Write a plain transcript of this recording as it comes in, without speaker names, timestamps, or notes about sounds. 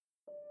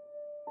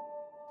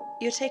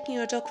You're taking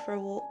your dog for a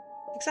walk,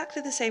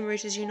 exactly the same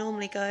route as you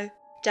normally go,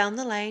 down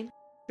the lane,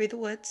 through the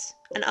woods,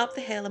 and up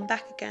the hill and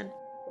back again.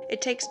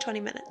 It takes 20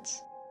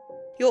 minutes.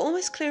 You're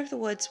almost clear of the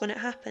woods when it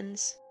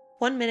happens.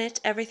 1 minute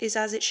everything is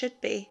as it should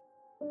be.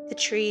 The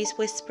trees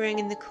whispering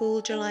in the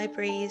cool July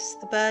breeze,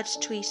 the birds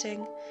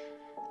tweeting,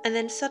 and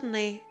then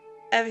suddenly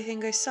everything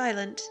goes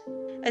silent,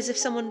 as if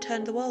someone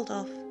turned the world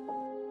off.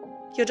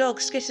 Your dog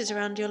skitters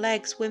around your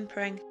legs,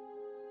 whimpering.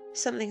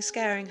 Something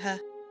scaring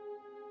her.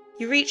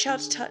 You reach out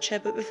to touch her,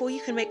 but before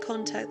you can make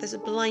contact, there's a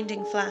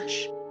blinding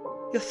flash.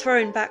 You're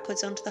thrown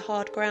backwards onto the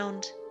hard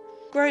ground.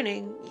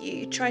 Groaning,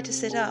 you try to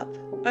sit up,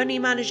 only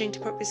managing to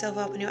prop yourself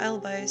up on your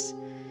elbows.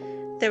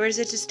 There is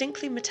a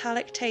distinctly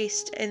metallic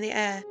taste in the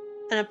air,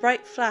 and a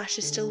bright flash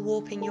is still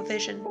warping your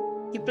vision.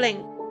 You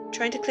blink,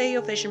 trying to clear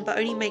your vision, but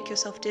only make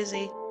yourself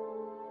dizzy.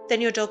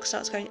 Then your dog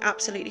starts going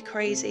absolutely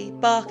crazy,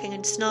 barking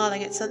and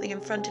snarling at something in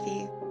front of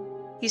you.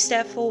 You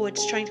stare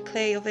forwards, trying to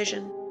clear your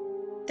vision.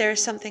 There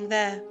is something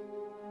there.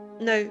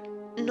 No,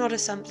 not a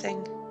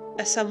something.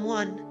 A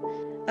someone.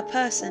 A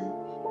person.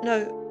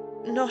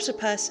 No, not a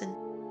person.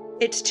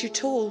 It's too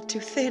tall,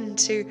 too thin,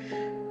 too...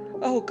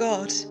 Oh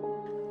God.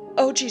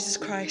 Oh Jesus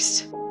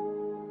Christ.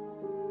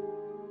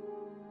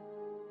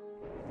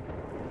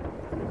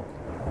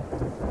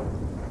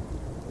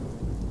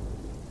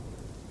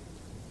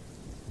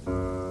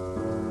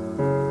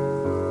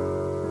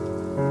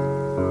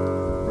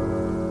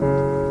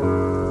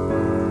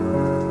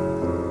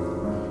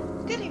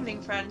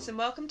 And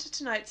welcome to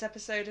tonight's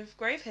episode of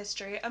Grave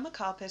History, a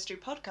Macabre History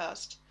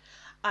podcast.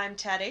 I'm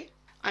Teddy.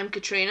 I'm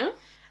Katrina.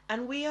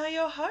 And we are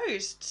your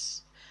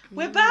hosts.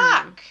 We're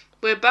back!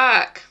 We're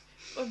back!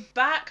 We're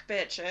back,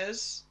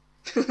 bitches.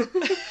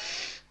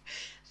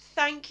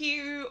 Thank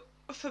you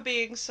for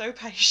being so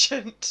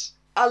patient.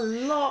 A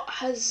lot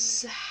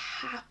has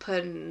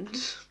happened.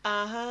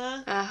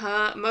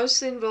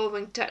 Mostly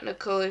involving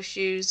technical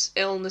issues,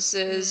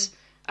 illnesses,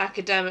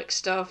 academic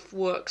stuff,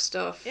 work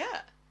stuff.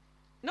 Yeah.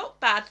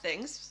 Not bad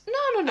things. No.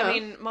 I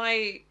mean,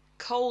 my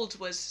cold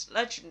was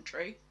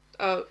legendary.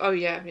 Oh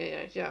yeah.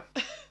 I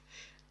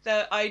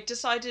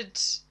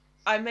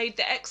made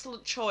the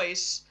excellent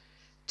choice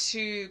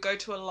to go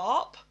to a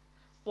LARP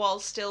while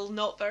still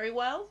not very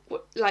well.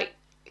 What, like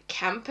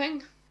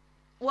camping?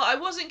 Well, I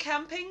wasn't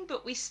camping,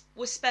 but we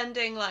were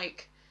spending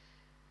like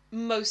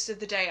most of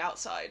the day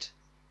outside.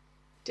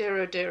 Dear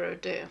oh dear.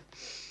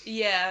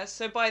 Yeah,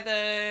 so by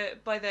the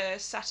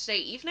Saturday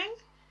evening,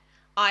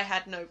 I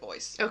had no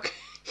voice. Okay.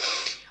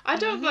 I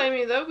don't blame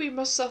you though, we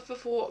must suffer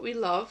for what we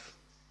love.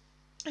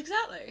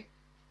 Exactly.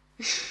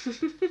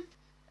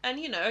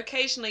 And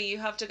occasionally you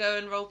have to go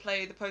and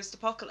roleplay the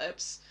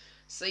post-apocalypse,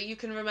 so you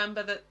can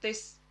remember that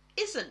this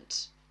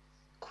isn't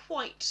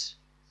quite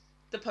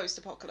the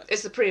post-apocalypse.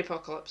 It's the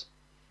pre-apocalypse.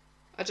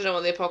 I don't know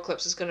what the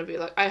apocalypse is going to be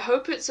like. I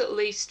hope it's at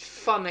least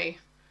funny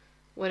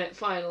when it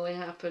finally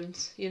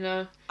happens,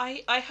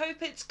 I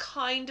hope it's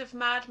kind of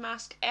Mad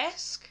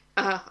Mask-esque.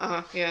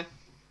 Yeah.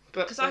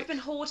 Because I've been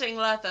hoarding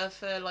leather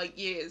for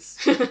years,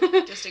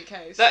 just in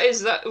case.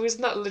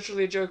 Wasn't that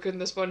literally a joke in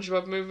the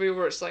SpongeBob movie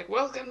where it's like,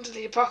 welcome to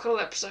the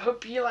apocalypse, I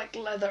hope you like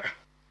leather.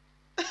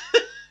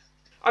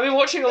 I've been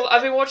watching,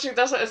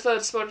 that's like the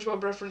third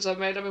SpongeBob reference I've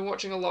made, I've been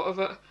watching a lot of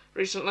it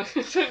recently.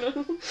 I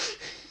don't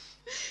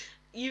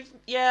know.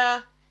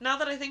 Now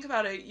that I think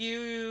about it,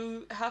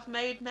 you have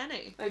made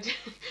many. I did.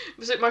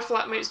 Was it my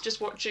flatmates just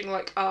watching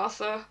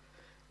Arthur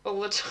all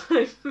the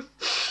time?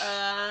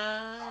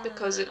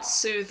 Because it's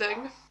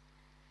soothing.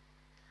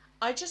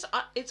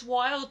 It's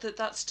wild that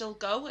that's still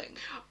going.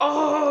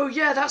 Oh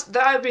yeah, that's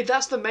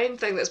the main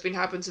thing that's been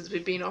happening since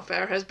we've been off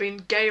air, has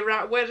been gay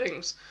rat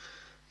weddings.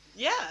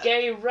 Yeah.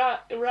 Gay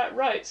rat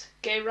rights.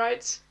 Gay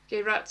rats.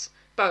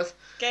 Both.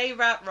 Gay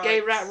rat rights.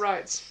 Gay rat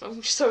rights.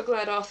 I'm so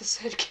glad Arthur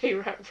said gay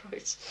rat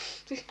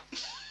rights.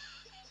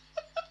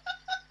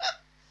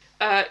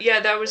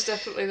 That was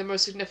definitely the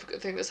most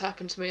significant thing that's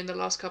happened to me in the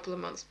last couple of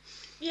months.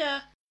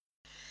 Yeah.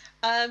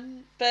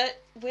 But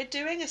we're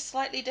doing a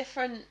slightly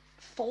different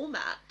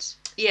format.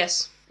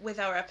 Yes. With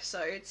our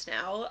episodes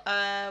now.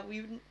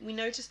 We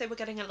noticed they were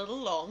getting a little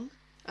long.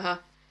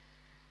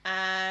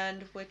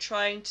 And we're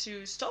trying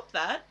to stop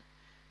that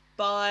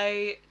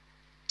by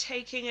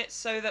taking it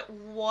so that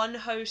one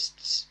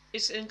host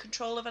is in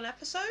control of an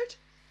episode.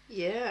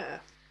 Yeah.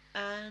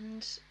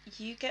 And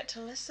you get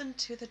to listen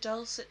to the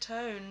dulcet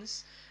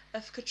tones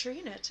of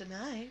Katrina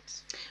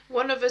tonight.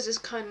 One of us is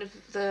kind of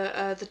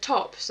the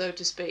top, so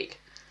to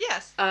speak.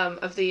 Yes.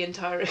 Of the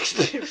entire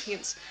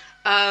experience.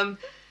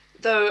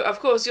 Though, of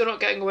course, you're not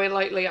getting away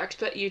lightly. I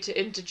expect you to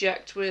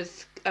interject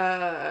with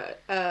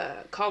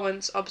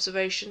comments,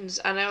 observations,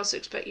 and I also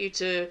expect you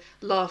to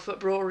laugh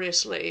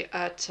uproariously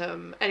at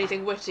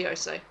anything witty I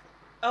say.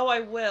 Oh,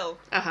 I will.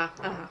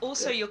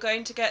 Also, Good. You're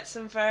going to get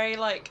some very,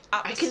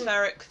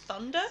 atmospheric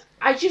thunder.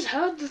 I just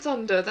heard the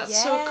thunder.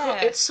 That's so cool.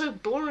 Yeah. It's so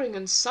boring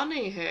and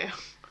sunny here.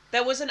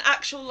 There was an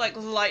actual,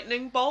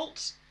 lightning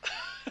bolt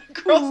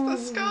across the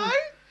sky.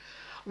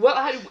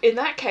 Well, in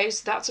that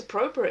case, that's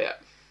appropriate.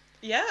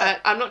 Yeah.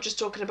 I'm not just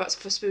talking about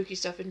for spooky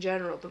stuff in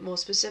general, but more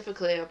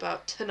specifically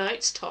about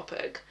tonight's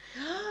topic,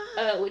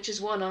 which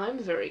is one I'm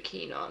very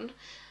keen on.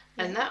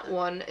 And that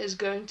one is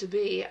going to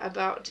be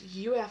about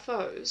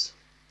UFOs.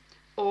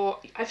 Or,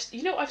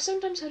 I've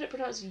sometimes heard it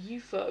pronounced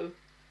UFO.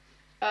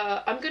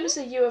 I'm going to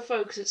say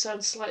UFO because it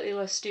sounds slightly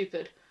less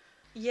stupid.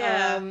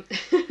 Yeah.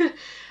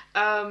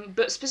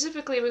 But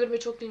specifically, we're going to be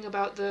talking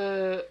about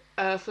the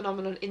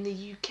phenomenon in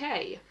the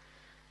UK,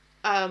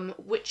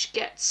 which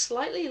gets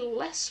slightly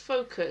less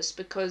focus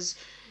because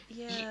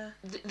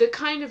the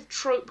kind of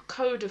trope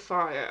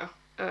codifier,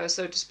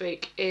 so to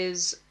speak,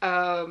 is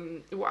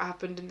what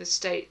happened in the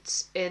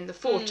States in the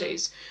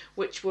 40s,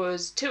 which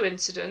was two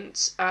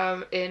incidents.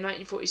 In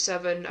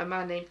 1947, a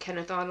man named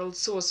Kenneth Arnold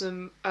saw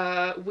some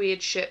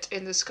weird shit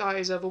in the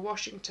skies over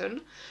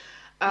Washington.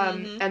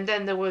 And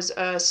then there was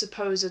a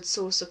supposed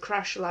saucer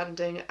crash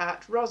landing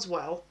at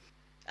Roswell.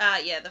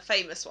 The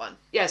famous one.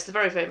 Yes, the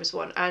very famous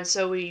one. And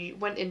so we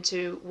went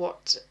into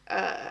what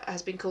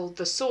has been called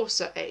the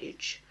Saucer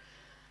Age.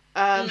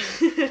 And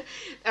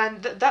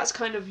that's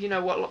kind of,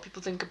 what a lot of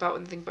people think about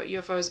when they think about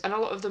UFOs. And a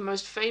lot of the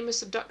most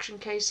famous abduction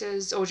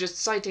cases, or just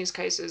sightings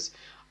cases,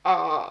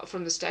 are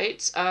from the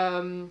States.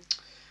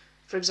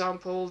 For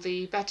example,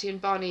 the Betty and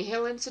Barney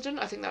Hill incident.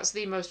 I think that's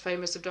the most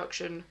famous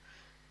abduction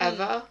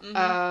ever.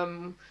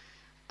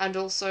 And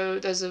also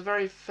there's a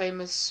very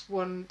famous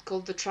one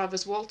called the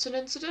Travis Walton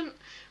incident,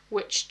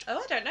 which...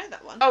 Oh, I don't know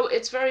that one. Oh,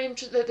 it's very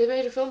interesting. They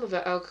made a film of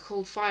it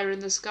called Fire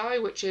in the Sky,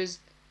 which is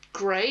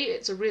great.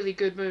 It's a really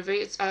good movie.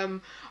 It's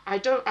I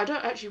don't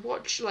actually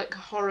watch like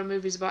horror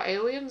movies about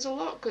aliens a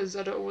lot because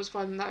I don't always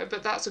find them that,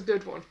 but that's a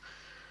good one.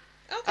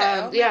 Okay.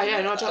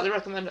 I totally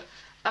recommend it.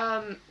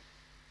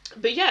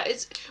 But yeah,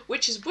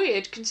 which is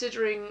weird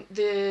considering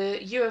the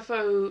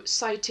UFO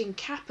sighting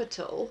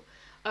capital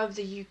of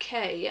the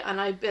UK, and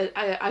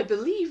I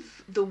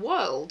believe the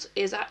world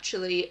is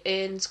actually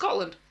in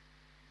Scotland.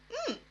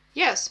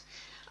 Yes.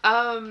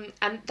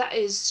 And that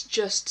is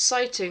just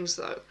sightings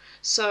though.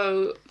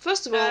 So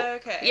first of all,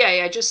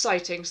 just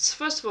sightings.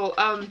 First of all,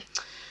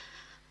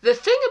 the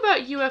thing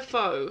about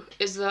UFO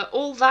is that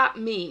all that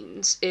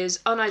means is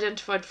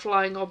unidentified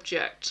flying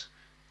object,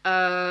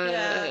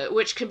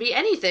 which can be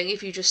anything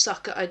if you just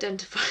suck at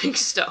identifying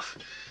stuff.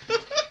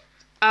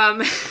 I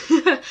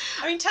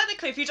mean,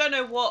 technically, if you don't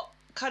know what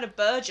kind of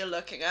bird you're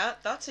looking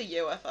at, that's a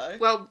UFO.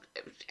 Well,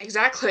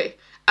 exactly.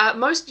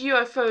 Most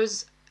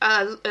UFOs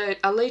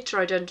are later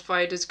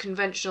identified as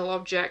conventional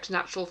object,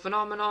 natural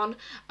phenomenon.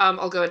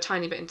 I'll go a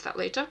tiny bit into that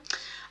later.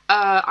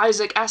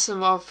 Isaac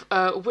Asimov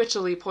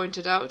wittily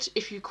pointed out,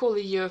 if you call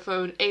a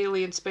UFO an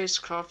alien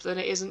spacecraft, then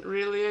it isn't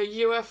really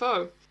a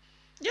UFO.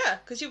 Yeah,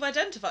 because you've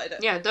identified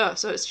it. Yeah, duh.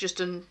 So it's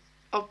just an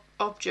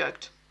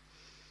object.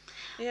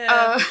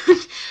 Yeah.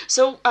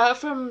 So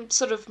from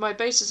sort of my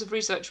basis of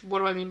research, what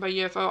do I mean by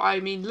UFO? I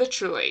mean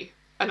literally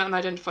an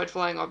unidentified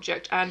flying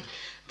object, and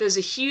there's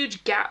a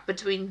huge gap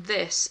between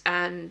this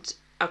and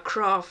a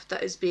craft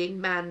that is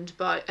being manned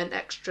by an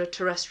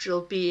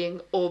extraterrestrial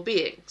being or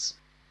beings.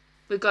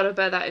 We've got to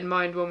bear that in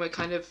mind when we're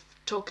kind of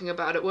talking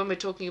about it. When we're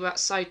talking about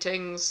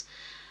sightings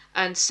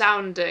and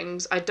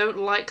soundings, I don't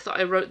like that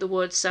I wrote the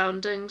word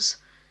soundings,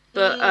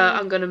 but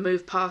I'm going to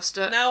move past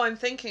it. Now I'm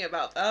thinking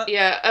about that.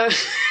 Yeah,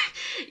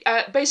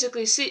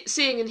 basically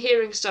seeing and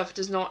hearing stuff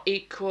does not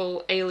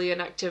equal alien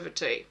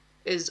activity,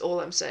 is all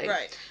I'm saying.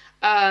 Right.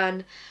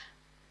 And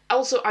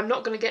also, I'm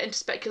not going to get into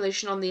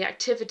speculation on the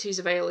activities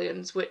of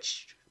aliens,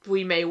 which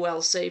we may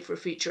well save for a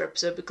future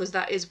episode, because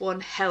that is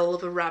one hell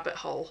of a rabbit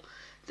hole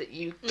that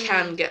you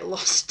can get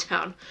lost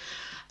down.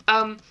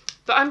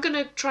 But I'm going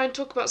to try and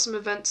talk about some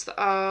events that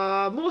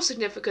are more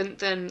significant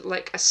than,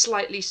 like, a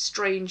slightly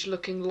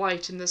strange-looking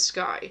light in the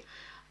sky.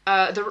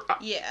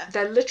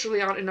 There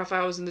literally aren't enough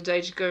hours in the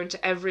day to go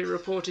into every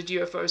reported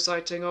UFO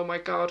sighting, oh my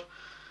god.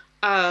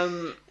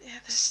 There's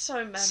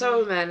so many.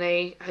 So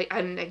many.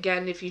 And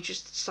again, if you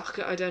just suck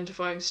at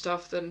identifying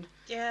stuff, then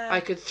I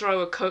could throw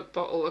a Coke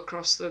bottle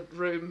across the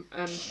room,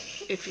 and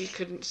if you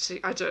couldn't see...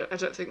 I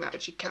don't think that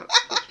actually counts.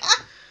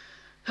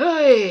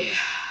 Hey...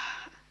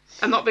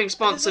 I'm not being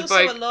sponsored by...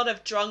 There's also a lot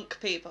of drunk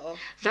people.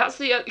 That's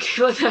the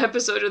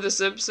episode of The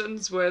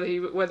Simpsons where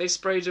they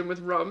sprayed him with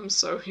rum,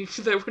 so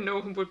no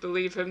one would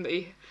believe him that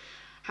he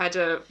had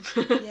a...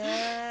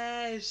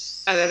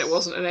 Yes. And then it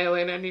wasn't an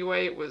alien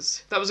anyway.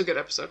 That was a good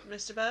episode.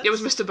 Mr. Burns? It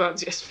was Mr.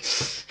 Burns,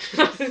 yes.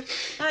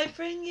 I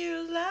bring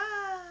you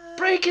life.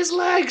 Break his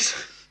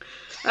legs.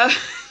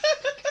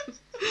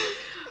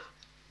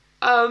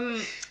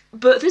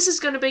 But this is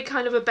going to be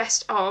kind of a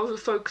best of,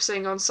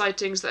 focusing on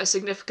sightings that are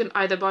significant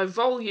either by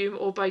volume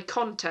or by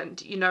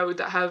content,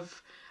 that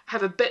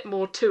have a bit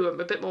more to them,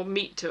 a bit more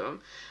meat to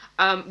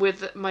them,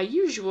 with my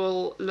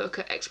usual look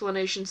at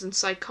explanations and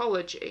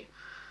psychology.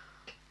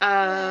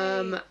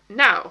 Now,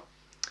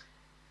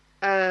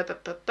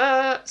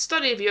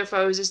 study of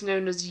UFOs is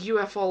known as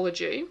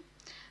ufology.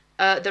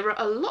 There are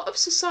a lot of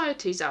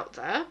societies out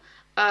there.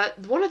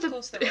 One of the...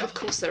 Of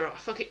course there are.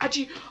 Fucking...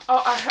 Actually,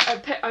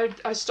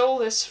 I stole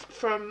this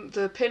from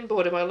the pin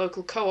board in my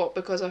local co-op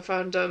because I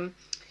found,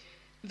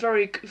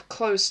 very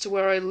close to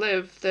where I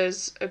live,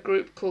 there's a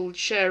group called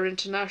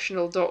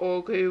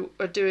shareinternational.org who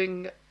are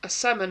doing a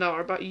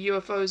seminar about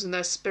UFOs and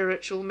their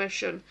spiritual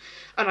mission,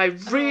 and I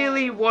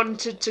really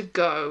wanted to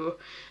go,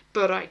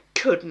 but I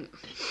couldn't.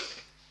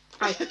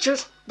 I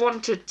just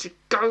wanted to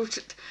go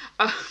to...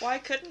 Why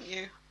couldn't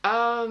you?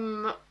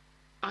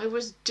 I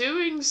was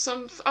doing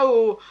some...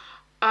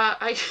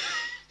 I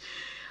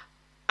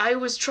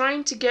was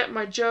trying to get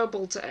my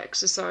gerbil to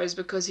exercise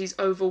because he's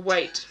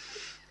overweight.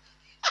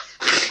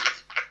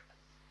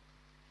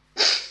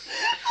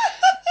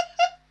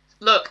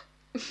 Look,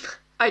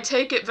 I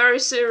take it very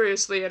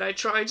seriously and I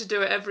try to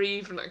do it every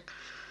evening.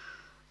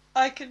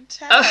 I can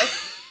tell.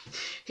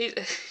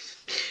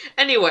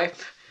 Anyway,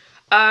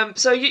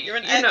 so you're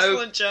an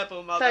excellent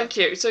gerbil mother. Thank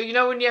you. So you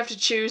know when you have to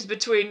choose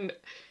between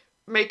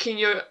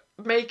making a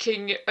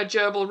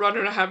gerbil run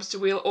on a hamster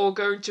wheel or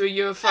going to a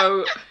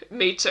UFO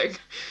meeting,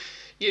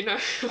 you know,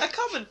 a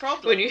common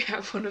problem when you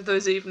have one of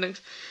those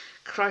evenings.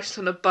 Christ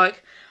on a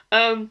bike.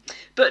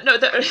 But no,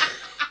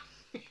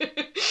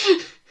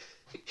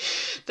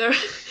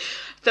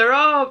 there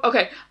are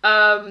okay.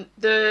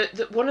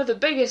 The one of the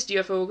biggest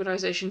UFO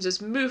organisations is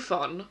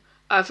MUFON.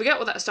 I forget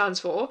what that stands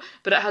for,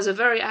 but it has a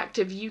very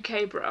active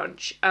UK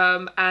branch,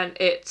 and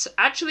it's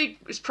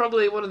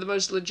probably one of the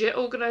most legit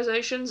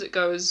organisations. It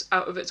goes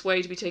out of its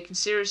way to be taken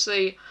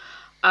seriously.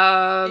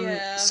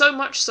 So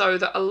much so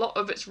that a lot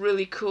of its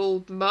really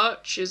cool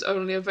merch is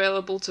only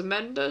available to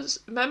members,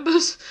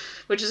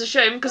 which is a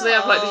shame because they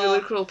have like these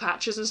really cool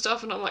patches and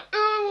stuff, and I'm like,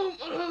 oh, I want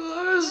one of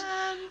those.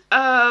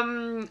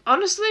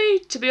 Honestly,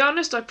 to be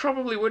honest, I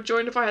probably would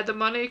join if I had the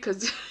money,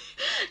 because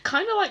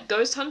kind of like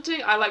ghost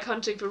hunting, I like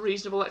hunting for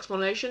reasonable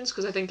explanations,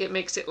 because I think it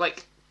makes it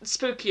like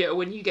spookier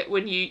when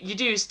you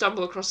do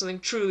stumble across something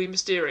truly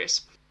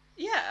mysterious.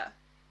 Yeah,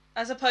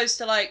 as opposed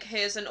to like,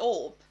 here's an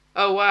orb.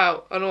 Oh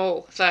wow, an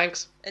orb,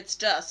 thanks. It's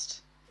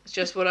dust. It's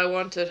just what I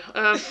wanted.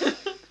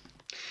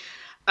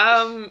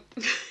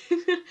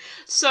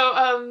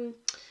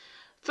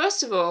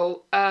 First of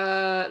all,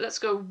 let's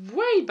go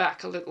way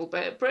back a little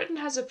bit. Britain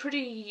has a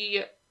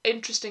pretty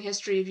interesting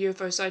history of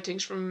UFO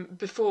sightings from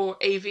before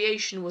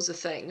aviation was a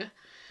thing.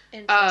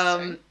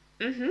 Interesting.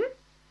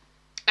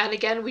 And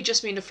again, we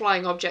just mean a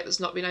flying object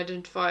that's not been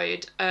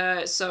identified.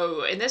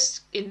 So in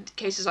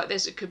cases like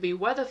this, it could be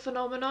weather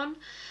phenomenon,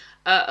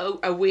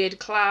 a weird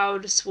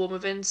cloud, a swarm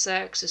of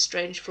insects, a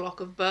strange flock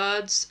of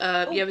birds.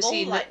 You ever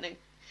seen lightning?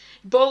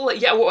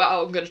 Yeah,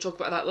 well, I'm going to talk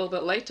about that a little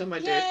bit later, my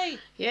dude.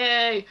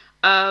 Yay!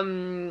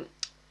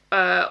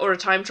 Or a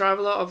time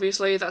traveller,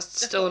 obviously,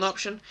 that's still an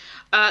option.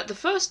 The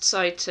first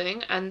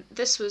sighting, and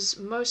this was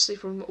mostly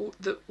from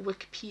the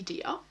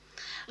Wikipedia,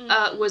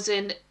 was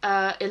in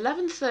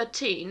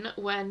 1113,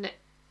 when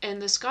in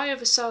the sky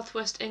over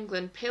southwest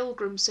England,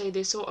 pilgrims say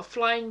they saw a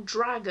flying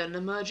dragon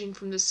emerging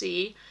from the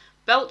sea,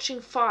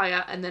 belching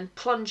fire and then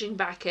plunging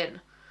back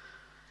in.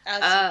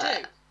 As you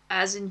do.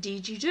 As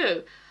indeed you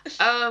do.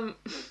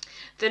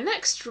 The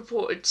next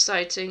reported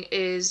sighting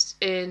is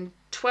in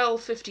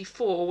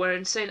 1254, where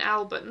in St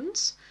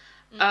Albans,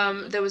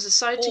 there was a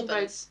sighting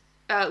Albans.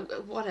 by...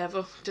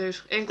 whatever, dude.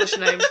 English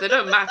names, they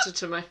don't matter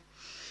to me.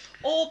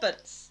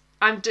 Albans.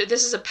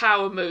 This is a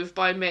power move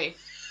by me.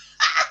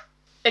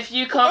 If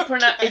you can't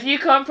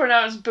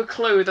pronounce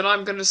Buccleuch, then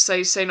I'm going to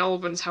say St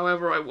Albans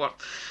however I want.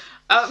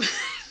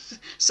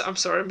 So I'm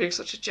sorry, I'm being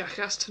such a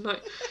jackass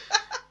tonight.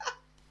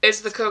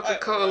 It's the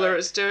Coca-Cola,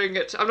 it's doing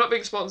it. I'm not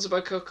being sponsored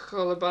by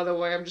Coca-Cola, by the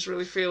way, I'm just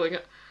really feeling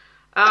it.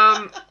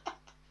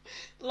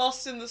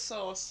 Lost in the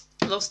sauce.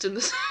 Lost in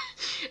the...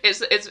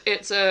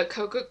 It's a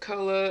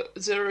Coca-Cola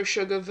Zero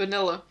Sugar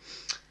Vanilla.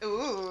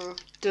 Ooh.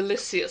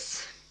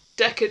 Delicious.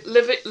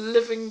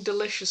 Living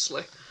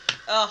deliciously.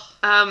 Oh.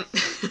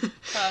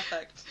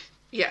 Perfect.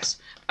 Yes.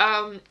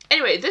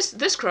 Anyway,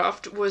 this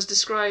craft was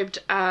described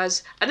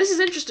as... And this is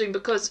interesting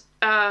because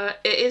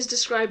it is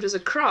described as a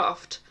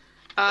craft.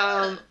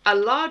 A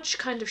large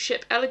kind of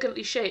ship,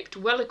 elegantly shaped,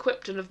 well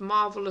equipped and of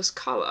marvellous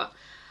colour.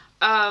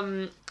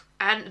 I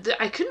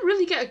couldn't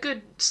really get a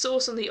good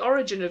source on the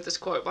origin of this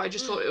quote, but I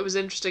just thought it was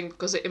interesting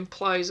because it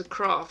implies a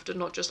craft and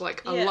not just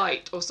like a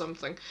light or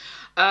something.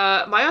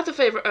 My other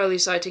favourite early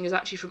sighting is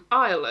actually from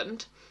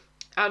Ireland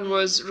and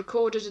was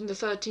recorded in the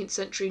 13th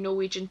century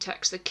Norwegian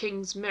text The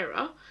King's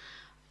Mirror.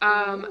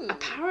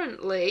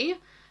 Apparently,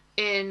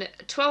 in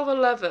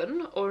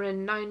 1211 or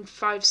in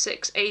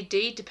 956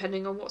 AD,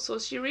 depending on what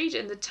source you read,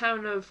 in the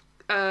town of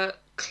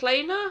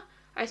Clena,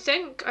 I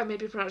think, I may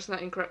be pronouncing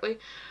that incorrectly,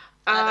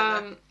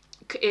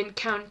 in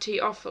County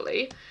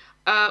Offaly,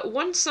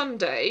 one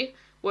Sunday,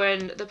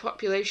 when the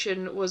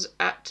population was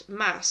at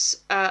mass,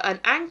 an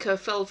anchor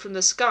fell from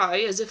the sky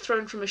as if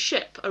thrown from a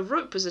ship. A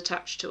rope was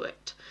attached to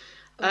it.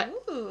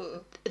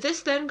 This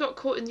then got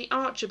caught in the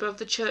arch above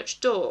the church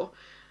door.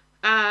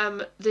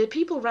 The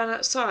people ran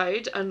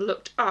outside and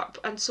looked up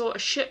and saw a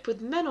ship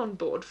with men on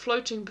board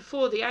floating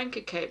before the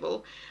anchor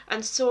cable,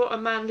 and saw a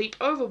man leap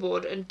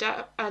overboard and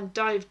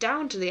dive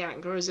down to the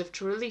anchor as if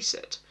to release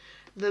it.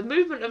 The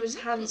movement of his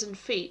hands and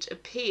feet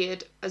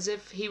appeared as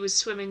if he was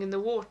swimming in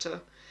the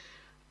water.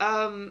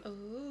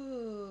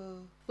 When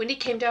he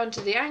came down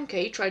to the anchor,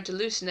 he tried to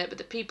loosen it, but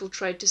the people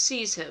tried to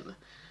seize him.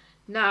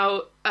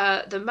 Now,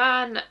 the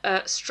man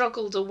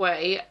struggled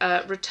away,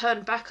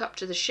 returned back up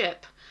to the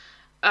ship,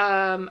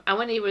 and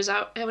when he was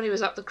up,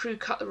 the crew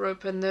cut the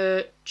rope and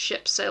the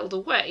ship sailed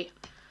away.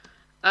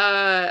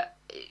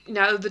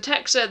 Now, the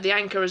text said the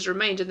anchor has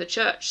remained in the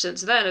church since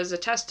then as a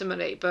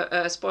testimony,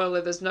 but spoiler,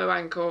 there's no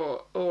anchor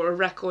or a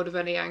record of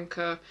any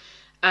anchor,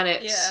 and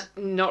it's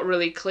not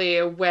really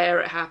clear where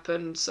it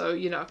happened, so,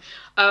 you know.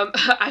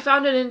 I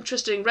found an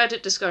interesting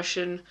Reddit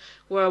discussion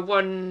where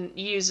one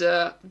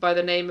user by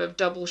the name of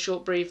Double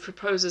Short Brief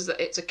proposes that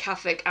it's a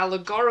Catholic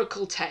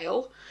allegorical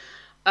tale,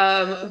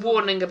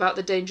 warning about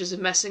the dangers of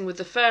messing with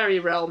the fairy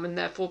realm and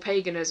therefore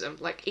paganism.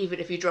 Like, even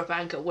if you drop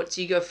anchor, once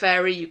you go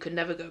fairy, you can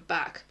never go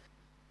back.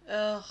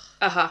 Ugh.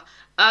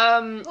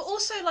 But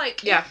also,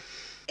 like, yeah.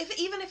 If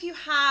even if you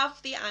have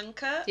the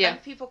anchor Yeah.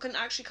 and people can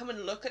actually come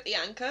and look at the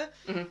anchor,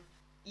 Mhm.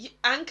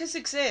 Anchors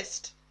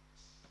exist.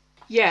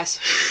 Yes.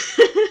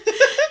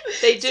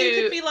 They do. So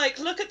you could be like,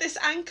 look at this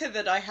anchor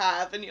that I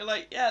have, and you're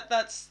like, yeah,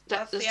 that's the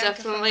anchor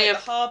definitely from like, the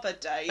harbour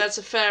day. That's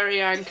a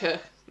fairy anchor.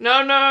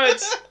 No,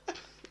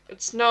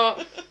 it's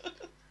not.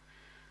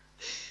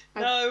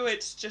 No,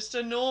 it's just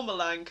a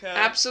normal anchor.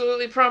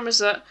 Absolutely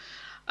promise it.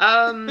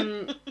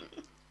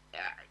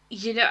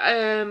 You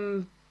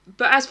know,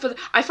 but as for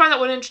I find that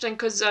one interesting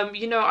because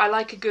you know, I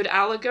like a good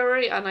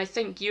allegory, and I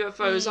think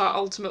UFOs are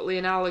ultimately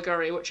an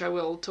allegory, which I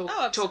will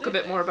talk a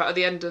bit more about at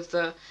the end of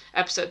the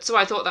episode. So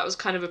I thought that was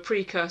kind of a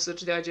precursor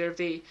to the idea of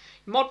the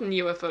modern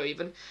UFO,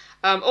 even.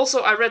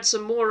 Also, I read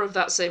some more of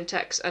that same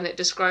text, and it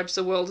describes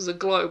the world as a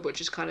globe,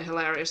 which is kind of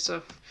hilarious.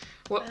 So,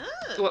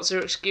 what's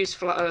your excuse,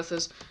 flat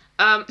earthers?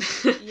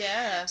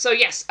 Yeah. So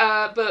yes,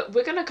 but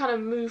we're gonna kind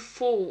of move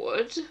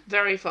forward,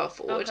 very far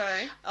forward.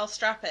 Okay, I'll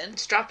strap in.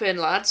 Strap in,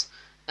 lads.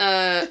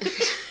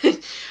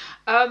 The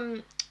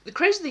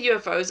craze of the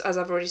UFOs, as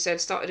I've already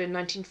said, started in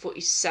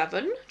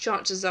 1947.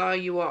 Chances are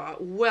you are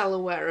well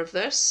aware of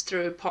this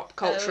through pop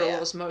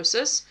cultural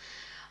osmosis.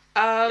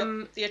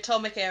 The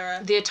atomic era.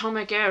 The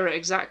atomic era,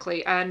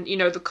 exactly. And, you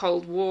know, the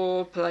Cold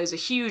War plays a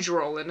huge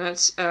role in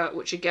it,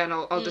 which, again,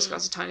 I'll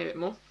discuss a tiny bit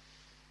more.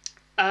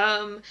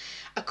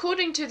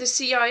 According to the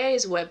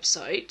CIA's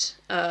website,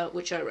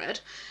 which I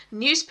read,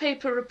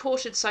 newspaper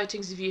reported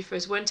sightings of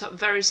UFOs went up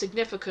very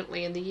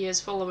significantly in the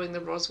years following the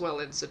Roswell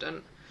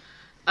incident.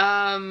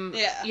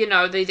 You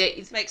know, they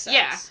makes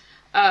sense.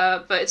 Yeah.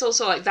 But it's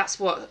also like, that's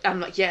what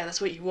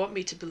you want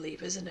me to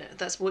believe, isn't it?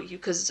 That's what you,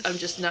 because I'm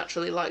just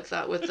naturally like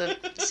that with the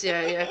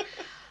CIA.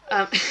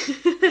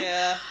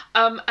 Yeah.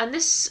 And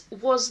this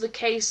was the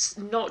case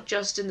not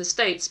just in the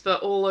States,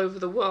 but all over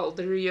the world.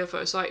 There are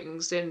UFO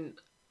sightings in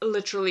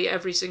literally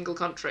every single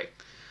country.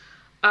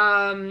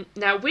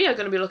 Now, we are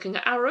going to be looking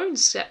at our own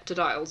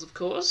sceptidials, of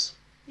course.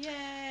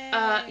 Yay!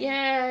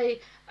 Yay!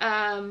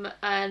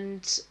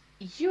 And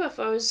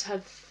UFOs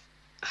have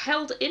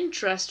held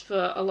interest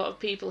for a lot of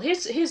people.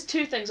 Here's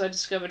two things I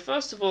discovered.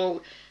 First of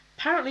all,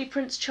 apparently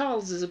Prince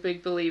Charles is a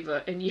big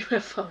believer in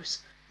UFOs.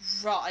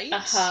 Right.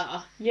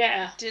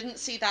 Yeah. Didn't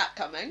see that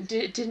coming.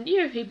 Didn't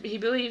you? He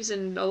believes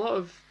in a lot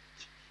of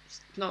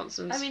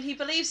nonsense. I mean, he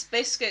believes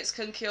biscuits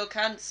can cure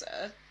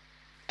cancer.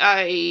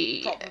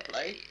 Probably.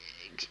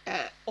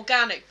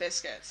 Organic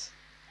biscuits.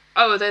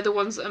 Oh, they're the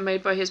ones that are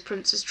made by his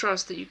Prince's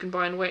Trust that you can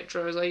buy in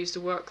Waitrose. I used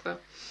to work there.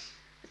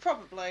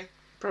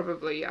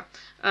 Probably, yeah.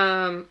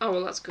 Oh,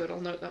 well, that's good. I'll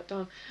note that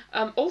down.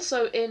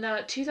 Also, in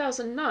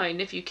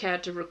 2009, if you care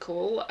to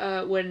recall,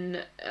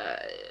 when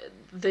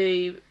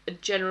the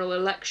general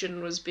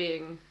election was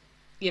being,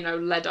 you know,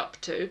 led up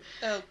to...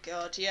 Oh,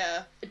 God,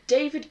 yeah.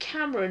 David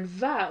Cameron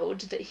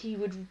vowed that he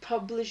would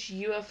publish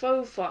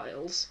UFO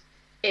files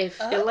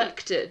if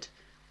elected.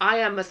 I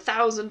am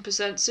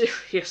 1,000%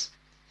 serious.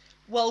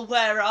 Well,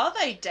 where are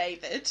they,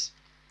 David?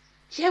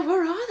 Yeah,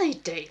 where are they,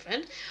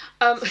 David?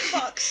 For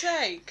fuck's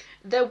sake.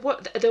 There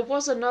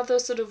was another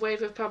sort of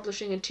wave of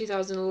publishing in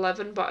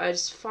 2011, but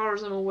as far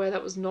as I'm aware,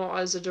 that was not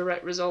as a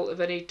direct result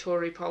of any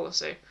Tory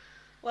policy.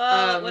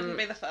 Well, it wouldn't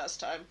be the first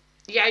time.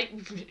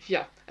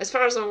 Yeah. As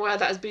far as I'm aware,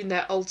 that has been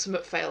their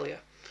ultimate failure.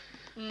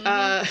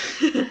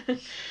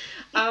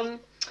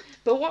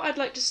 But what I'd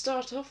like to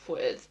start off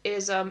with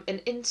is an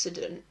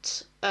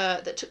incident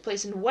that took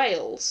place in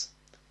Wales.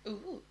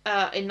 Ooh.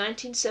 In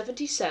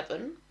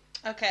 1977.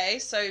 Okay,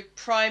 so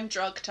prime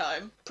drug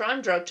time.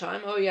 Prime drug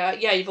time, oh yeah.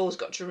 Yeah, you've always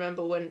got to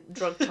remember when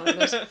drug time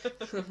is.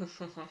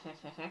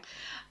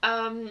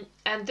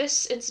 And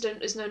this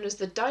incident is known as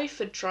the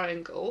Dwyford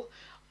Triangle,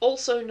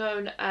 also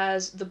known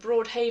as the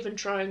Broadhaven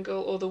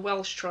Triangle or the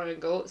Welsh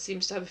Triangle. It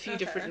seems to have a few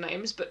different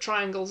names, but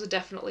triangles are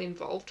definitely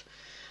involved.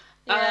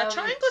 Yeah,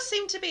 triangles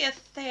seem to be a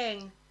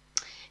thing.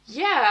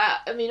 Yeah,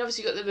 I mean,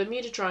 obviously you got the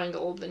Bermuda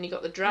Triangle, then you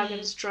got the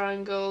Dragons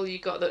Triangle, you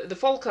got the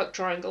Falkirk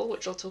Triangle,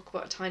 which I'll talk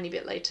about a tiny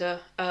bit later.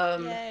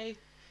 Yay.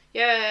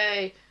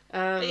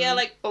 But yeah,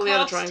 like, all the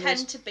other paths triangles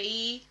tend to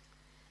be,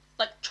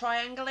 like,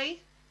 triangle-y.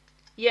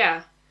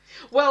 Yeah.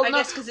 Well, I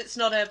guess because it's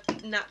not a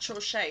natural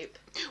shape.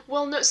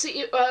 Well, no,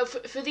 see,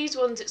 for these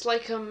ones, it's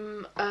like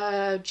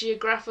a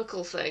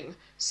geographical thing.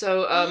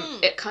 So,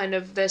 it kind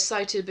of, they're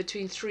sited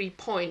between 3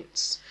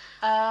 points.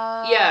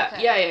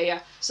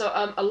 Yeah. So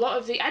a lot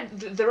of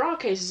there are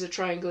cases of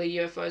triangular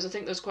UFOs. I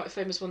think there's quite a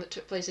famous one that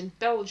took place in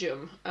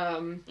Belgium.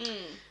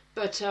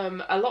 But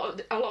a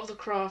lot of the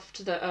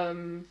craft that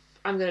I'm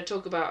going to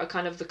talk about are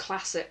kind of the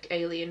classic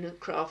alien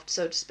craft,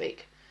 so to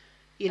speak.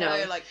 You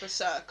know, like the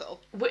circle,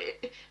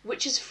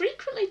 which is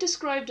frequently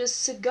described as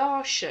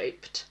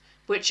cigar-shaped.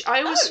 Which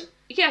I always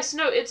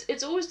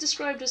it's always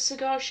described as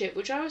cigar-shaped,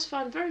 which I always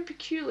found very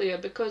peculiar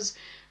because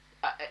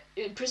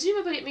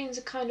presumably it means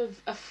a kind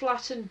of a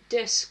flattened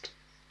disc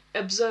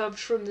observed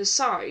from the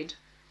side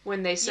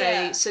when they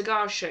say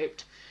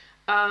cigar-shaped.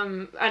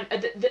 And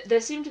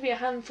there seem to be a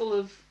handful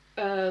of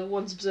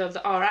ones observed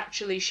that are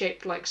actually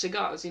shaped like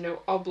cigars, you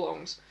know,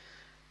 oblongs.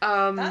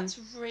 That's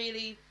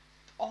really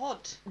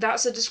odd.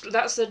 That's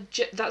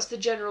the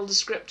general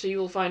descriptor you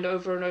will find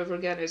over and over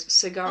again is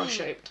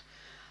cigar-shaped.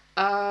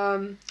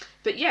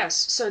 But yes,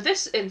 so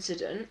this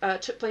incident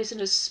took place in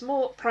a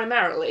small.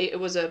 Primarily, it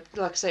was a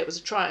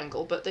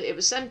triangle, but it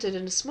was centred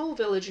in a small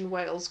village in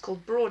Wales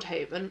called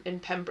Broadhaven in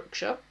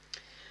Pembrokeshire.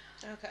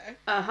 Okay.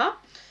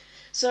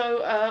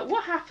 So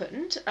what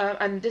happened?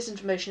 And this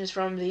information is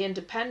from the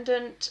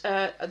Independent,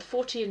 the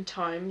Fortean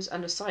Times,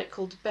 and a site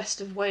called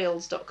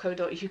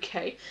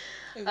bestofwales.co.uk.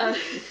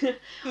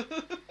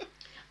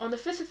 On the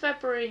 5th of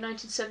February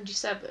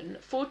 1977,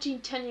 14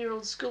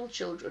 10-year-old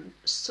schoolchildren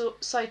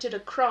sighted a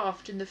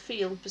craft in the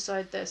field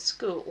beside their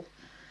school.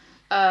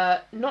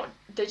 They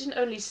didn't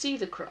only see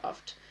the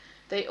craft,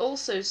 they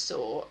also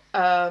saw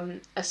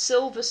a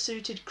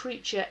silver-suited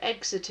creature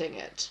exiting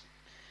it.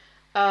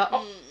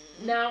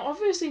 Now,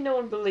 obviously no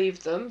one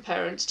believed them,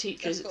 parents,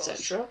 teachers,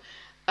 etc.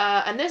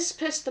 And this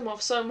pissed them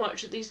off so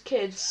much that these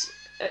kids,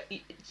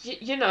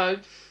 you know...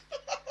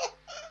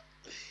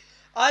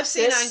 I've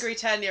seen angry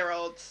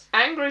 10-year-olds.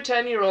 Angry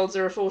 10-year-olds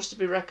are a force to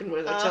be reckoned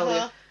with, I tell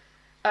you.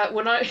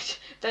 When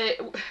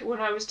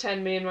I was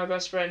 10, me and my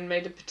best friend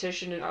made a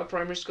petition in our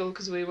primary school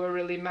because we were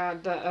really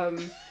mad that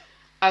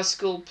our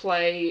school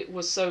play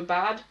was so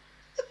bad.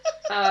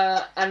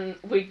 And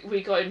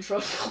we got in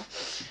trouble.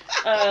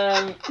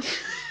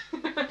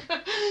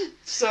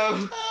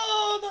 So...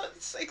 Oh,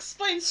 that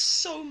explains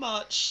so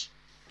much.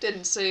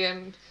 Didn't see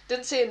in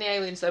the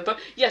aliens though, but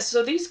yes.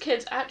 So these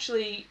kids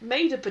actually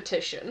made a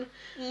petition,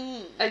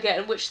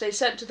 again, which they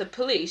sent to the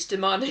police,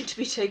 demanding to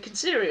be taken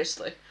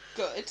seriously.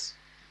 Good.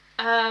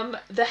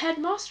 The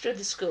headmaster of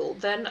the school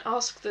then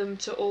asked them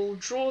to all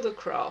draw the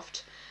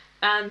craft,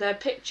 and their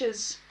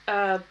pictures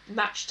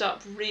matched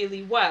up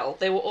really well.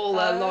 They were all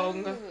a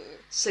long,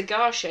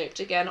 cigar-shaped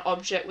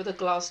object with a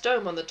glass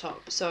dome on the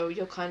top. So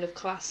your kind of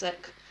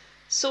classic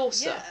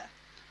saucer.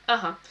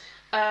 Yeah.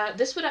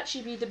 This would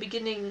actually be the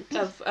beginning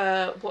of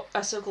what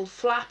a so-called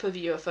flap of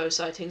UFO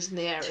sightings in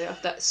the area.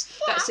 That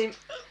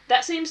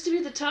seems to be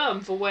the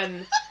term for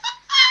when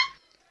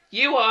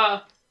you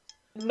are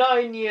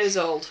 9 years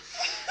old.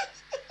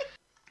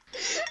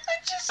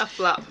 A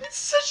flap. It's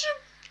such a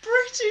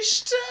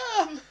British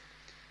term.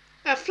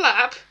 A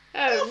flap?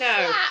 Oh,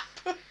 no.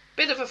 Flap.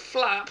 Bit of a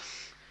flap.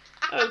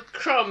 Oh,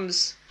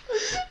 crumbs.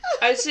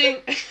 I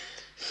think...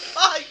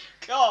 My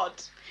God.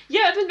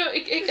 Yeah, but no,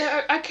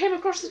 I came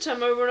across the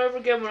term over and over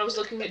again when I was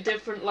looking at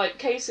different,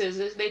 cases.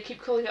 They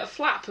keep calling it a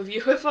flap of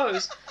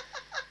UFOs.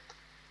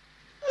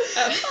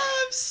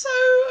 I'm so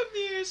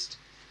amused.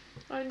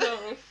 I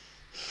know.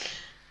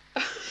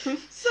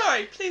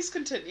 Sorry, please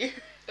continue.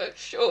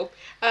 Sure.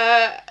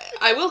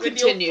 I will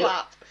continue. Your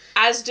flap.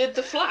 As did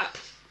the flap.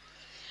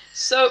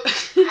 So...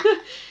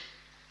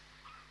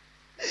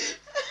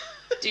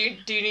 Do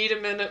you need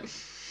a minute?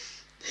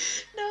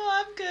 No,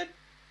 I'm good.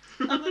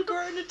 I'm a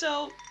grown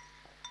adult.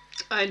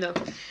 I know.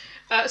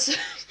 At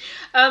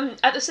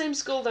the same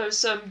school, though,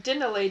 some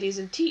dinner ladies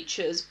and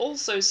teachers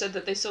also said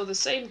that they saw the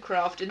same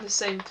craft in the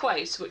same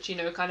place, which,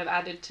 kind of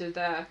added to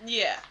their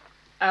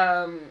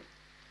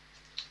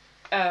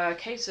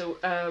case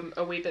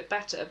a wee bit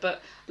better.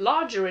 But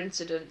larger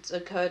incidents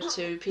occurred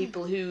to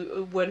people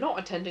who were not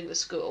attending the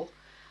school.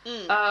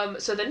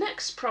 So the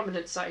next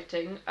prominent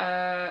sighting,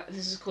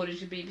 this is according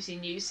to BBC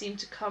News, seemed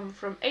to come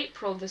from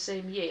April the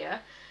same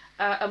year,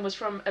 and was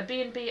from a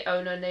B&B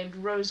owner named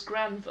Rose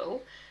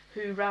Granville,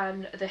 who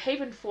ran the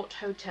Havenfort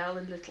Hotel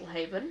in Little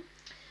Haven.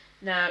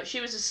 Now,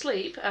 she was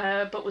asleep,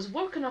 but was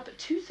woken up at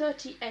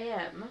 2:30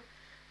 a.m.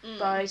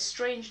 by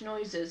strange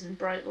noises and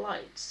bright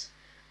lights.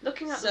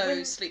 Looking out the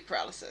window... sleep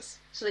paralysis.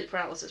 Sleep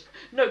paralysis.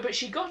 No, but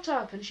she got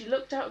up and she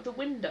looked out the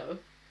window,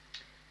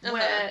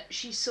 where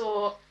she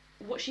saw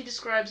what she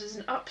describes as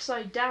an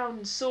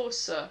upside-down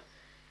saucer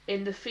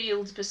in the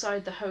fields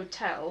beside the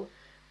hotel,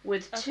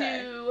 with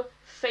two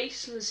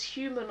faceless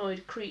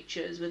humanoid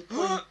creatures with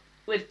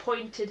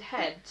pointed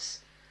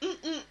heads.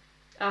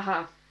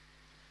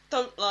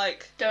 Don't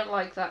like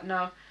that,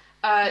 no.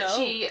 No.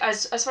 She,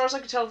 as far as I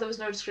could tell, there was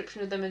no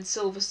description of them in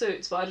silver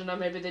suits, but I don't know,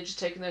 maybe they'd just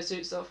taken their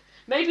suits off.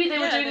 Maybe they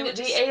were doing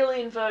the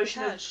alien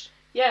version of...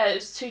 Yeah, it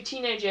was two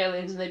teenage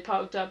aliens and they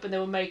parked up and they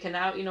were making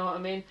out, you know what I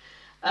mean?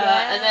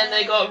 And then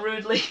they got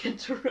rudely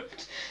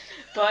interrupted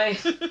by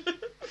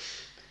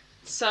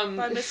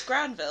by Miss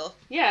Granville.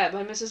 Yeah,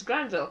 by Mrs.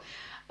 Granville.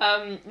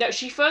 Now,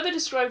 she further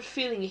described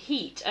feeling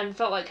heat and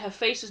felt like her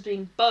face was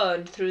being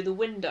burned through the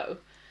window.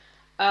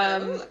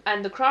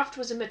 And the craft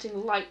was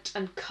emitting light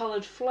and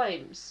coloured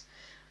flames.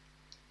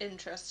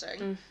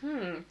 Interesting.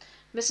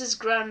 Mrs.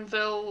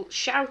 Granville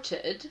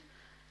shouted,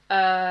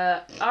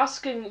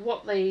 asking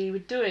what they were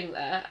doing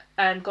there,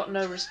 and got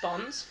no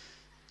response.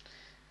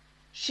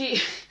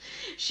 She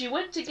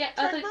went to get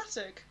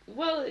Pragmatic.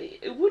 Well,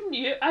 wouldn't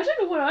you? I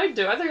don't know what I'd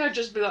do. I think I'd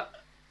just be like,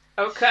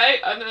 okay,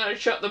 and then I'd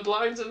shut the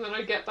blinds and then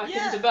I'd get back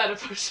into bed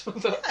if I saw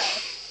that.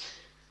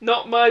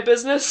 Not my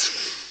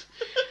business.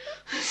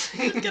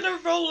 Get a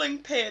rolling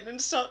pin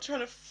and start trying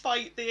to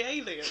fight the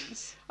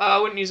aliens. I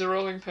wouldn't use a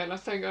rolling pin. I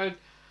think I'd...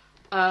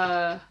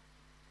 I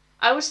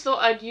always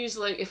thought I'd use,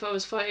 like, if I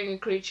was fighting a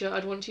creature,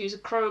 I'd want to use a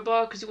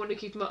crowbar, because you want to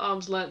keep them at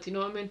arm's length, you know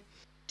what I mean?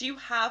 Do you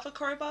have a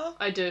crowbar?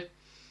 I do.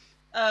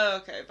 Oh,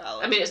 okay,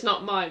 valid. I mean, it's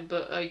not mine,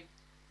 but I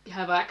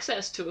have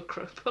access to a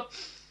crowbar.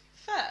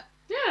 Fair.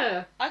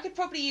 Yeah. I could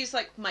probably use,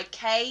 like, my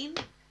cane.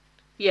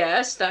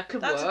 Yes, that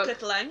could work. That's a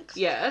good length.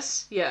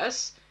 Yes.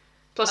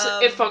 Plus,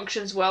 it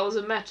functions well as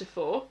a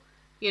metaphor,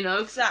 you know,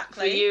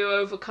 exactly. for you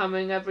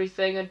overcoming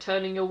everything and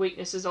turning your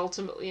weaknesses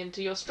ultimately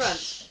into your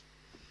strengths.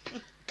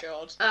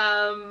 God.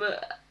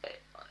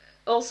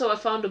 Also, I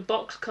found a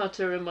box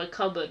cutter in my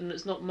cupboard, and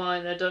it's not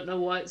mine. I don't know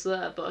why it's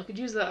there, but I could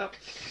use that.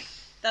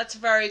 That's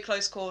very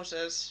close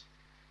quarters.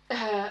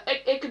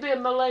 It could be a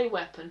melee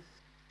weapon.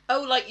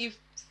 Oh, like you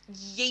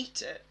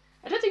yeet it.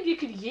 I don't think you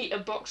could yeet a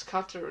box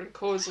cutter and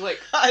cause, like...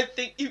 I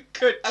think you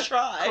could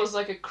try. Cause,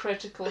 like, a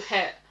critical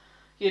hit,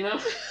 you know?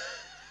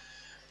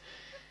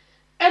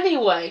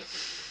 Anyway.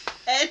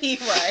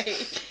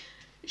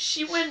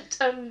 She went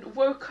and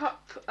woke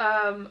up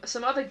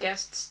some other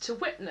guests to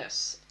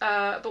witness.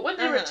 But when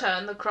they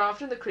returned, the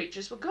craft and the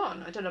creatures were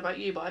gone. I don't know about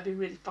you, but I'd be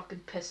really fucking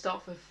pissed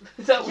off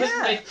if that was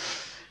me.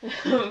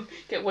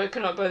 Get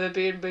woken up by the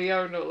B&B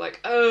owner,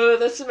 like, oh,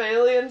 there's some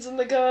aliens in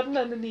the garden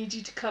and I need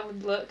you to come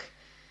and look.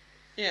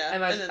 Yeah,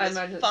 and then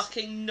there's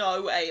fucking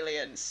no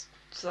aliens.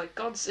 It's like,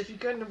 gods, if you're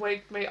going to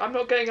wake me, I'm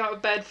not getting out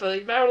of bed for...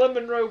 Marilyn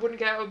Monroe wouldn't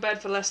get out of bed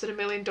for less than $1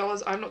 million.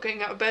 I'm not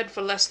getting out of bed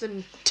for less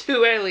than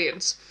 2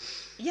 aliens.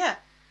 Yeah.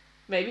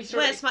 Maybe 3.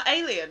 Where's my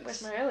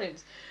aliens?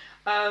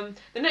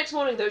 The next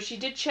morning, though, she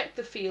did check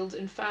the field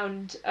and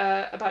found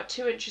about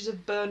 2 inches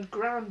of burned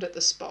ground at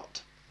the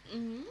spot.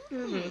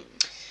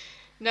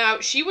 Now,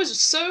 she was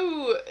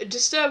so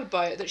disturbed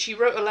by it that she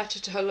wrote a letter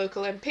to her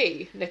local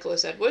MP,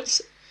 Nicholas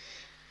Edwards.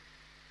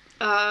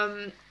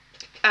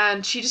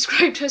 And she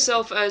described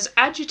herself as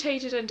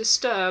agitated and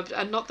disturbed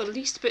and not the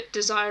least bit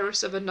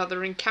desirous of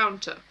another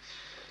encounter.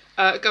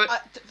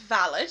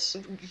 Valid.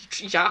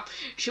 Yeah.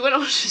 She went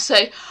on to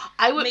say,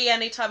 I would... Me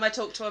anytime I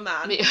talk to a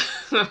man.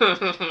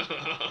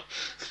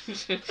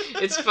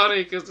 It's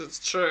funny because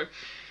it's true.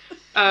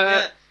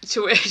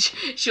 To which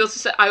she also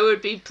said, I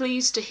would be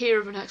pleased to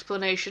hear of an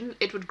explanation.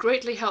 It would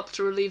greatly help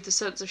to relieve the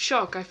sense of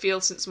shock I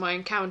feel since my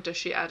encounter,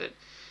 she added.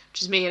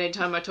 Which is me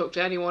anytime I talk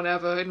to anyone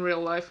ever in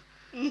real life.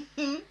 And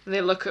they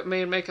look at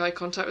me and make eye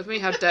contact with me.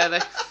 How dare they?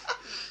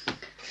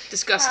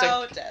 Disgusting.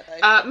 How dare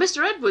they?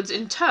 Mr. Edwards,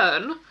 in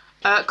turn,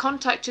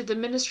 contacted the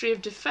Ministry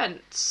of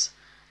Defence,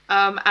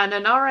 and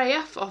an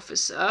RAF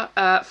officer,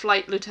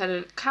 Flight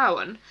Lieutenant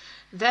Cowan,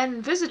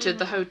 then visited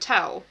the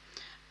hotel.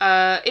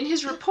 In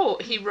his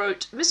report, he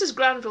wrote, Mrs.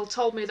 Granville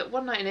told me that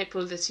one night in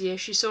April of this year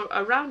she saw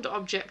a round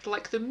object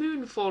like the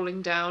moon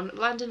falling down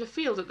land in a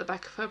field at the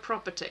back of her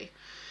property.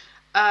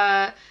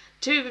 2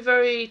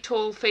 very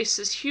tall,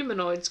 faceless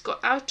humanoids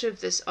got out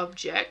of this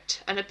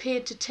object and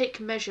appeared to take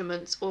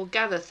measurements or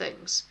gather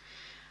things.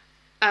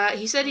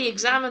 He said he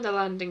examined the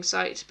landing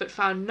site but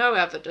found no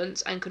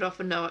evidence and could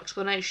offer no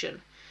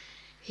explanation.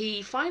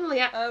 He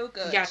finally... Oh,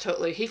 good. Yeah,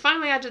 totally. He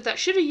finally added that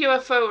should a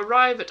UFO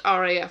arrive at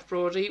RAF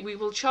Broady, we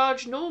will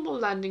charge normal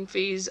landing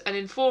fees and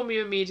inform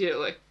you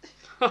immediately.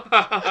 What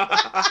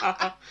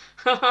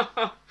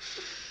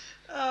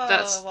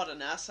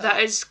an asshole.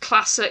 That is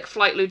classic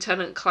Flight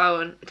Lieutenant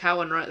Cowan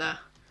right there.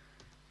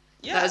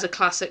 Yeah. That is a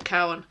classic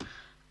Cowan.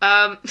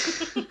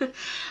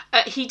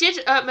 He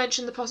did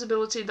mention the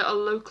possibility that a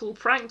local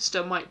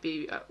prankster might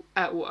be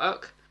at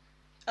work.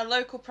 A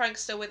local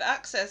prankster with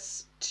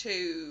access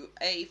to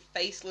a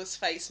faceless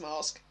face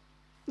mask.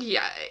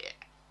 Yeah,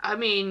 I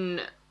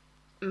mean,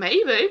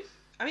 maybe.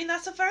 I mean,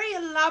 that's a very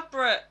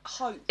elaborate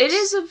hoax. It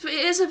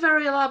is a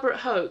very elaborate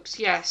hoax.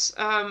 Yes.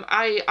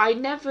 I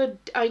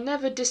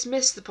never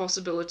dismiss the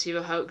possibility of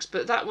a hoax,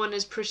 but that one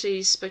is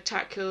pretty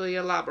spectacularly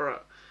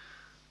elaborate.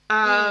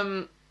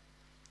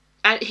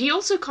 And he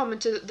also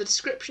commented that the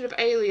description of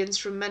aliens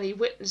from many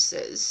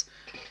witnesses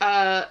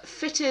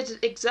fitted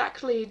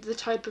exactly the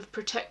type of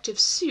protective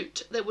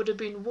suit that would have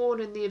been worn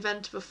in the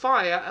event of a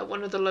fire at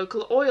one of the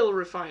local oil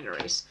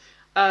refineries.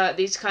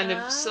 These kind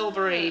of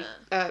silvery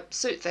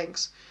suit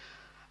things.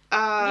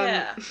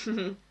 Yeah.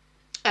 And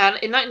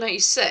in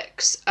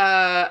 1996,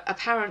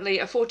 apparently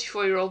a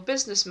 44-year-old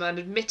businessman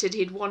admitted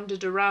he'd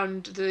wandered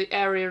around the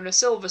area in a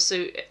silver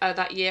suit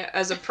that year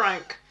as a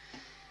prank.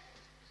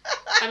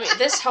 I mean,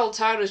 this whole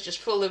town is just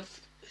full of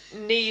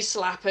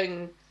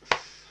knee-slapping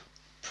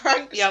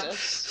pranksters. Yep.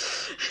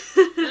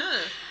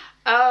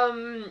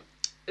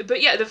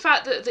 But yeah, the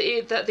fact that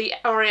the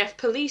RAF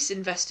police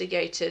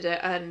investigated it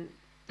and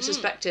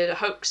suspected a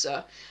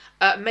hoaxer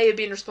may have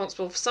been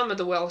responsible for some of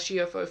the Welsh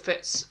UFO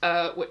fits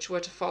which were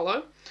to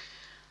follow.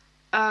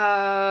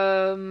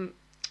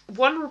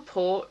 One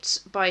report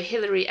by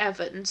Hilary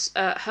Evans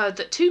heard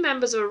that 2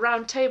 members of a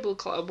Round Table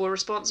Club were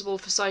responsible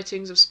for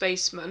sightings of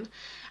spacemen,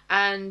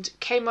 and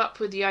came up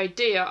with the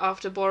idea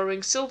after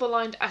borrowing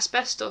silver-lined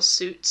asbestos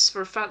suits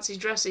for a fancy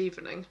dress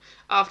evening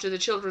after the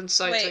children's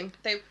sighting.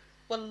 Wait, they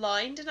were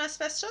lined in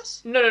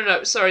asbestos?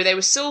 No, sorry, they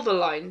were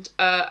silver-lined,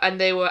 and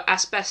they were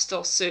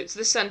asbestos suits.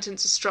 This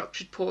sentence is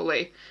structured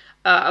poorly.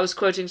 I was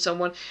quoting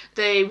someone.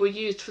 They were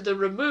used for the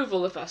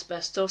removal of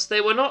asbestos.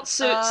 They were not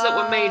suits that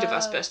were made of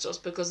asbestos,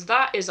 because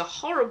that is a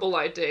horrible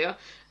idea,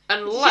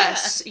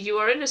 unless you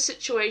are in a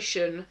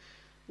situation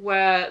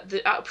where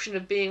the option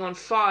of being on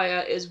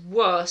fire is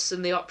worse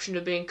than the option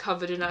of being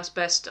covered in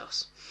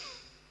asbestos.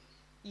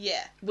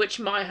 Yeah. Which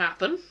might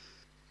happen.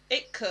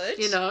 It could.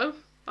 You know,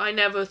 I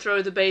never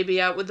throw the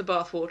baby out with the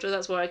bathwater.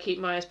 That's why I keep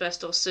my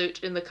asbestos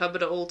suit in the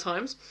cupboard at all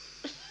times.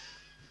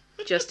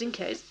 Just in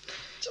case.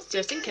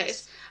 Just in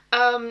case.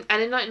 And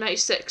in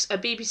 1996, a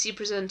BBC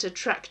presenter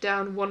tracked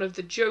down one of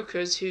the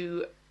jokers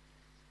who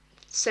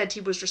said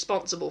he was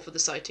responsible for the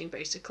sighting,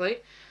 basically.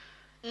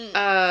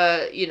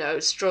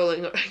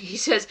 Strolling. He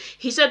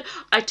said,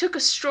 I took a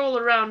stroll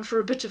around for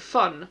a bit of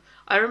fun.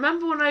 I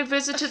remember when I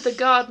visited the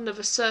garden of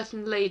a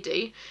certain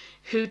lady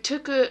who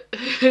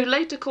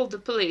later called the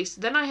police.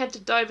 Then I had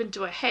to dive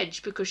into a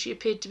hedge because she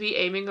appeared to be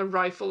aiming a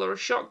rifle or a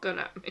shotgun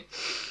at me.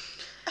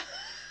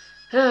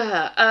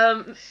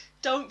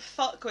 Don't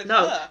fuck with her.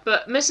 No,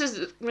 but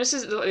Mrs.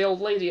 the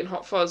old lady in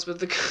Hot Fuzz with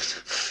the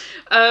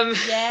gun.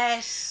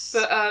 Yes.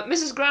 But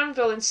Mrs.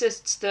 Granville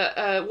insists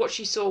that what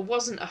she saw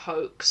wasn't a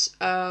hoax,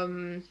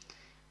 and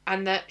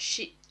that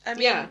she...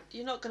 you're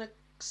not going to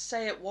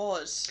say it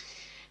was.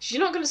 She's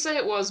not going to say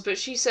it was, but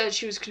she said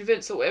she was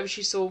convinced that whatever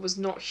she saw was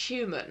not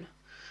human.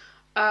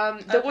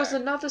 There was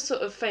another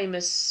sort of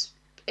famous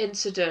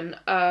incident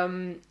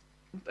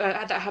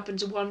that happened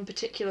to one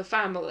particular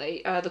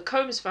family, the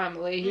Combs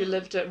family, who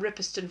lived at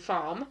Ripperston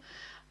Farm,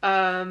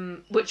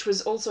 which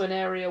was also an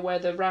area where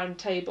the Round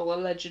Table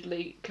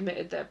allegedly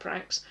committed their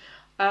pranks.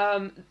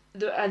 And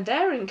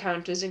their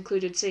encounters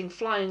included seeing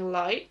flying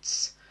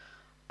lights,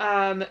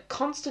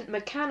 constant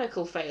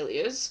mechanical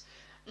failures,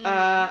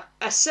 a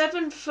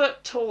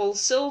 7-foot-tall,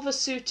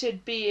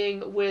 silver-suited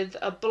being with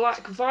a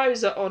black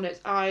visor on its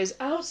eyes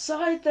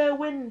outside their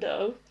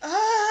window.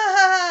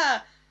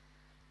 Ah!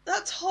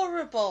 That's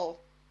horrible.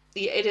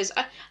 Yeah, it is.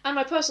 And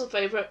my personal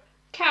favourite,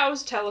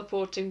 cows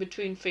teleporting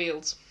between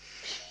fields.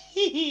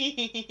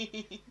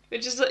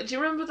 Which is like, do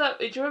you remember that?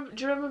 Do you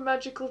remember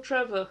Magical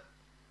Trevor?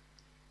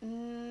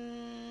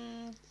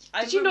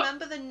 I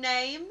remember the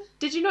name.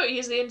 Did you not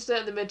use the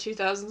internet in the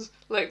mid-2000s?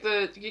 Like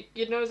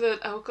you know the,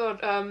 oh god,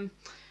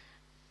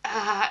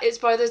 it's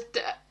by the,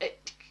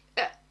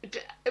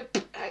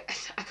 I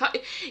can't,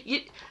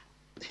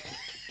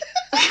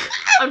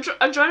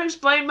 I'm trying to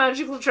explain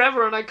Magical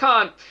Trevor and I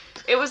can't.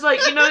 It was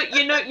like, you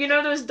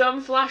know those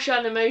dumb Flash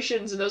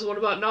animations, and there was one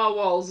about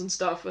narwhals and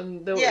stuff,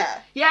 and there was,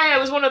 it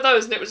was one of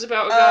those, and it was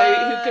about a guy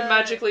who could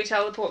magically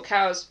teleport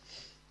cows.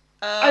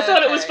 I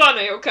thought it was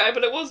funny, okay,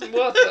 but it wasn't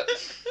worth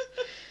it.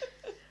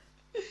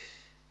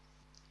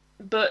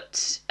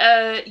 But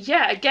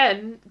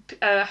again,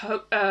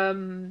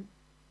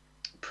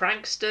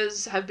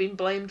 pranksters have been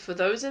blamed for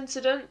those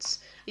incidents.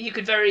 You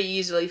could very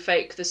easily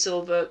fake the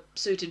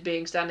silver-suited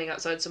being standing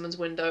outside someone's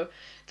window.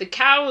 The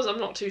cows, I'm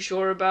not too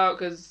sure about,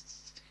 because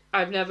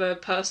I've never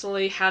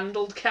personally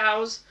handled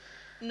cows.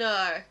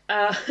 No.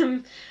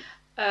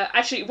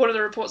 Actually, one of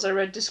the reports I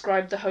read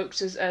described the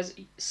hoaxes as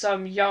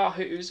some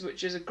yahoos,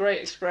 which is a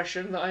great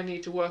expression that I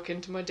need to work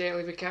into my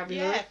daily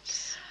vocabulary.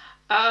 Yes.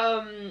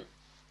 And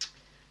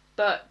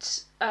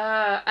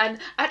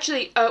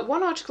actually,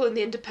 one article in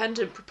The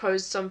Independent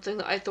proposed something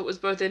that I thought was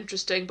both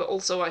interesting, but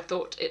also I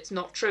thought it's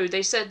not true.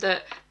 They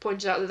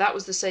pointed out that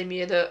was the same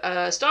year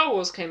that Star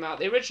Wars came out,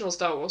 the original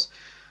Star Wars.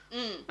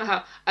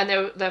 And they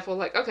were therefore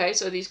like, okay,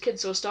 so these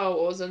kids saw Star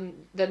Wars, and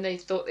then they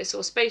thought they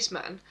saw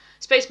spacemen,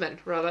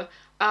 rather.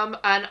 And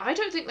I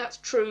don't think that's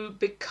true,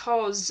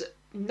 because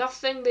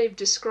nothing they've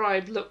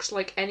described looks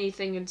like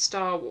anything in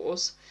Star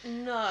Wars.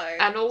 No.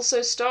 And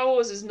also, Star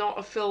Wars is not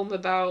a film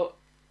about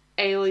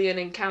alien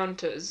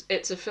encounters.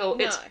 It's a film.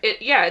 No.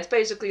 It's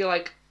basically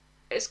like,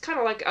 it's kind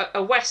of like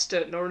a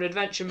western or an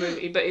adventure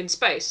movie, but in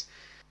space.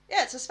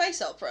 Yeah, it's a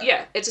space opera.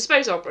 Yeah, it's a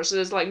space opera, so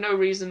there's like no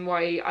reason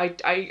why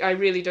I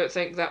really don't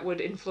think that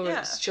would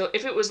influence children.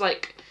 If it was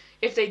like,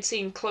 if they'd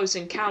seen Close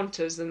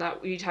Encounters, then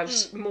that you'd have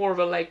more of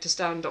a leg to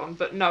stand on.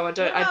 But no, I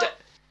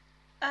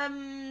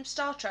don't.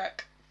 Star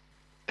Trek.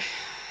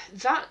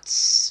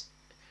 That's.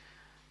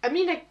 I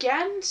mean,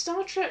 again,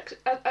 Star Trek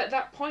at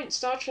that point,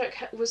 Star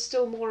Trek was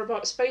still more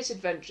about space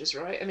adventures,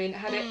 right? I mean,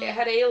 it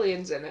had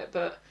aliens in it,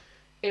 but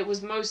it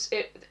was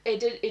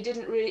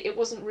it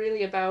wasn't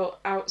really about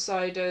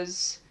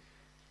outsiders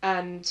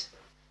and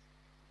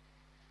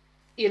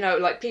you know,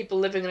 like people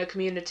living in a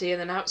community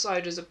and then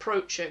outsiders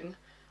approaching.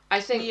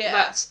 I think Yeah.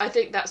 that's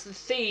the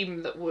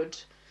theme that would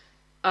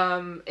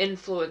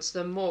influence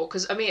them more,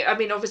 because I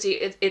mean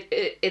obviously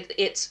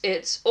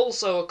it's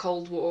also a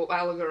Cold War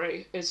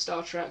allegory, is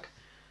Star Trek.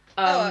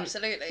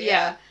 Absolutely.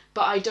 Yeah,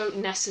 but I don't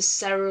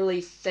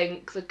necessarily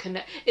think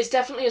it's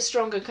definitely a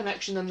stronger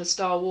connection than the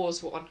Star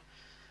Wars one.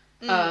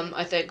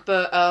 I think,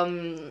 but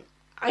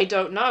I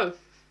don't know.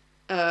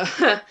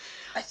 I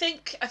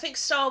think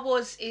Star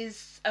Wars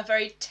is a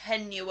very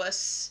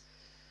tenuous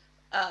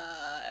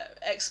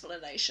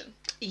explanation.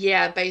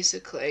 Yeah,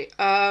 basically.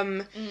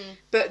 But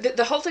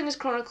the whole thing is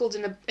chronicled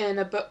in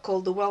a book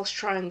called The Welsh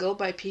Triangle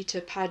by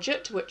Peter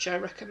Paget, which I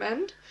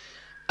recommend.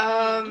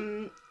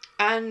 And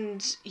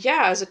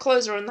yeah, as a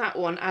closer on that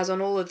one, as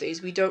on all of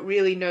these, we don't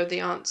really know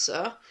the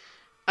answer.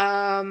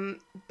 But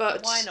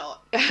why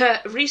not?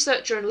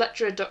 Researcher and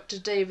lecturer Dr.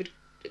 David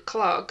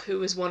Clarke,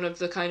 who is one of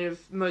the kind of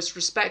most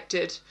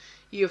respected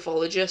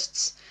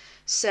ufologists,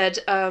 said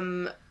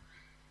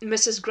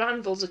Mrs.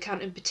 Granville's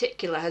account in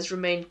particular has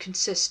remained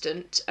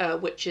consistent,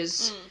 which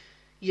is,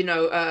 you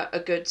know, a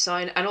good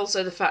sign. And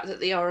also the fact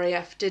that the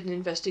RAF did an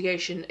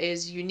investigation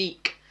is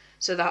unique.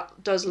 So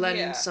that does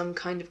lend some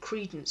kind of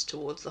credence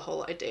towards the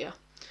whole idea.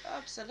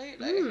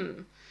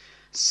 Absolutely.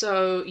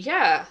 So,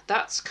 yeah,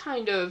 that's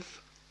kind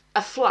of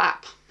a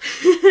flap.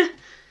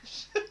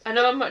 I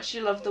know how much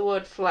you love the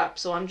word flap,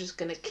 so I'm just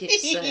going to keep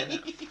saying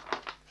it.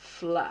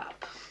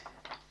 Flap.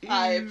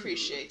 I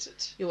appreciate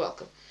it. You're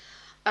welcome.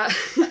 Now,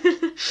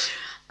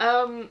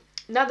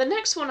 the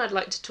next one I'd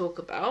like to talk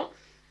about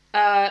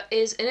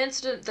is an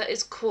incident that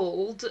is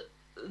called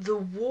the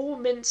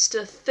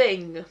Warminster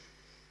Thing.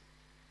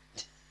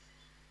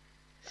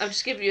 I'll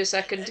just give you a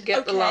second to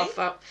get the laugh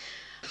up.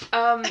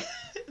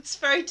 It's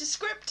very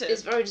descriptive.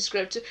 It's very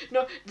descriptive.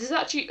 No, there's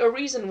actually a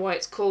reason why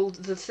it's called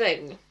The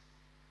Thing.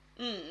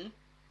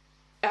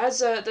 As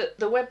the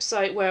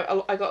website where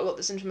I got a lot of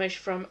this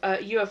information from,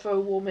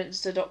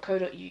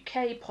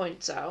 ufowarminster.co.uk,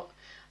 points out,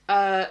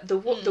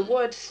 the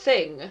word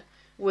thing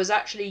was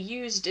actually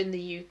used in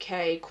the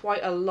UK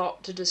quite a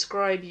lot to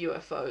describe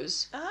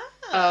UFOs.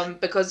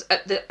 Because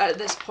at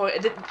this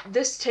point,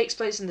 this takes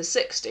place in the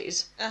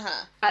 60s.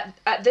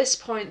 At this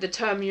point, the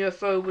term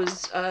UFO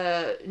was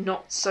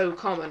not so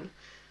common.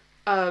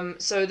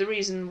 So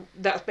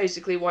that's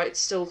basically why it's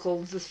still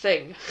called The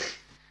Thing.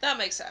 That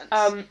makes sense.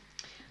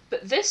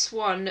 But this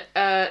one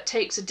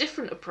takes a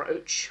different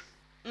approach.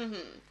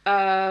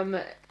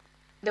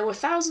 There were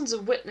thousands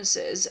of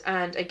witnesses,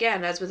 and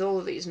again, as with all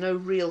of these, no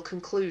real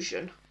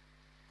conclusion.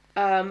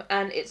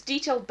 And it's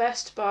detailed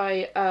best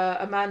by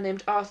a man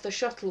named Arthur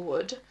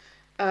Shuttlewood,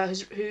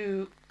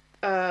 who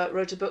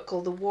wrote a book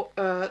called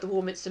The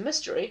Warminster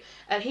Mystery,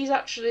 and he's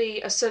actually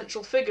a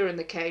central figure in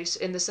the case,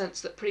 in the sense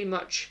that pretty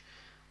much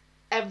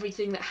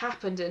everything that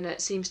happened in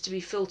it seems to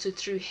be filtered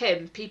through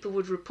him. People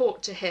would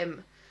report to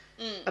him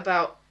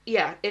about,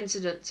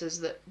 incidences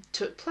that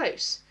took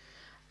place.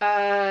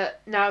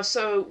 Now,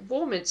 so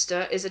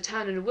Warminster is a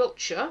town in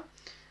Wiltshire.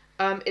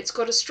 It's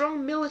got a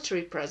strong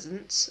military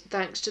presence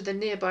thanks to the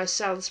nearby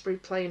Salisbury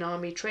Plain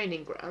Army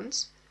training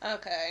grounds.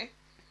 Okay.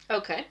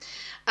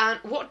 And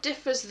what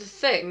differs The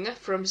Thing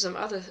from some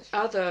other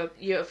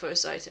UFO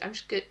sites? I'm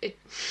just gonna.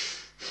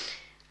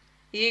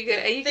 You can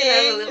have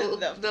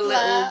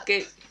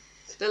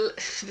the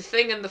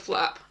thing and the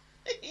flap.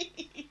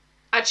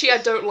 Actually, I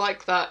don't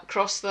like that.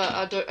 Cross that.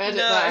 I don't edit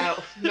that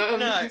out. No,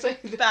 no,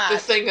 the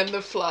thing and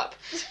the flap.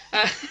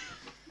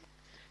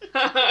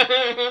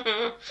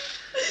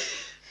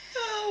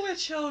 Oh, we're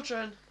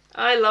children.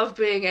 I love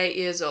being 8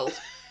 years old.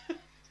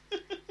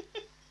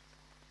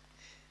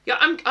 Yeah,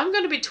 I'm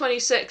going to be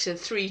 26 in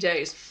 3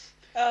 days.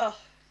 Oh,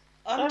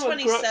 I'm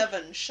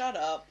 27. Shut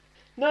up.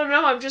 No,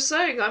 I'm just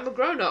saying I'm a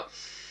grown up.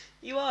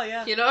 You are,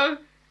 yeah. You know,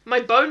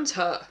 my bones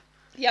hurt.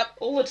 Yep.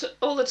 All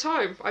the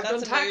time. I've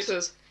done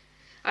taxes.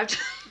 I've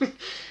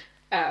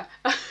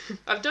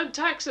done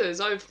taxes.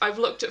 I've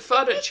looked at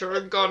furniture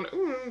and gone,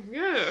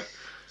 yeah.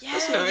 Yeah,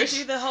 that's nice.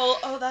 You do the whole,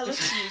 that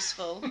looks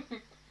useful.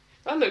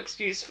 That looks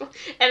useful.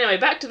 Anyway,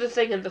 back to The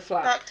Thing and the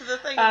flap.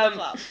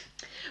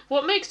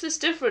 What makes this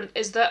different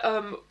is that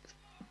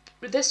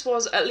this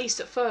was, at least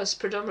at first,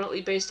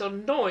 predominantly based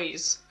on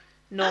noise,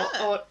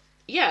 not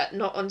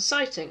on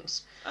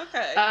sightings.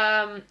 Okay.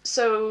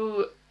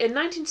 So in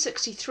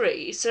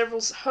 1963, several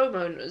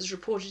homeowners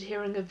reported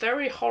hearing a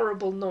very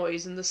horrible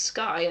noise in the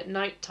sky at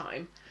night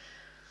time.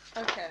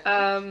 Okay.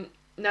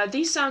 Now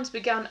these sounds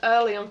began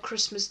early on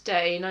Christmas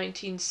Day,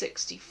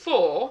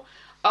 1964.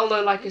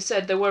 Although, like I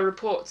said, there were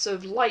reports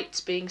of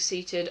lights being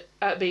sighted.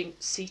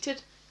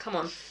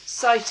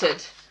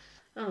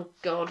 Oh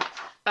God.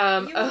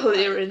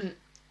 Earlier in.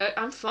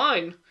 I'm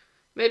fine.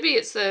 Maybe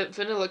it's the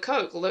vanilla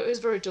Coke, although it is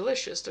very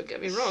delicious. Don't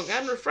get me wrong,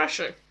 and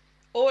refreshing.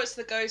 Or it's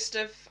the ghost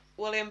of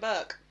William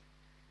Burke.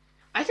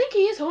 I think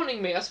he is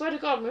haunting me. I swear to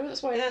God, maybe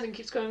that's why everything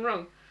keeps going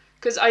wrong.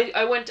 Because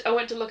I went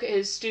to look at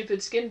his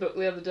stupid skin book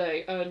the other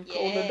day and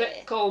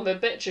call him a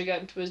bitch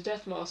again to his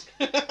death mask.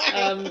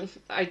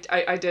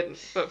 I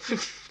didn't, but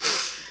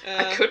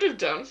I could have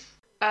done.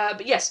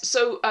 But yes,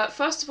 so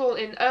first of all,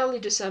 in early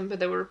December,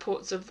 there were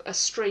reports of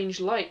strange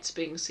lights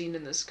being seen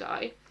in the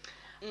sky.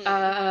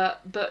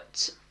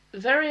 But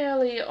very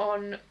early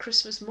on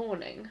Christmas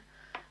morning,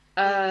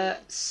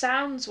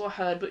 sounds were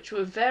heard which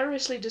were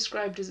variously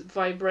described as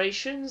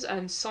vibrations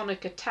and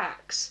sonic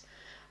attacks.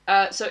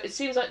 So it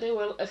seems like they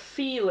were a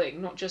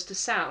feeling, not just a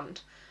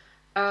sound.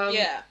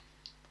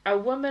 A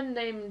woman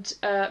named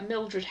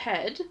Mildred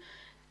Head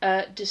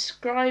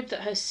described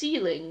that her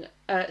ceiling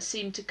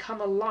seemed to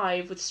come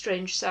alive with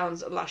strange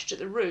sounds that lashed at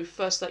the roof,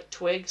 first like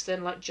twigs,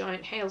 then like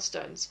giant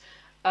hailstones.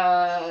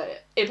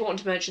 Important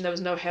to mention there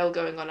was no hail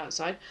going on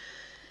outside.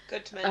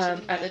 Good to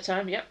mention. At the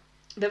time, yep.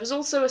 There was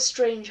also a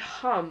strange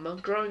hum,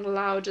 growing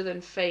louder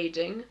then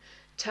fading,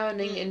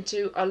 turning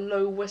into a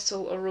low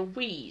whistle or a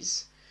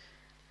wheeze.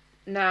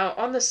 Now,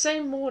 on the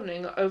same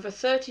morning, over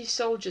 30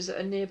 soldiers at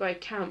a nearby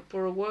camp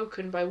were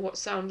awoken by what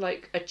sounded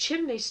like a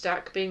chimney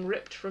stack being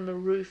ripped from a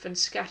roof and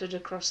scattered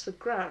across the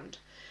ground.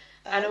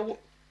 And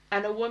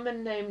a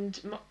woman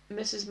named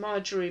Mrs.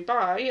 Marjorie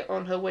By,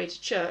 on her way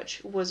to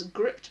church, was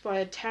gripped by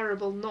a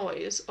terrible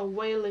noise, a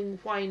wailing,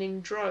 whining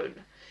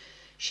drone.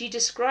 She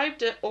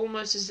described it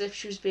almost as if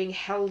she was being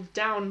held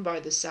down by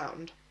the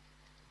sound.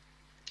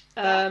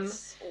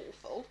 That's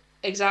awful.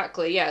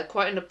 Exactly, yeah,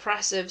 quite an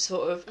oppressive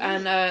sort of...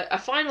 And a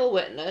final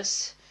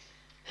witness,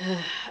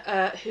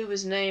 who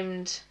was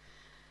named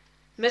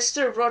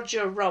Mr.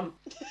 Roger Rump.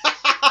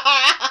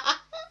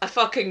 I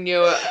fucking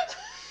knew it.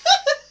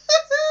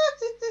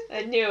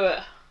 I knew it.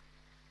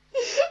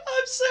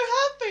 I'm so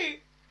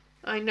happy.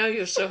 I know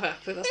you're so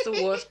happy. That's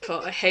the worst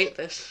part. I hate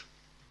this.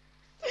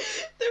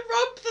 The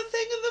rump, the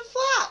thing in the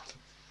flap.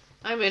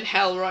 I'm in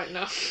hell right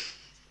now.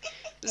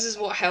 This is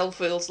what hell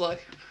feels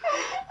like.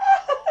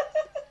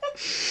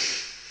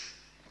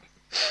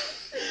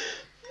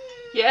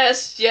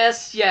 Yes. Okay.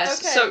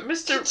 So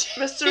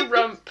Mr.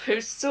 Rump,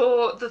 who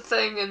saw the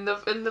thing in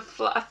the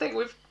flat. I think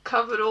we've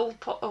covered all.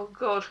 Oh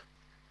God,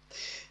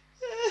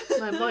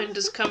 my mind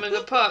is coming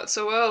apart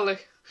so early.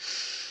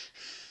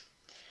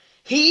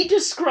 He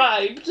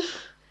described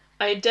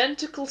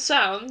identical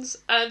sounds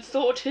and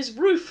thought his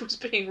roof was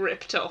being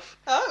ripped off.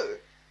 Oh.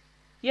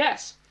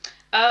 Yes,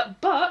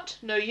 but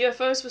no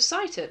UFOs were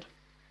sighted.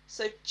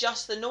 So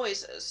just the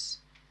noises.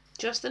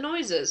 Just the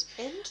noises.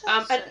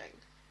 Interesting.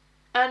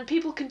 And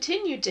people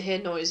continued to hear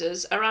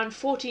noises, around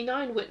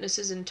 49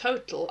 witnesses in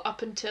total,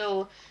 up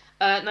until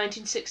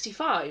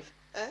 1965.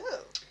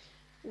 Oh.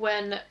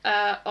 When,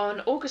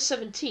 on August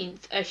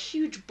 17th, a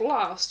huge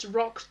blast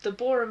rocked the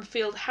Boreham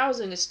Field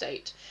housing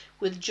estate,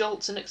 with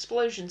jolts and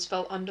explosions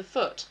felt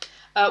underfoot.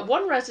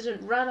 One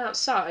resident ran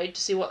outside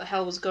to see what the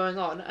hell was going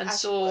on, and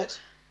saw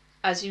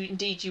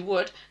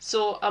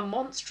a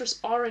monstrous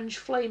orange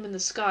flame in the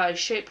sky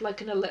shaped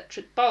like an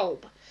electric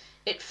bulb.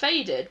 It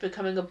faded,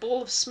 becoming a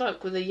ball of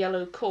smoke with a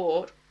yellow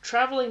core,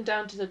 travelling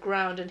down to the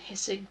ground and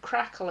hissing,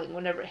 crackling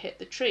whenever it hit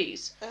the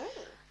trees. Oh.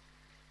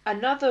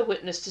 Another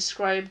witness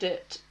described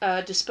it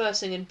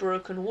dispersing in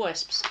broken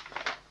wisps.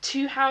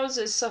 2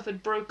 houses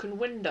suffered broken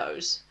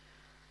windows.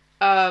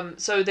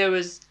 So there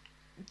was,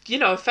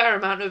 a fair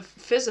amount of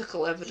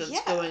physical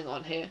evidence going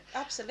on here.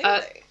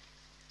 Absolutely.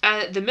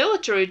 And the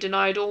military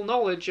denied all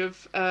knowledge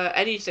of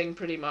anything,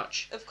 pretty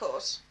much. Of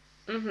course.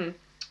 Mm-hmm.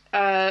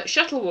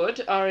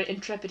 Shuttlewood, our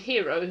intrepid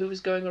hero who was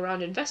going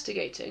around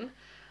investigating,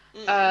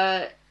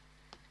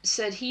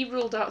 said he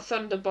ruled out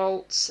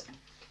thunderbolts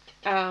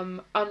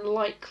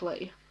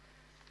unlikely.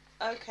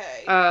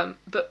 Okay.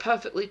 But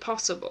perfectly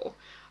possible.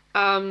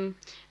 Further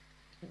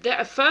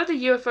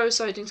UFO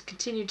sightings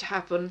continued to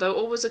happen, though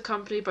always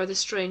accompanied by the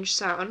strange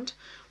sound.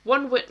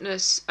 One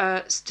witness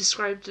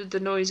described the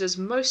noise as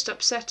most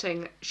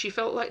upsetting. She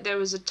felt like there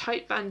was a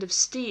tight band of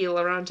steel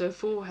around her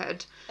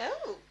forehead.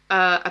 Oh.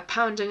 A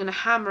pounding and a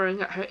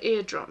hammering at her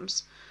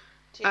eardrums.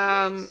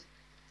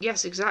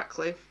 Yes,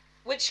 exactly.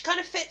 Which kind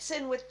of fits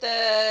in with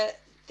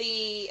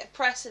the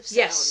oppressive sound.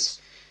 Yes.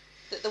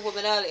 That the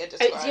woman earlier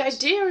described. The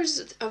idea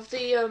is of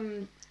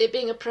the it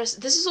being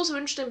oppressive. This is also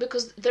interesting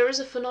because there is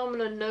a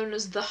phenomenon known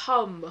as the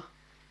hum,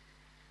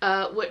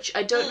 which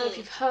I don't know if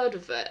you've heard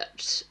of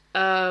it.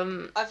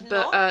 I've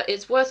not. But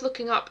it's worth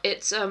looking up.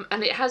 It's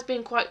and it has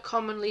been quite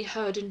commonly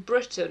heard in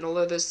Britain,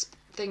 although there's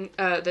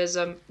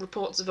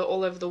reports of it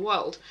all over the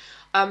world.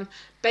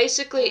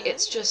 Basically,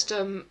 it's just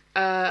I'm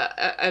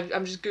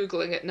just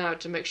googling it now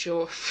to make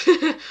sure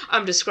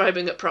I'm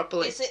describing it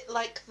properly. Is it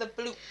like the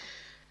bloop?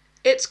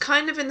 It's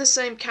kind of in the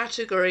same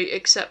category,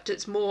 except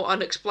it's more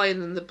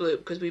unexplained than the bloop,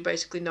 because we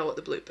basically know what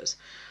the bloop is.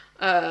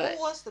 What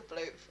was the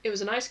bloop? It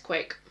was an ice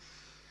quake.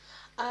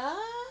 Ah.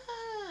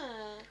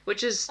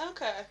 Which is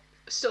okay.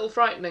 Still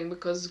frightening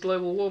because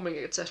global warming,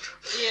 etc.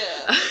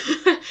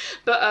 Yeah.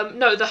 But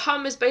no, the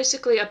hum is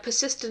basically a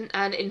persistent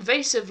and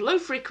invasive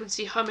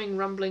low-frequency humming,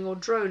 rumbling, or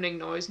droning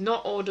noise,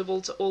 not audible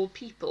to all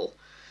people.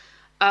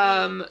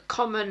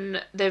 Common,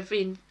 they've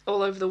been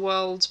all over the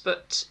world,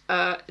 but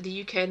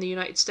the UK and the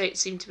United States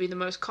seem to be the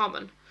most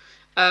common,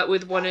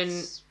 with one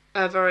in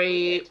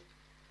very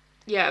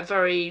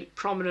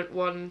prominent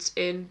ones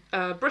in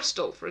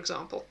Bristol, for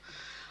example.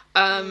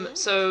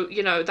 So,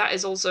 that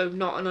is also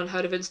not an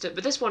unheard of incident.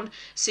 But this one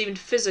seemed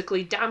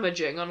physically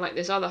damaging, unlike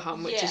this other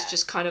hum, which is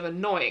just kind of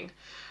annoying.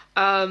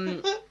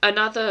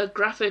 Another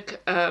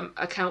graphic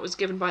account was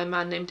given by a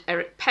man named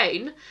Eric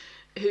Payne,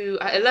 who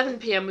at 11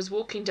 p.m. was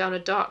walking down a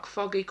dark,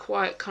 foggy,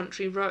 quiet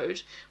country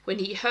road when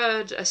he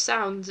heard a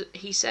sound.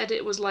 He said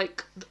it was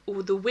like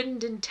the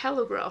wind in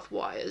telegraph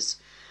wires.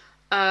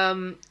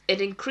 It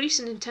increased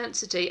in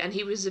intensity, and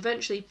he was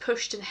eventually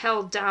pushed and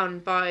held down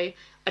by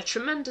a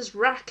tremendous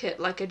racket,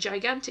 like a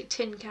gigantic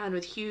tin can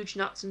with huge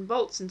nuts and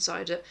bolts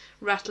inside it,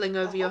 rattling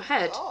over your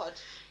head. God.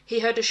 He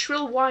heard a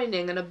shrill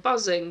whining and a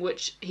buzzing,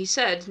 which, he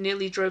said,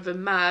 nearly drove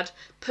him mad,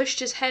 pushed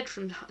his head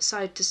from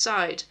side to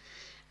side.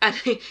 And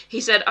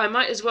he said, I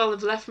might as well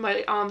have left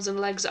my arms and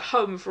legs at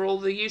home for all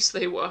the use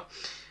they were.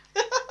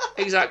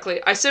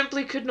 Exactly. I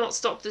simply could not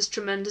stop this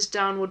tremendous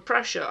downward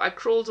pressure. I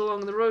crawled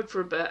along the road for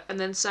a bit and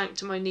then sank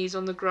to my knees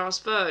on the grass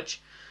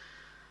verge.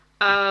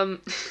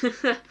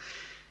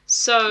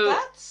 So...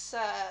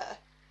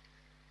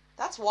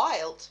 That's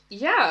wild.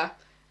 Yeah.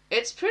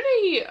 It's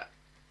pretty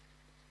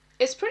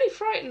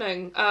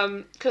frightening.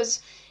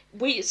 Because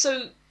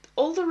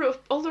all the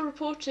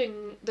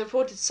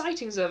reported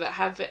sightings of it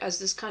have it as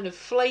this kind of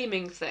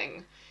flaming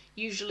thing,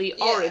 usually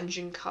orange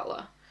in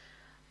colour.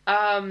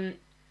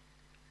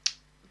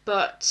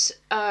 But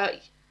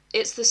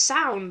it's the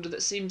sound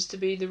that seems to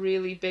be the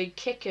really big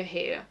kicker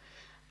here.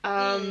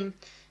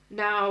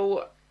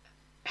 Now,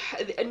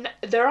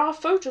 there are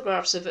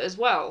photographs of it as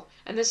well,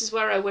 and this is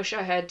where I wish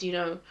I had,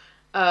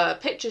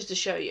 pictures to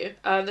show you.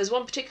 There's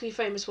one particularly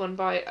famous one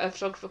by a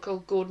photographer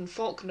called Gordon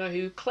Faulkner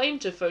who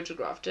claimed to have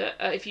photographed it.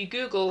 If you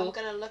Google, I'm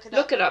gonna look it up.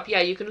 Look it up.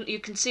 Yeah, you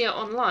can see it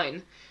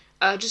online.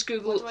 Just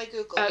Google. What do I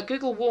Google?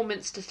 Google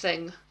Warminster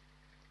thing,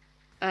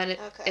 and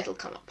it'll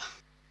come up.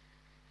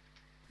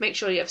 Make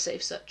sure you have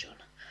safe search on.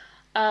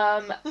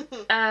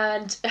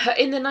 And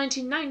in the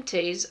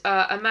 1990s,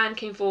 a man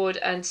came forward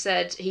and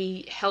said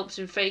he helped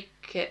him fake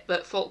it,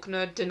 but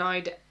Faulkner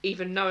denied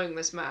even knowing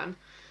this man.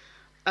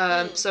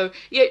 So,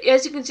 yeah,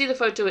 as you can see the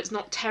photo, it's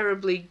not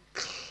terribly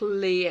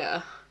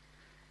clear.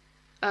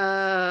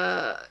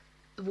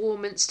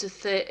 Warminster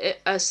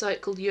a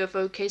site called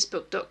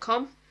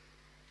UFOcasebook.com.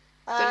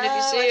 Don't know if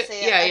you see it.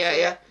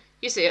 Yeah.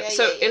 You see it.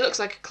 It looks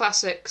like a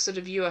classic sort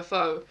of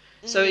UFO.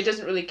 So it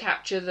doesn't really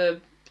capture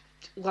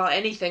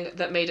anything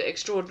that made it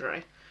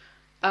extraordinary.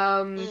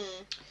 And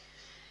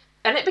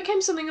it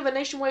became something of a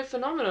nationwide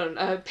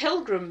phenomenon.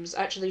 Pilgrims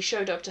actually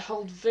showed up to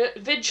hold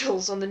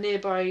vigils on the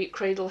nearby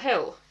Cradle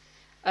Hill.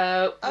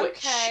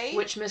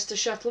 Which Mr.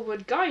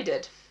 Shuttlewood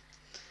guided.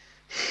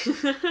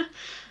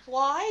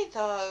 Why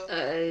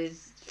though?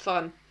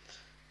 Fun.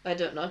 I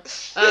don't know.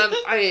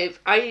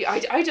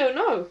 I don't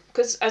know,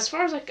 because as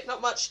far as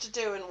not much to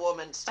do in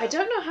Warminster. I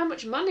don't know how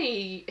much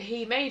money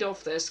he made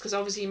off this, because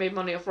obviously he made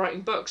money off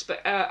writing books, but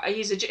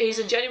he's a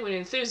genuine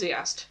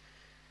enthusiast.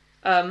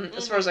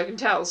 As far as I can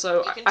tell.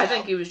 So I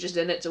think he was just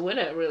in it to win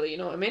it. Really, you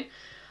know what I mean?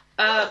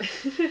 Valid.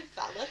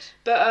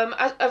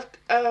 But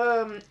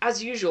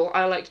as usual,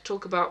 I like to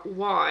talk about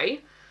why.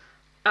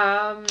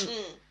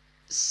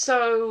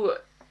 So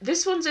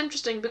this one's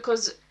interesting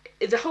because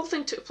the whole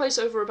thing took place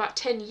over about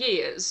 10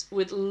 years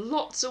with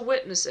lots of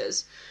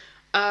witnesses.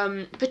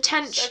 So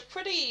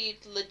pretty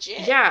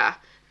legit. Yeah.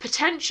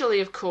 Potentially,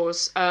 of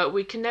course,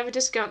 we can never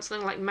discount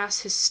something like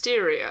mass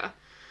hysteria.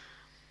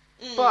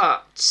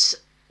 But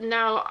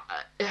now,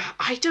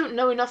 I don't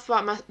know enough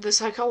about the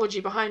psychology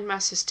behind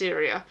mass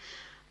hysteria.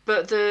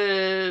 But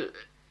the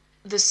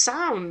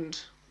sound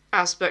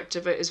aspect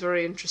of it is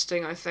very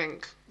interesting, I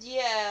think.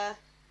 Yeah.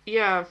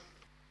 Yeah.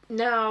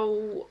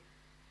 Now,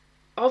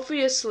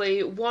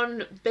 obviously,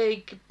 one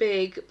big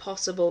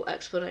possible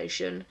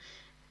explanation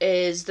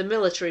is the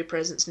military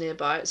presence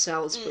nearby at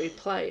Salisbury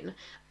Plain.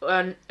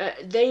 And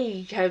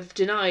they have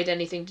denied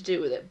anything to do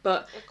with it,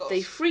 but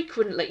they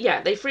frequently,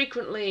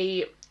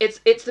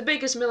 it's the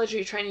biggest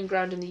military training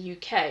ground in the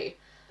UK.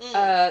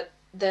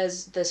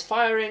 There's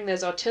firing,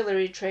 there's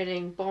artillery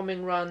training,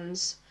 bombing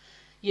runs,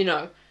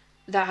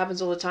 that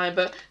happens all the time.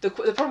 But the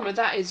problem with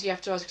that is you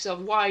have to ask yourself,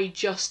 why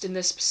just in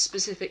this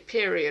specific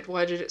period?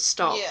 Why did it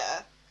stop?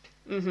 Yeah.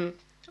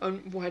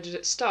 And why did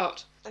it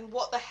start? And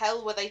what the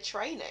hell were they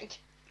training?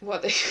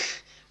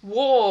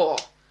 War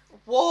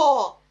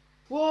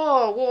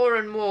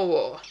and more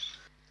war.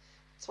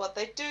 That's what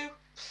they do.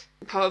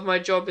 Part of my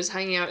job is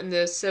hanging out in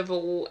the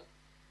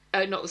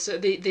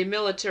the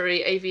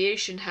military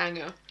aviation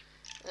hangar.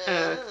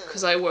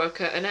 Because I work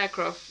at an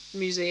aircraft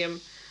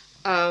museum,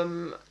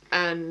 and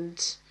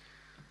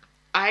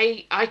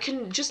I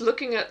can, just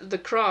looking at the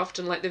craft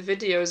and the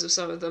videos of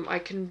some of them, I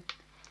can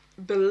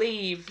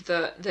believe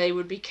that they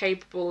would be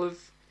capable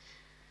of,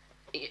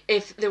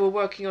 if they were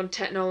working on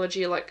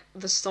technology like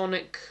the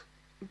sonic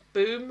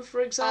boom,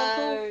 for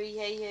example. Oh,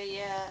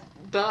 yeah.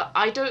 But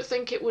I don't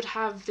think it would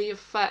have the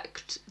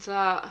effect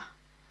that,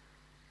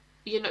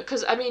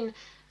 because, when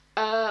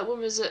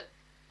was it?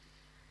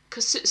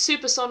 Because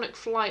supersonic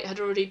flight had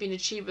already been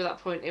achieved at that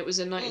point. It was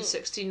in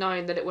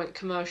 1969 that it went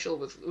commercial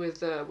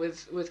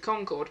with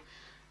Concorde.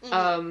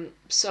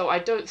 So I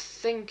don't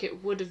think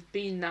it would have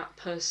been that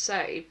per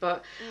se,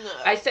 but No.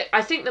 I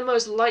think the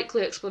most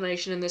likely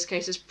explanation in this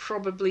case is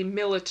probably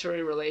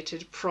military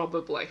related,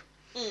 probably.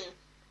 I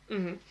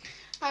would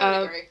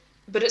agree.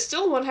 But it's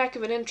still one heck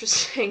of an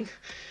interesting,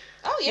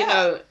 Oh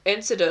yeah,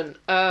 incident.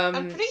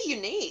 and pretty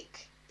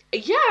unique.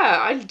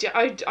 Yeah,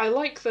 I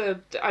like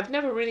I've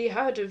never really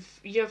heard of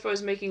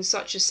UFOs making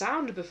such a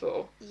sound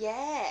before.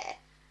 Yeah.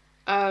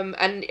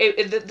 And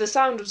the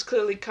sound was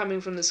clearly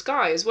coming from the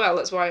sky as well.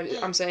 That's why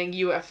I'm saying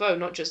UFO,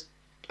 not just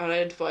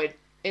unidentified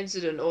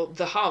incident or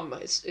the hum.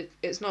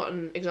 It's not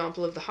an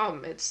example of the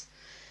hum. It's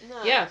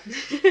No. yeah.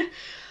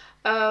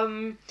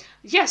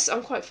 Yes,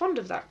 I'm quite fond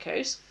of that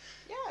case.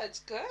 Yeah, it's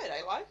good.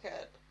 I like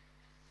it.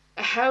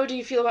 How do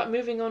you feel about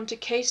moving on to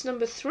case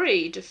number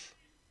 3?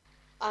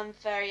 I'm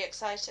very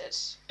excited.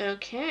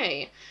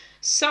 Okay,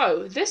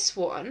 so this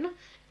one,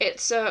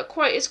 it's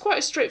quite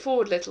a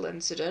straightforward little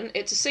incident.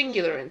 It's a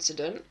singular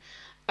incident,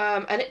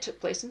 and it took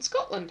place in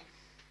Scotland.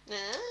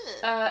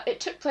 It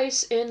took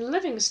place in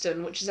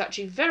Livingston, which is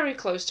actually very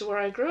close to where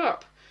I grew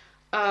up.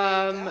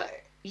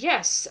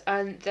 Yes,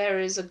 and there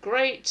is a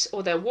great,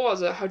 or there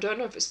was, I don't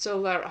know if it's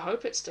still there, I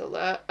hope it's still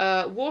there,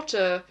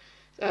 water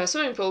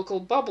swimming pool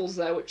called Bubbles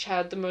there, which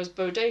had the most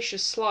bodacious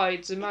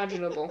slides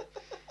imaginable.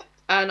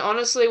 And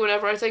honestly,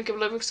 whenever I think of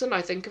Livingston,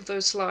 I think of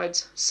those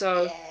slides.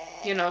 So,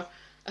 you know.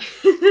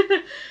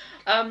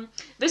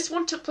 This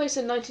one took place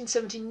in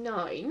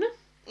 1979.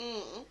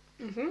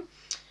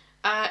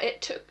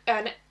 It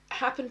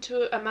happened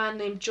to a man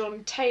named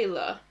John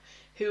Taylor,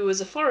 who was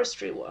a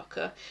forestry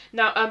worker.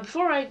 Now,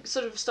 before I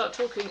sort of start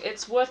talking,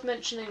 it's worth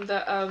mentioning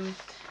that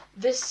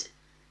this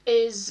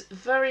is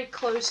very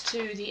close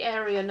to the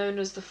area known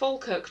as the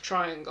Falkirk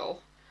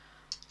Triangle.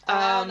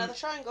 Another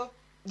triangle.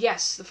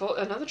 Yes,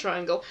 another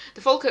triangle.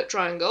 The Falkirk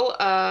Triangle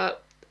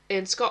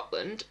in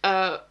Scotland,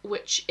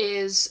 which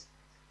is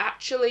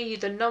actually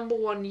the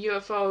 #1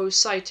 UFO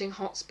sighting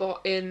hotspot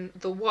in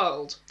the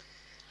world.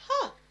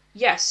 Huh.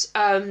 Yes,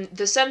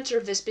 the centre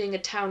of this being a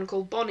town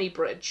called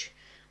Bonnybridge,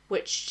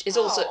 which is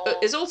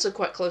also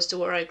quite close to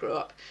where I grew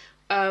up.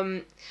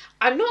 I'm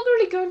not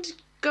really going to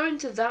go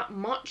into that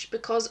much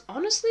because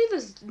honestly,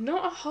 there's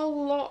not a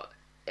whole lot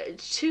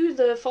to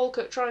the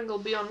Falkirk Triangle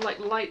beyond like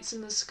lights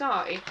in the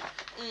sky,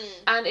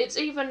 and it's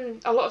even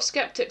a lot of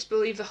skeptics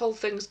believe the whole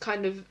thing's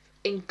kind of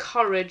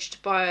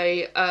encouraged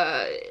by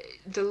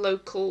the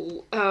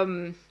local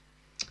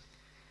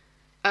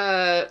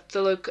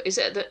is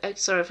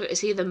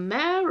he the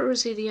mayor or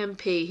is he the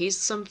MP? He's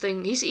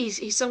something.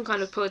 He's some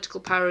kind of political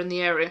power in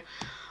the area.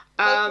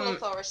 Local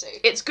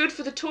authority. It's good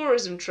for the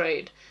tourism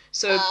trade.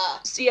 So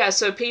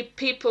so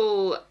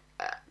people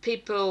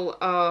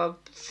are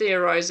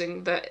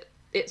theorizing that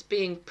it's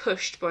being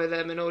pushed by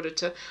them in order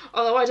to.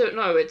 Although I don't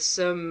know. It's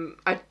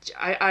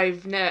I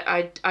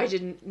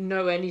didn't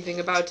know anything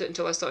about it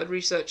until I started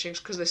researching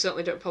because they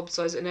certainly don't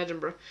publicise it in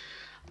Edinburgh.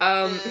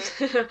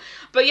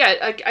 But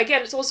yeah,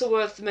 again, it's also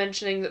worth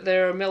mentioning that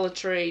there are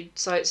military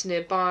sites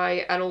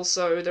nearby, and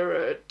also there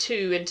are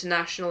 2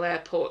 international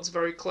airports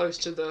very close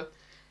to the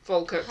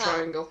Falkirk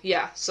Triangle.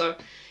 Yeah, so,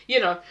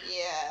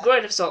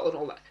 grain of salt and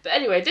all that. But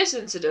anyway, this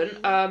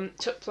incident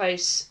took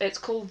place, it's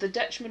called the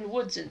Detchman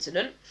Woods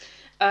incident.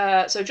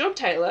 So John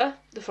Taylor,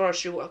 the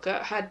forestry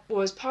worker,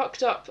 was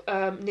parked up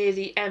near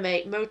the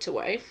M8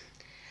 motorway.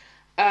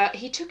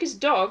 He took his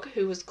dog,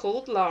 who was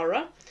called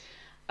Lara.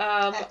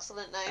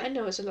 Excellent name. I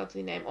know, it's a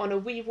lovely name. On a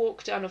wee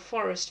walk down a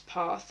forest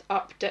path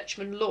up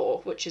Detchman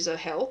Law, which is a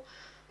hill.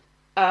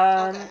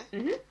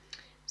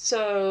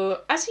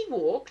 So, as he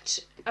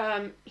walked,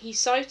 he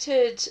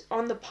sighted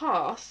on the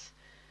path,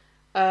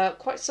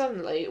 quite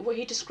suddenly, what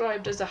he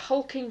described as a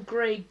hulking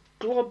grey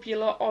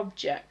globular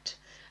object.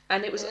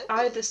 And it was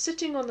either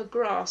sitting on the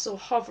grass or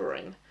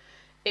hovering.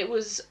 It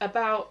was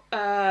about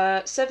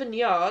 7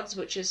 yards,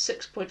 which is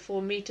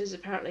 6.4 metres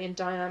apparently in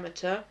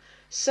diameter,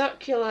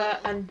 circular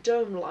and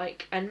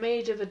dome-like, and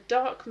made of a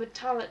dark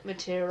metallic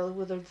material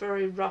with a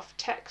very rough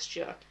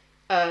texture,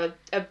 a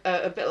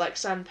bit like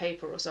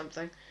sandpaper or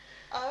something.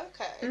 Oh,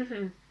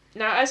 okay.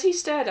 Now, as he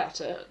stared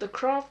at it, the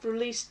craft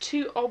released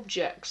 2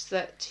 objects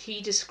that he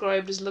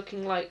described as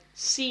looking like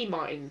sea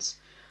mines.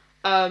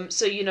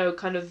 So,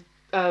 kind of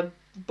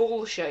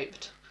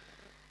ball-shaped.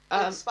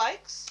 With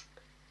spikes?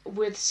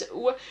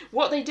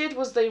 What they did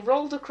was they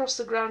rolled across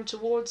the ground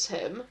towards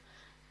him,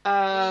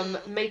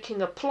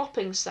 making a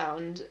plopping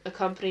sound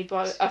accompanied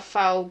by a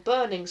foul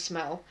burning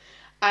smell,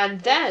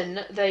 and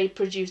then they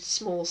produced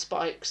small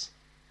spikes,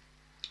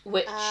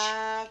 which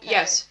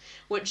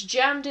which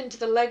jammed into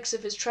the legs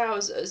of his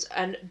trousers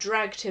and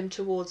dragged him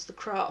towards the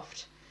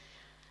craft.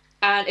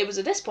 And it was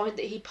at this point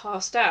that he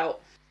passed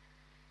out.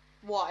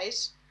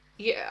 Wise.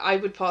 Yeah, I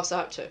would pass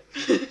out too.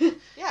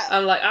 Yeah.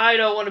 I'm like, I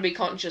don't want to be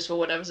conscious for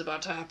whatever's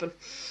about to happen.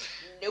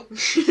 Nope.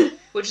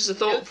 Which is a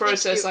thought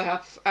process I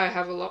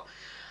have a lot.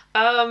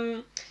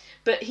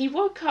 But he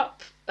woke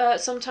up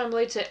sometime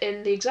later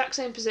in the exact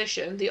same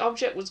position. The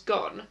object was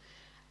gone,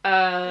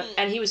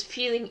 and he was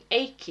feeling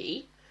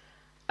achy.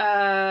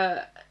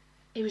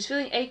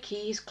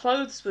 His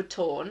clothes were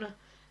torn,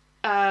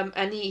 and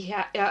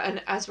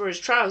and as were his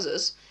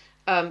trousers,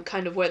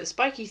 kind of where the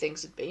spiky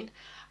things had been.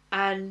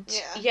 And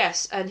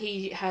yes, and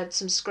he had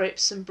some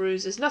scrapes, some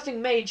bruises,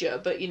 nothing major,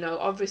 but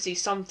obviously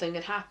something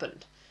had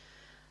happened.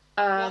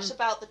 What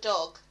about the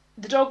dog?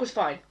 The dog was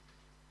fine.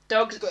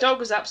 Dog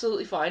was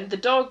absolutely fine. The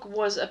dog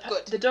was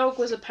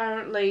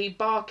apparently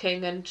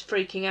barking and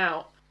freaking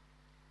out.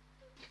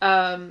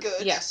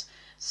 Good. Yes.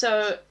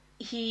 So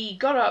he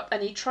got up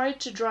and he tried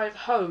to drive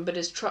home, but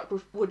his truck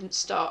wouldn't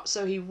start,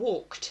 so he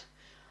walked.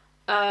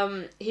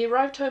 He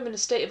arrived home in a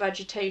state of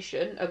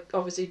agitation,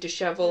 obviously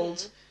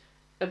dishevelled,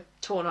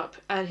 torn up,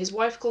 and his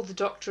wife called the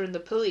doctor and the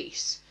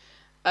police.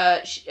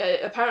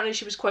 Apparently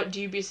she was quite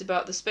dubious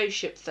about the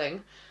spaceship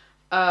thing,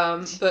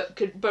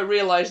 but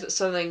realised that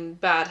something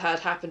bad had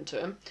happened to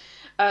him.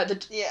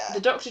 The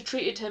doctor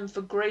treated him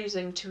for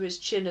grazing to his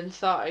chin and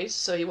thighs,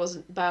 so he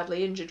wasn't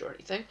badly injured or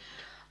anything.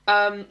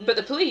 But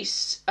the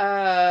police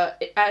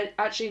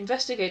actually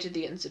investigated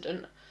the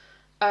incident.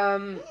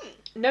 And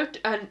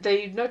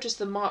they noticed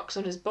the marks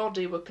on his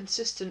body were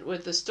consistent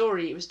with the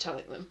story he was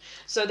telling them.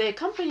 So they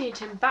accompanied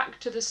him back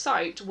to the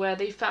site where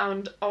they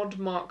found odd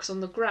marks on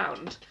the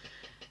ground,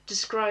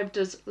 described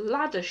as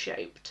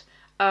ladder-shaped,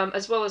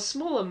 as well as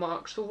smaller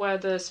marks for where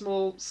the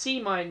small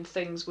sea mine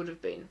things would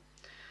have been.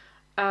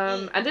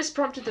 And this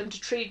prompted them to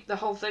treat the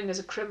whole thing as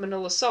a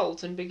criminal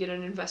assault and begin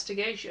an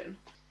investigation.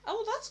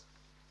 Oh, that's,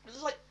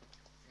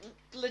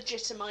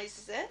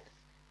 legitimizes it.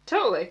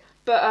 Totally.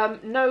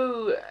 But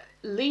no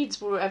leads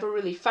were ever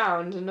really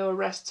found and no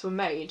arrests were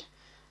made.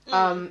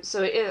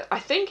 So I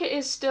think it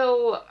is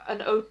still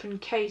an open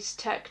case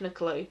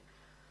technically.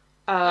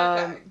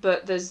 But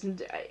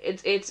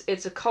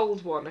it's a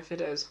cold one if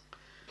it is.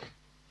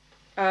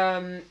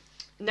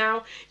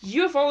 Now,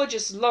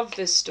 ufologists love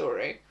this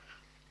story,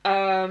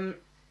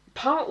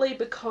 partly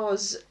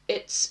because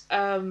it's,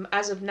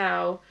 as of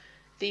now,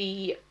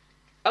 the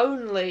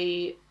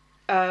only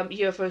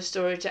UFO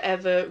story to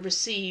ever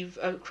receive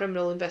a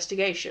criminal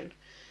investigation.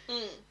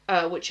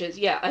 Which is,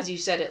 as you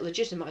said, it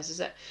legitimizes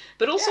it.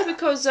 But also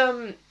because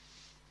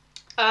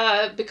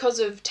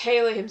of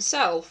Taylor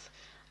himself,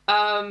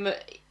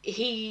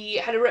 he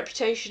had a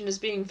reputation as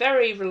being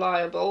very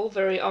reliable,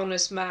 very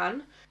honest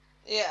man.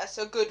 Yeah,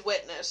 so good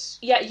witness.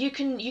 Yeah, you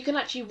can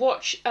actually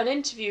watch an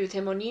interview with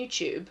him on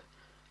YouTube,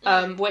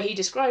 where he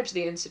describes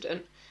the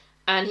incident,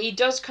 and he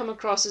does come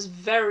across as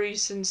very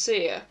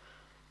sincere.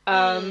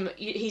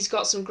 He's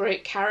got some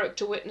great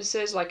character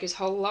witnesses, like his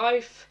whole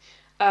life.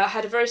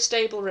 Had a very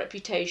stable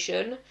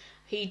reputation.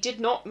 He did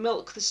not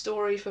milk the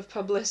story for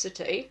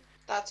publicity.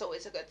 That's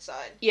always a good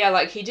sign. Yeah,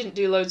 like he didn't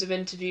do loads of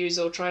interviews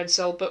or try and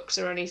sell books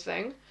or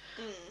anything.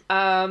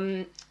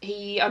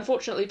 He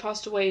unfortunately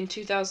passed away in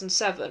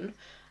 2007,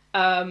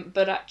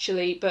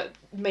 but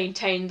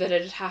maintained that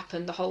it had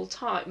happened the whole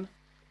time.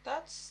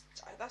 That's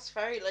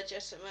very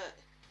legitimate.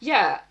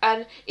 Yeah,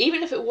 and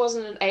even if it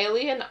wasn't an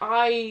alien,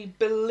 I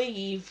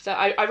believe that...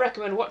 I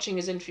recommend watching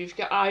his interview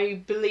because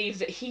I believe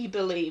that he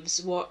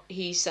believes what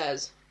he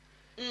says.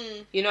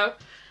 You know?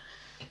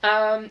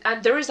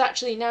 And there is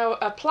actually now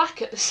a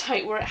plaque at the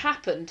site where it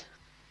happened.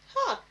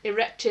 Huh.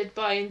 Erected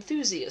by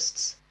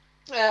enthusiasts.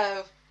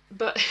 Oh.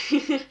 But,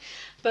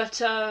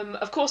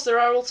 of course, there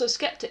are also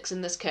skeptics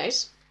in this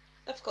case.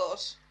 Of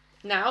course.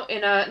 Now,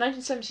 in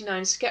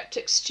 1979,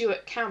 skeptic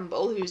Stuart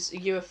Campbell, who's a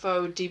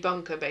UFO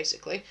debunker,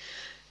 basically,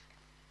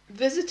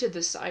 visited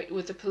the site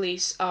with the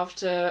police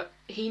after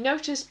he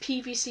noticed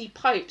PVC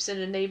pipes in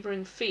a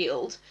neighbouring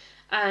field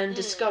and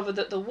discovered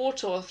that the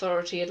Water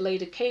Authority had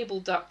laid a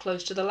cable duct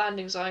close to the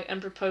landing site and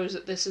proposed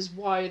that this is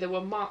why there were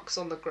marks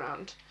on the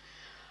ground.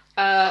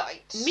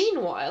 Right.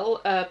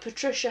 Meanwhile, Dr.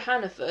 Patricia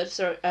Hannaford,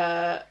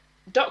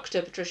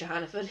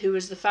 who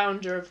was the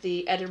founder of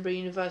the Edinburgh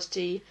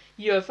University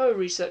UFO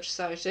Research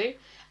Society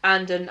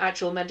and an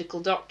actual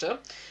medical doctor,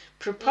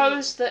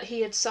 proposed that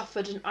he had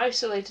suffered an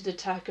isolated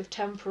attack of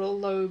temporal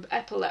lobe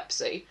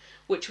epilepsy,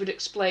 which would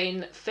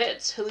explain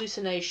fits,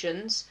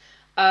 hallucinations,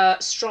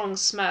 strong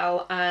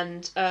smell,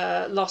 and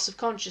loss of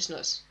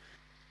consciousness.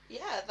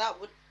 Yeah, that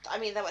would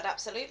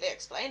absolutely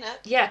explain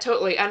it. Yeah,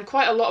 totally, and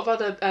quite a lot of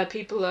other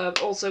people are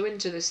also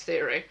into this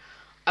theory.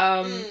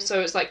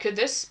 So it's like, could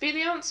this be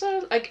the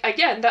answer? Like,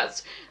 again,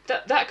 that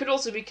could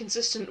also be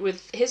consistent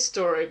with his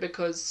story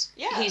because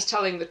he's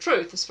telling the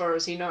truth as far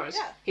as he knows.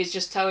 Yeah. He's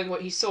just telling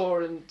what he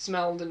saw and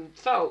smelled and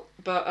felt.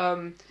 But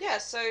yeah,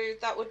 so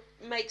that would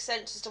make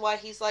sense as to why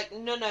he's like,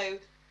 no,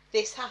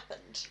 this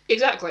happened.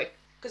 Exactly.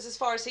 Because as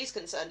far as he's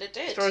concerned, it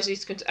did. As far as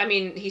he's concerned, I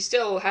mean, he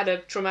still had a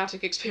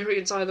traumatic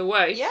experience either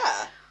way.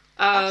 Yeah.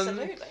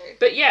 Absolutely.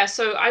 But yeah,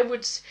 so I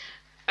would.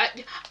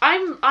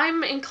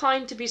 I'm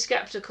inclined to be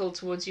skeptical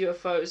towards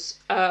UFOs,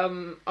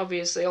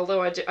 obviously,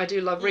 although I do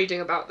love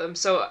reading about them.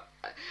 So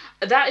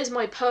that is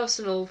my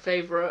personal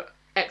favourite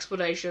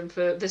explanation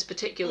for this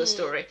particular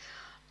story.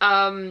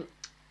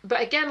 But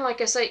again,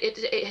 like I say,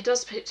 it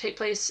does take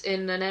place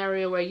in an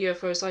area where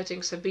UFO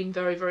sightings have been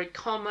very, very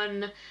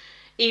common,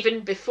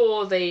 even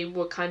before they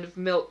were kind of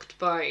milked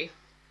by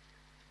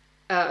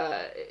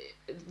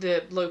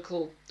the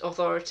local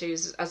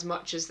authorities as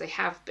much as they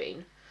have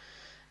been.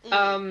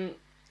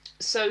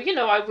 So, you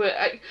know,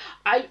 I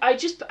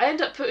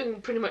end up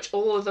putting pretty much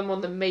all of them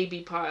on the maybe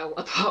pile,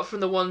 apart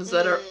from the ones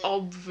that are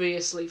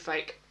obviously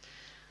fake.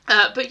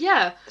 But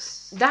yeah,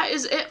 that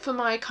is it for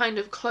my kind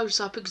of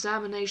close-up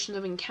examination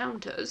of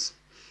encounters.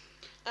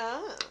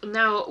 Oh.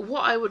 Now,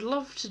 what I would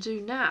love to do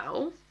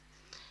now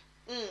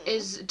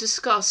is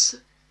discuss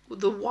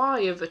the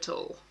why of it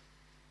all.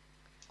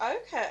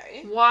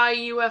 Okay. Why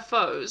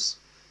UFOs?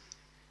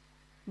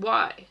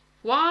 Why?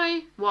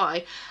 Why?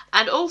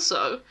 And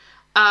also,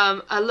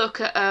 a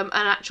look at an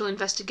actual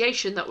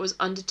investigation that was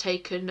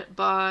undertaken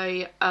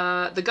by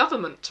the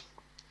government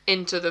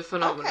into the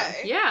phenomenon.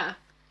 Okay. Yeah.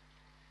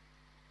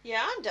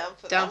 Yeah, I'm down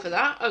for that. Down for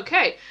that?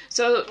 Okay.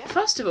 So,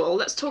 first of all,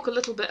 let's talk a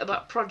little bit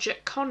about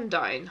Project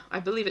Condign. I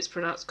believe it's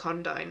pronounced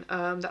Condign.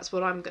 That's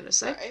what I'm going to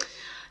say. Right.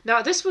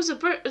 Now, this was a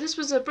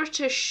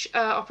British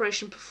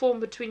operation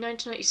performed between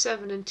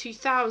 1997 and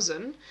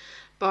 2000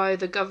 by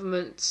the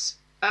government's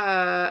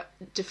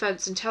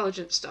defence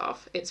intelligence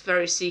staff. It's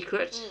very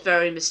secret,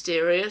 very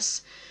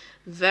mysterious,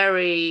 very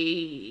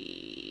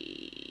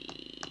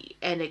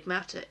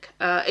enigmatic.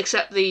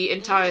 Except the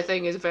entire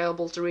thing is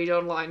available to read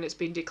online. It's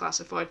been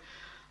declassified.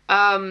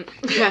 And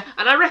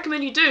I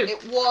recommend you do.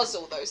 It was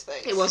all those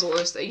things.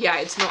 Yeah,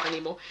 it's not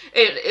anymore.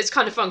 It's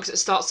kind of fun because it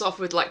starts off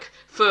with like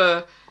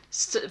for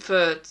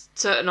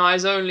certain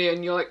eyes only,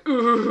 and you're like,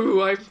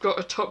 ooh, I've got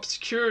a top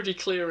security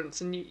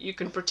clearance, and you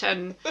can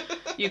pretend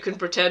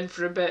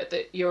for a bit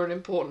that you're an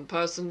important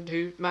person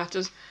who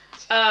matters.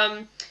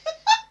 But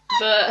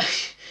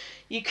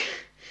you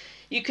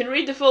can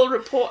read the full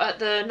report at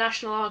the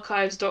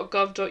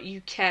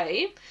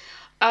nationalarchives.gov.uk.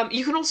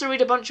 You can also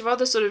read a bunch of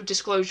other sort of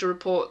disclosure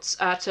reports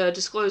at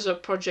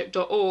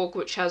disclosureproject.org,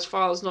 which has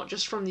files not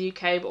just from the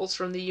UK, but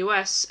also from the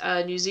US,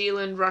 New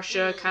Zealand,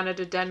 Russia,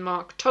 Canada,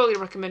 Denmark. Totally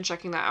recommend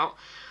checking that out.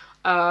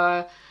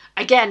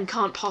 Again,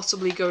 can't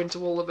possibly go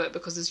into all of it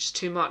because it's just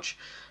too much.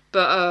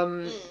 But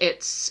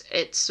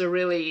it's a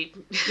really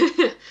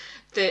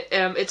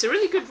it's a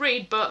really good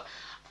read. But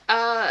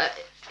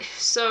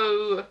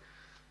so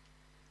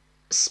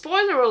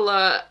spoiler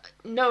alert: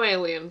 no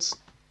aliens.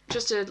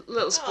 Just a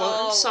little spoiler.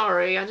 Oh.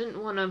 Sorry, I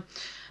didn't want to...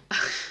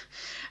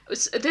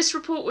 This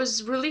report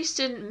was released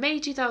in May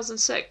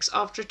 2006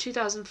 after a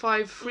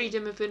 2005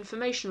 Freedom of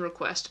Information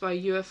request by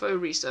UFO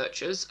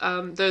researchers,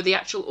 though the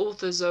actual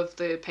authors of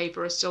the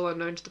paper are still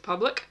unknown to the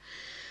public.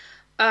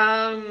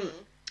 And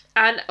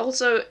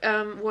also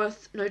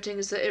worth noting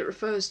is that it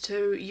refers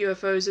to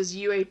UFOs as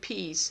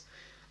UAPs.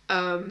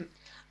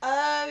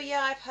 Oh,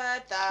 yeah, I've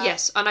heard that.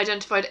 Yes,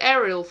 unidentified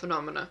aerial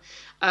phenomena,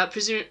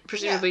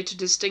 presumably to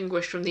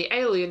distinguish from the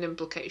alien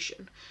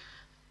implication,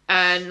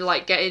 and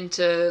like get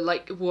into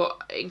like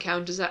what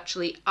encounters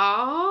actually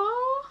are,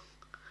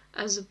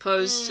 as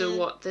opposed to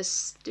what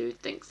this dude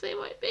thinks they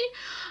might be.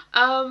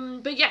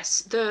 But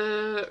yes,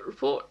 the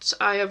report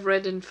I have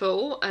read in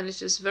full, and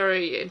it is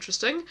very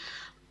interesting.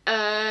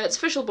 It's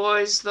official,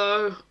 boys,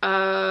 though.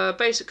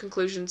 Basic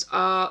conclusions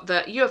are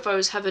that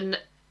UFOs have an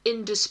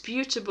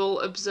indisputable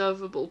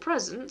observable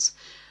presence,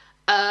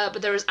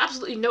 but there is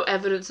absolutely no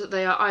evidence that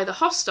they are either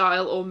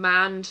hostile or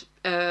manned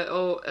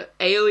or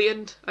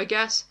aliened, I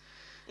guess,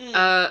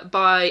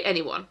 by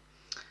anyone.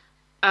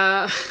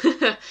 I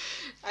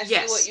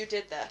see what you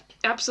did there.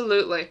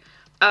 Absolutely.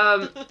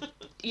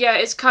 Yeah,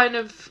 it's kind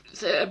of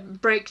a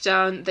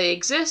breakdown. They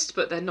exist,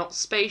 but they're not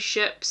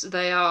spaceships.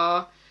 They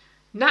are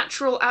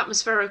natural,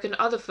 atmospheric, and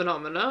other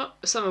phenomena,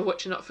 some of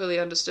which are not fully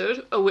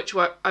understood, or which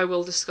I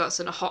will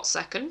discuss in a hot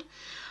second.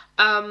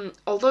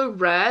 Although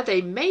rare,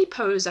 they may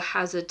pose a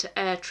hazard to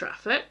air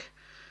traffic.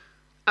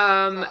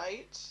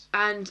 Right.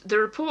 And the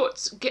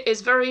report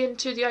is very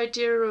into the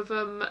idea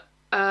of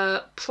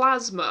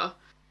plasma.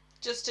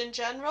 Just in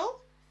general?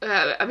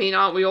 I mean,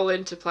 aren't we all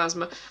into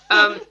plasma?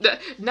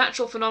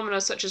 Natural phenomena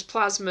such as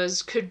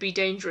plasmas could be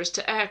dangerous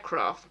to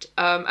aircraft.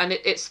 And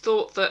it's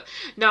thought that...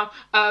 Now,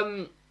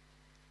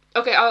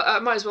 okay, I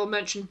might as well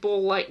mention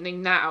ball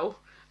lightning now.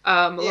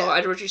 Although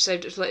I'd already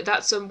saved it for later.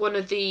 That's one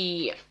of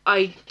the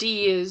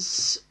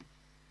ideas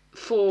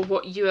for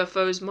what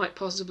UFOs might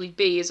possibly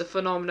be, is a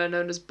phenomenon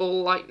known as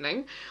ball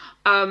lightning.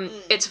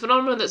 It's a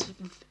phenomenon that's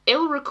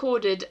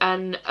ill-recorded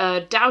and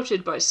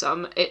doubted by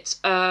some.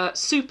 It's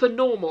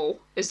supernormal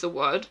is the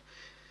word,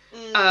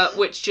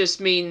 which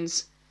just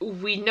means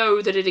we know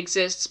that it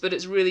exists, but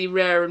it's really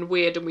rare and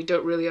weird, and we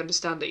don't really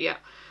understand it yet.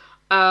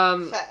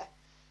 Fair.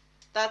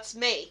 That's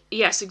me.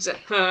 Yes,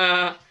 exactly.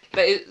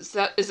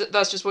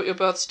 That's just what your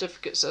birth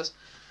certificate says.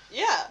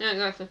 Yeah. Yeah,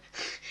 exactly.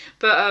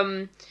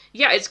 But,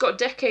 yeah, it's got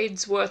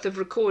decades worth of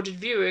recorded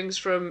viewings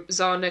from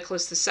Tsar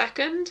Nicholas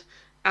II,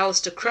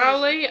 Aleister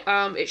Crowley.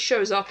 It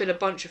shows up in a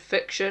bunch of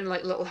fiction,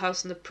 like Little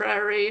House on the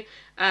Prairie,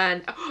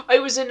 and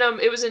it was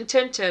in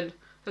Tintin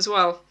as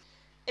well.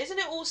 Isn't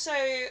it also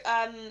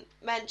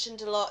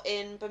mentioned a lot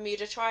in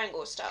Bermuda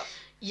Triangle stuff?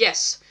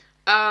 Yes.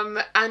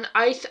 And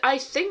I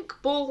think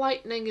ball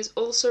lightning is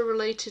also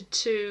related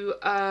to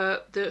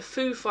the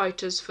Foo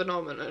Fighters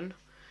phenomenon.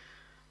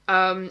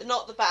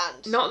 Not the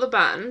band. Not the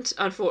band,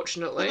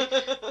 unfortunately.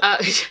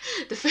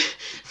 The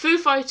Foo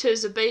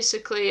Fighters are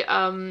basically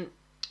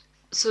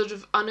sort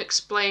of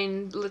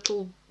unexplained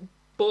little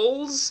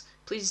balls.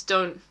 Please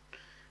don't.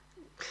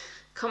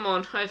 Come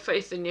on, I have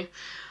faith in you.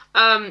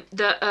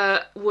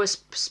 That was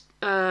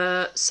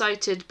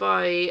cited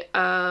by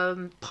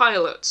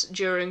pilots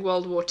during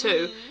World War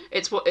II.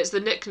 It's the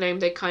nickname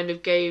they kind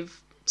of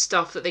gave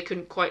stuff that they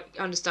couldn't quite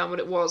understand what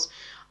it was.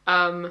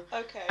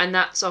 Okay. And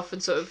that's often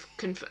sort of...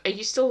 Are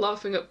you still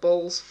laughing at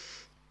balls?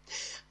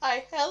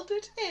 I held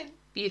it in.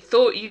 You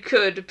thought you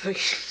could, but...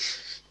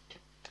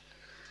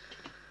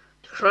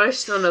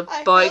 Christ on a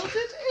bike. I held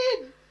it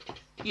in.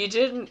 You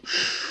didn't.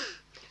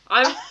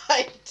 I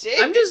did.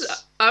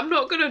 I'm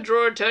not gonna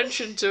draw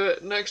attention to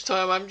it next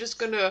time. I'm just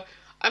gonna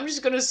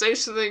say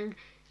something.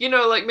 You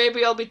know, like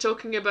maybe I'll be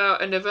talking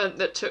about an event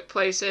that took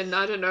place in,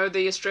 I don't know,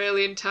 the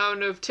Australian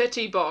town of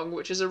Tittybong,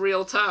 which is a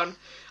real town.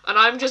 And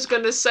I'm just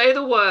gonna say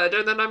the word,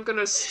 and then I'm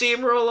gonna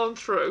steamroll on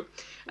through.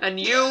 And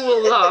you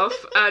will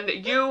laugh, and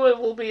you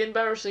will be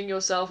embarrassing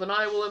yourself, and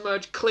I will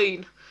emerge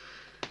clean.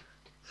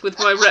 With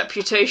my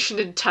reputation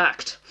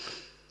intact.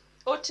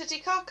 Or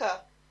Titicaca.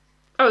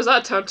 Oh, is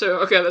that a town too?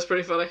 Okay, that's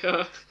pretty funny.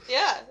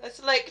 Yeah,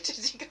 that's like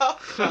Titicaca.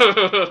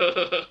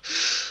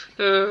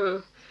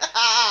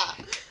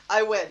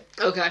 I win.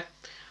 Okay.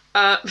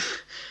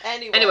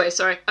 Anyway,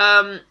 sorry.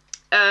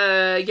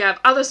 You have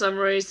other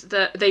summaries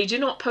that they do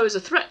not pose a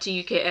threat to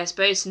UK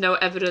airspace, no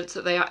evidence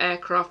that they are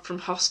aircraft from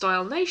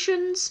hostile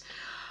nations.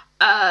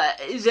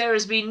 There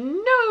has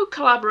been no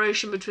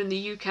collaboration between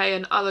the UK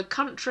and other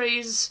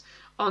countries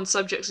on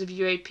subjects of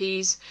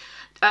UAPs.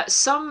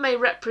 Some may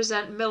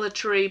represent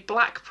military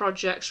black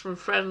projects from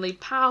friendly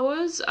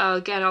powers.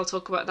 Again, I'll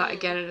talk about that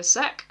again in a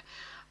sec.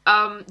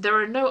 There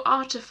are no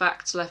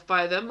artifacts left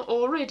by them,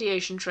 or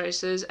radiation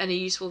traces, any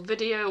useful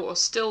video or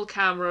still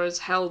cameras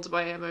held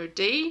by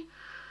MOD.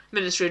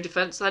 Ministry of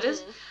Defence, that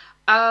is.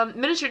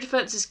 Ministry of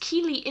Defence is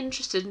keenly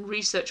interested in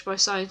research by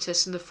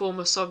scientists in the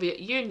former Soviet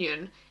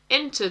Union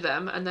into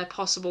them and their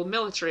possible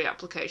military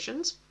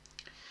applications.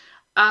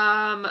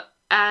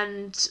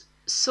 And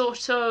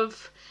sort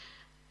of...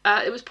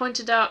 it was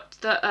pointed out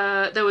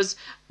that there was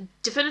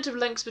definitive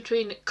links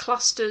between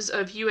clusters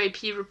of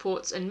UAP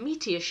reports and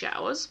meteor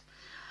showers.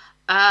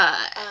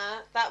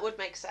 That would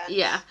make sense.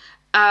 Yeah.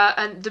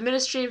 And the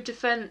Ministry of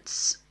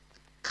Defence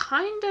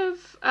kind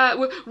of...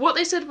 what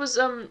they said was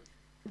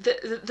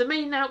the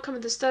main outcome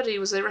of the study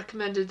was they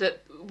recommended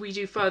that we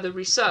do further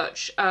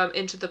research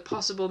into the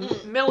possible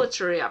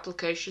military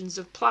applications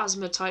of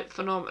plasma-type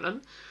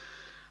phenomenon.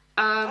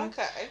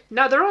 Okay.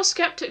 Now, there are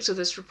skeptics of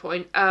this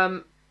report.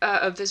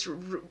 Of this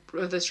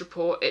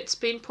report, it's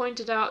been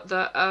pointed out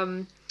that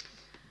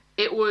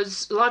it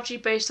was largely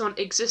based on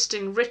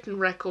existing written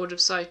record of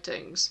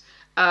sightings,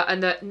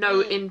 and that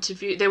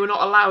they were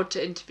not allowed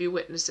to interview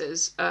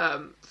witnesses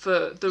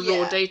for the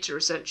raw data,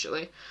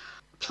 essentially.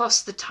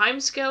 Plus, the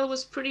timescale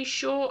was pretty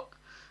short.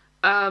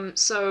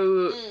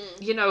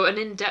 You know, an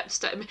in-depth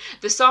study.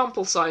 The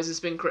sample size has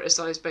been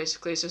criticised,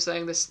 basically, so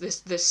saying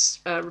this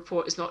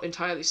report is not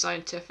entirely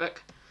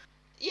scientific.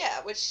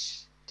 Yeah, which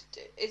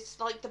is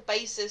like the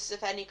basis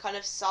of any kind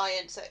of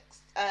science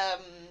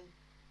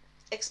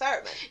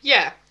experiment.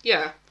 Yeah.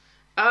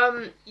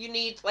 You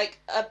need like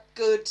a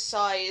good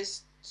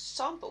sized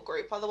sample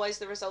group, otherwise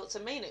the results are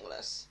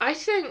meaningless. I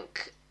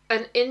think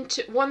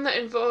one that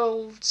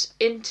involved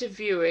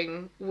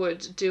interviewing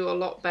would do a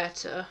lot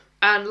better.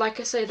 And like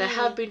I say, there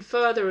have been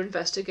further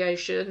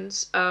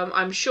investigations.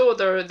 I'm sure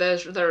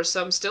there are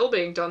some still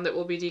being done that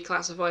will be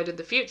declassified in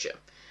the future.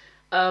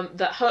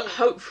 That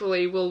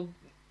hopefully will,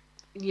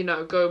 you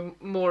know, go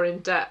more in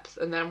depth,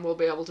 and then we'll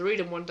be able to read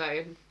them one day,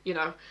 and you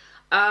know.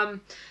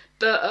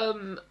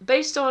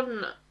 Based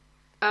on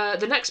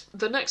the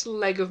next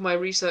leg of my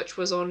research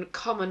was on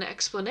common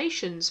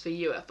explanations for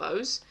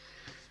UFOs.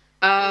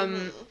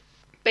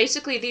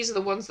 Basically, these are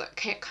the ones that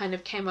kind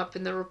of came up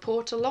in the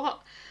report a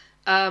lot.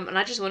 And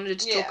I just wanted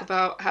to talk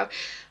about how...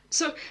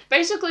 So,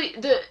 basically,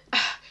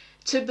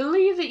 to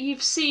believe that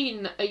you've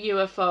seen a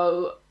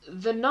UFO,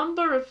 the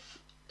number of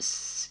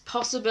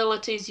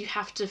possibilities you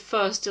have to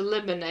first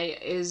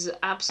eliminate is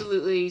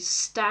absolutely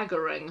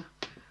staggering.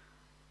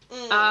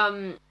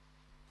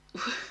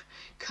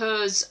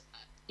 Because,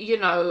 you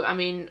know, I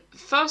mean,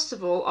 first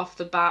of all, off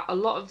the bat, a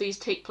lot of these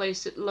take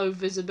place at low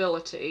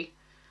visibility.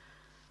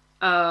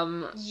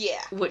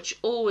 Which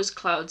always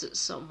clouds it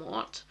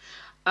somewhat.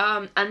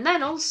 And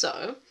then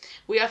also,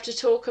 we have to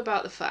talk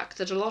about the fact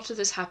that a lot of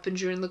this happened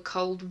during the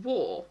Cold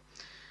War,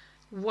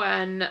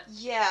 when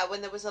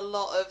there was a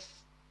lot of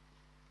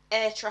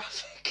air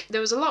traffic.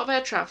 There was a lot of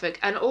air traffic,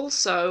 and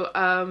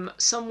also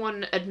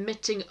someone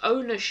admitting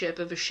ownership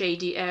of a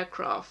shady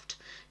aircraft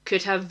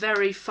could have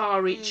very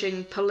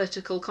far-reaching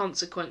political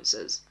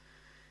consequences.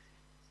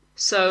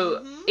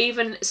 So,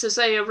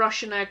 say a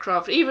Russian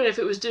aircraft, even if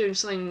it was doing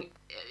something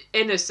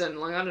innocent,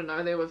 like, I don't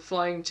know, they were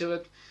flying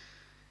to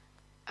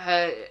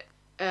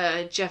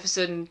a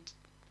Jefferson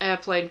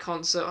airplane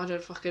concert, I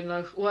don't fucking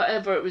know,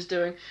 whatever it was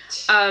doing,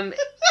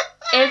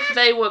 if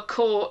they were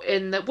caught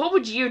in the... What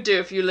would you do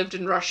if you lived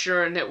in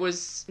Russia and it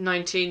was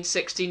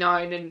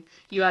 1969 and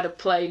you had a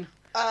plane?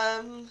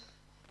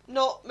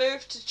 Not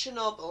move to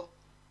Chernobyl.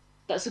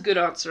 That's a good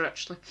answer,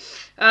 actually.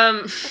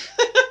 That's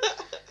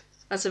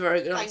a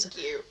very good answer.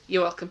 Thank you.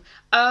 You're welcome.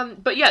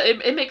 But yeah,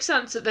 it makes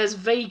sense that there's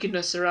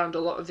vagueness around a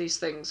lot of these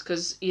things,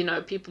 because, you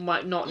know, people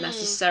might not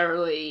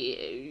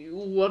necessarily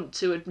want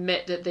to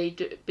admit that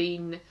they'd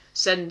been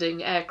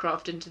sending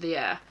aircraft into the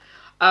air.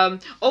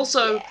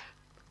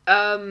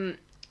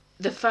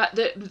 The fact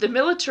that the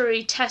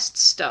military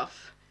tests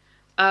stuff.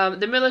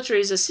 The military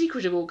is a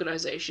secretive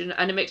organisation,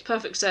 and it makes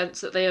perfect sense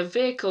that they have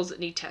vehicles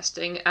that need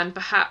testing, and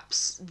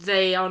perhaps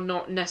they are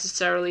not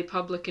necessarily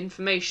public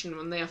information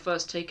when they are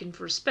first taken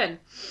for a spin.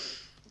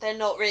 They're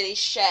not really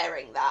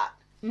sharing that.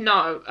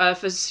 No,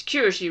 for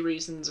security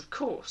reasons, of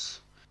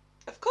course.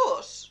 Of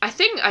course. I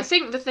think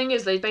the thing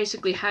is they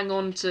basically hang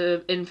on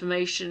to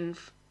information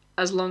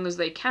as long as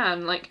they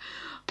can. Like,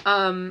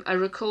 I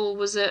recall,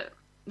 was it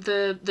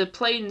the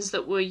planes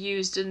that were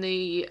used in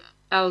the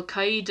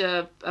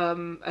Al-Qaeda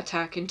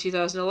attack in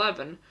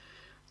 2011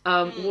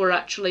 were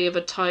actually of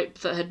a type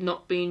that had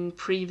not been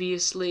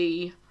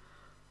previously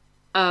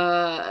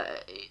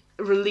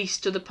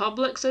released to the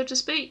public, so to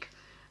speak.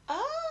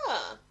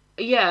 Ah.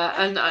 Yeah,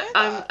 and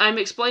I'm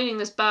explaining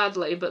this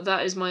badly, but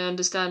that is my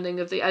understanding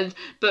of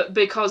but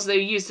because they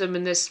used them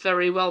in this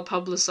very well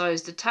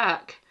publicized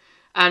attack,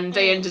 and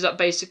they ended up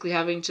basically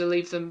having to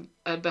leave them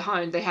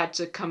behind. They had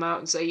to come out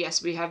and say,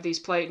 yes, we have these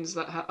planes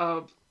that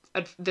are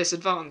this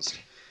advanced.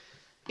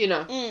 You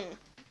know.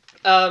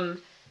 And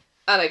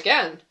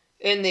again,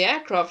 in the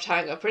aircraft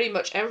hangar, pretty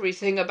much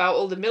everything about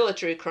all the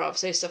military craft,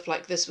 say stuff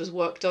like this was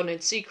worked on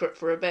in secret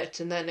for a bit,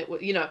 and then it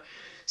was, you know.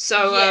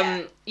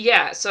 So,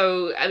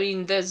 so, I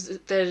mean,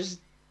 there's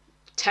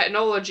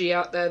technology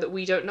out there that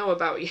we don't know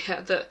about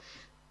yet that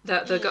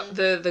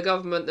the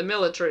government, the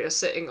military are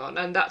sitting on,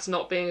 and that's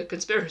not being a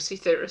conspiracy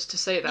theorist to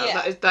say that.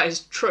 Yeah. That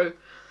is true.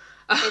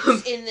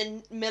 It's in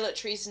the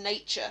military's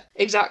nature.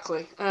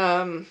 Exactly.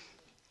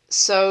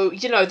 So,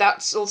 you know,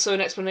 that's also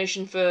an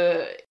explanation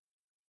for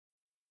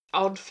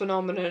odd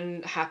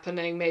phenomenon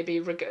happening, maybe,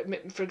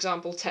 for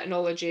example,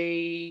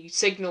 technology,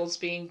 signals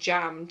being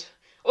jammed,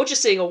 or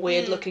just seeing a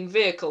weird-looking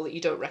vehicle that you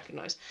don't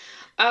recognise.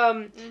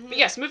 But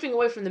yes, moving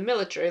away from the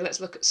military, let's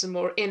look at some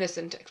more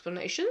innocent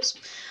explanations.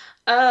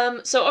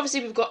 So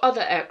obviously we've got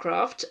other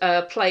aircraft,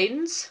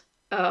 planes,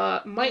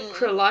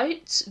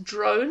 microlights,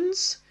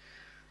 drones,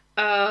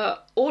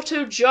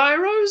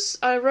 autogyros.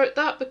 I wrote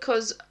that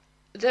because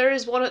there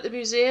is one at the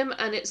museum,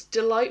 and it's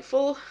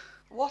delightful.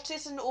 What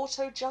is an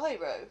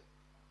autogyro?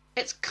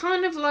 It's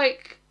kind of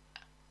like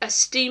a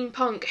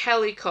steampunk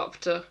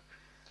helicopter.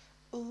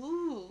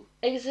 Ooh.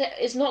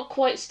 It's not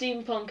quite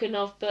steampunk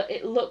enough, but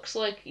it looks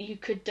like you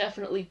could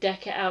definitely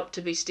deck it out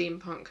to be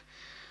steampunk.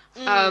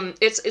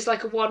 It's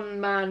like a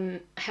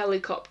one-man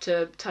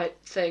helicopter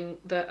type thing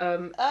that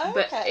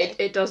but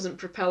it doesn't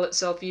propel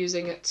itself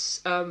using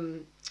its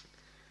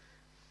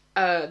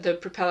the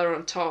propeller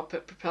on top.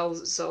 It propels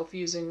itself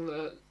using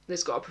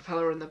it's got a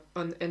propeller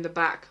in the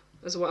back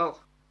as well.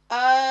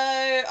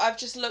 Oh, I've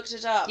just looked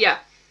it up. Yeah.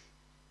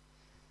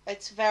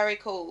 It's very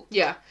cool.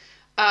 Yeah.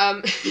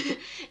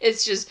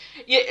 It's just,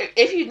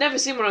 if you'd never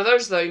seen one of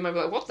those though, you might be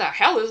like, what the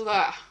hell is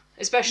that?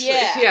 Especially,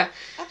 yeah.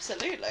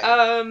 Absolutely.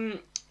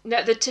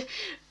 Now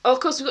of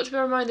course we've got to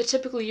bear in mind the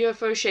typical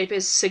UFO shape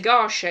is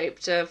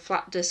cigar-shaped, a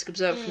flat disc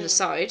observed from the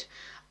side.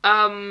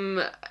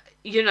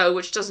 You know,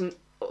 which doesn't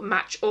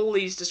match all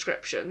these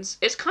descriptions.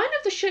 It's kind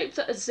of the shape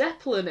that a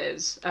Zeppelin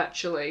is,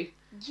 actually.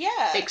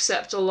 Yeah.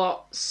 Except a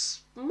lot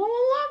smaller,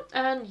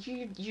 and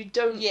you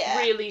don't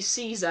really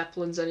see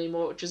Zeppelins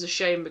anymore, which is a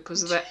shame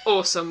because they're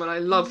awesome and I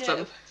love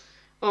them.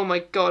 Oh my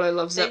god, I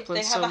love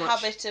Zeppelins so much. They have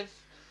a habit of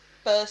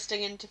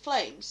bursting into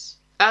flames.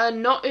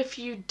 Not if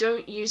you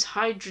don't use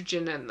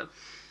hydrogen in them.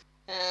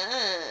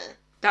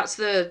 That's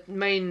the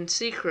main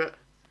secret.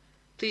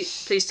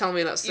 Please tell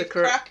me that's the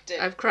correct. Cracked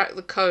it. I've cracked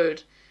the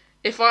code.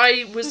 If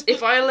I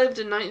lived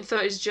in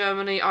 1930s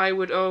Germany,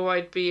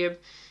 I'd be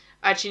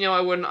actually no, I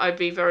wouldn't. I'd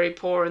be very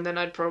poor, and then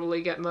I'd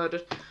probably get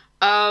murdered.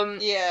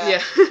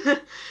 Yeah.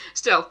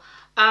 Still.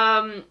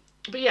 But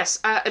yes,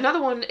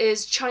 another one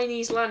is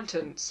Chinese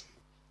lanterns.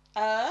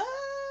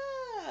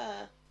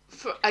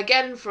 For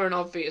an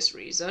obvious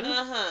reason.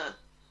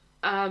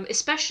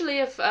 Especially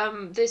if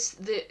this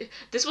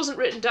wasn't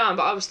written down,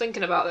 but I was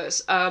thinking about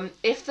this.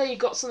 If they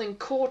got something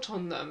caught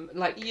on them,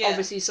 like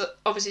obviously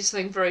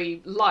something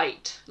very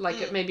light,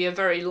 like it may be a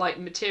very light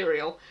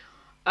material,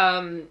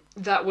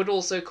 that would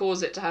also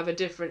cause it to have a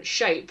different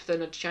shape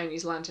than a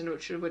Chinese lantern,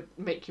 which would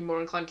make you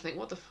more inclined to think,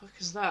 what the fuck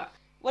is that?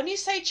 When you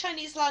say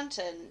Chinese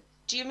lantern,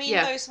 do you mean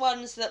those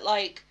ones that,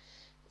 like,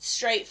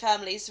 straight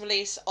families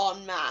release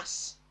en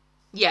masse?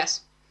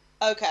 Yes.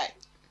 Okay.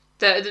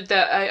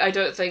 I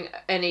don't think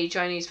any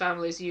Chinese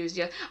families use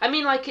yet. I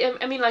mean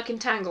like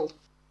Entangled.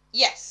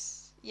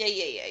 Yes. Yeah.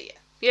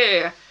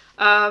 Yeah.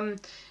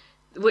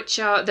 Which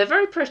are, they're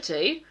very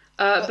pretty.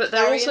 But they're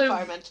very also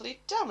environmentally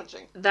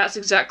damaging. That's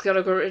exactly what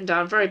I've got written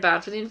down. Very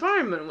bad for the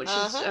environment, which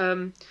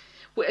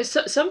is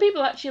some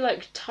people actually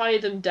like tie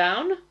them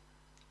down.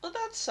 Well,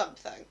 that's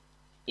something.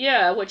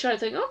 Yeah, which I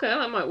think, okay,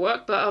 that might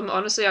work, but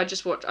honestly, I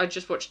just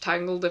watch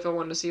Tangled if I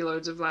want to see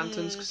loads of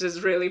lanterns, because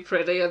it's really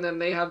pretty, and then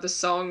they have the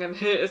song, and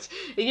it's,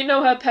 you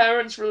know, her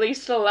parents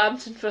release a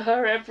lantern for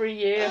her every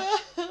year.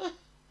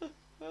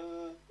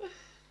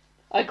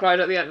 I cried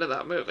at the end of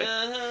that movie.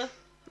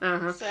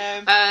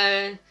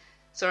 Same.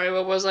 Sorry,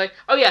 what was I?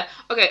 Oh yeah,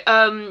 okay,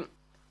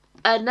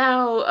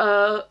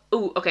 now,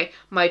 okay,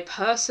 my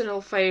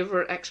personal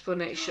favourite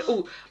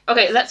explanation.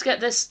 Okay, let's get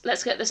this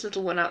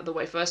little one out of the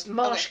way first.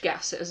 Marsh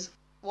gases.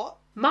 What?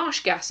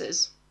 Marsh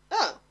gases.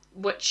 Oh.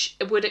 Which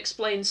would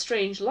explain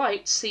strange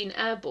lights seen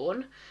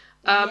airborne.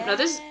 Now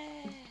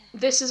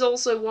this is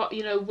also what,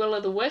 you know,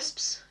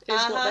 Will-o'-the-Wisps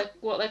is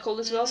what they're called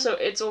as well. So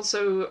it's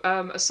also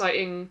a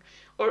sighting,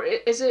 or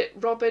is it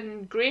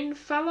Robin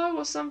Greenfellow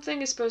or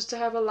something is supposed to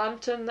have a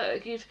lantern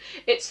that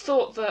it's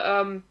thought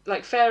that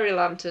like fairy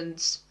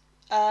lanterns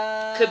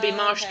could be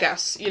marsh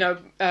gas, you know,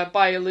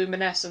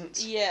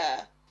 bioluminescent.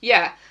 Yeah.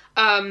 Yeah.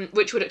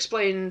 Which would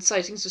explain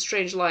sightings of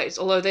strange lights,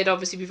 although they'd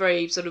obviously be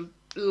very sort of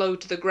low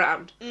to the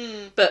ground.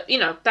 But, you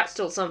know, that's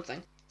still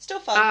something. Still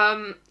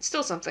fun.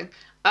 Still something.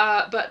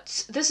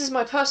 But this is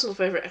my personal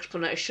favourite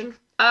explanation.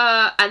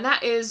 And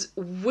that is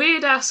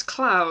weird-ass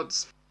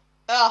clouds.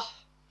 Oh.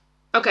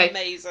 Okay.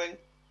 Amazing.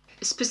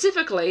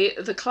 Specifically,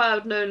 the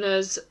cloud known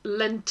as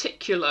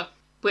lenticular,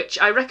 which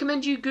I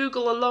recommend you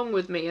Google along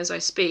with me as I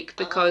speak,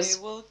 because...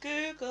 I will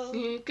Google.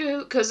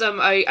 Because,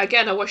 I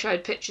wish I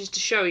had pictures to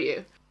show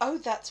you. Oh,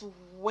 that's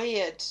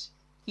weird.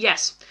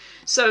 Yes.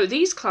 So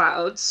these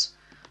clouds,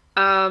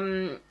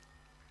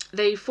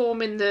 they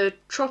form in the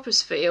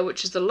troposphere,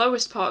 which is the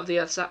lowest part of the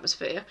Earth's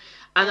atmosphere,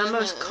 and are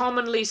most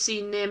commonly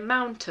seen near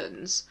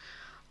mountains.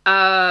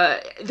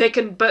 They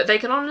can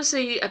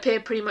honestly appear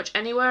pretty much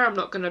anywhere. I'm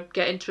not going to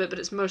get into it, but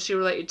it's mostly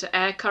related to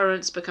air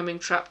currents becoming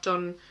trapped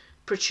on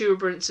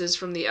protuberances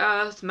from the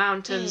Earth,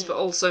 mountains, but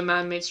also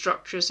man-made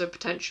structures, so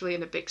potentially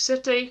in a big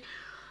city.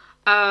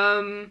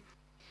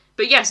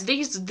 But yes,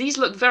 these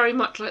look very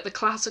much like the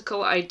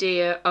classical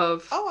idea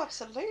of... Oh,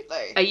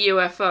 absolutely. A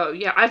UFO.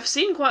 Yeah, I've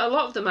seen quite a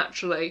lot of them,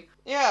 actually.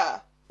 Yeah.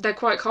 They're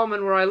quite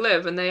common where I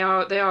live, and they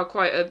are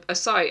quite a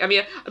sight. I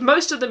mean,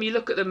 most of them, you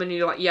look at them and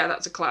you're like, yeah,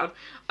 that's a cloud.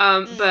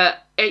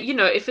 But, you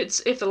know, if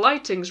the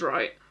lighting's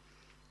right,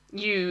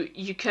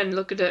 you can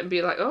look at it and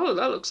be like, oh,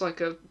 that looks like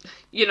a...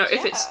 You know,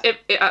 if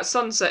at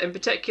sunset in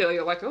particular,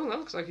 you're like, oh, that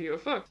looks like a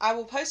UFO. I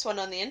will post one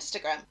on the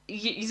Instagram.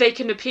 They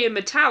can appear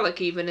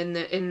metallic even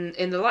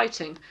in the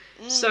lighting.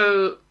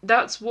 So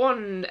that's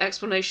one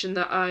explanation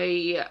that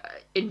I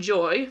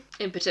enjoy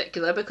in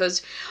particular,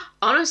 because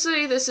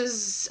honestly,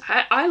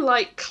 I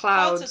like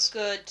clouds.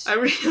 Clouds are good. I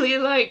really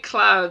like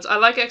clouds. I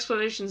like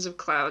explanations of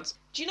clouds.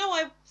 Do you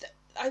know,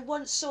 I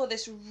once saw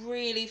this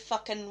really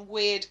fucking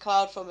weird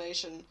cloud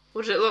formation.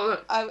 What did it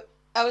look like?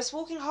 I was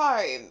walking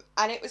home,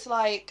 and it was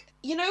like,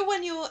 you know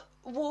when you're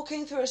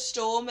walking through a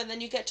storm and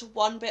then you get to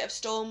one bit of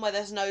storm where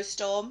there's no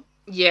storm?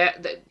 Yeah,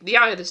 the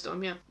eye of the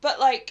storm, yeah. But,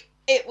 like,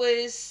 it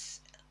was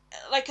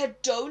like a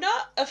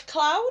donut of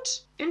cloud.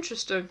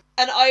 Interesting.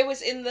 And I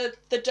was in the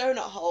donut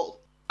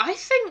hole. I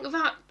think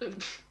that...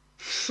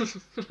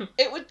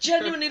 It would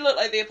genuinely look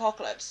like the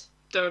apocalypse.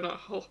 Donut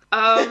hole.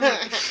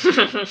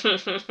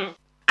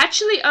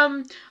 Actually,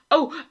 I've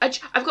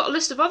got a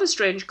list of other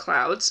strange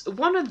clouds.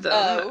 One of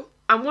them,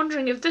 I'm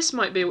wondering if this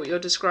might be what you're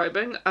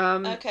describing.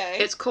 Okay.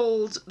 It's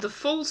called the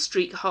Fall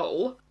Street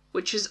Hole,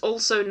 which is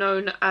also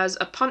known as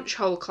a punch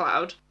hole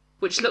cloud,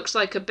 which looks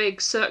like a big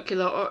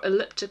circular or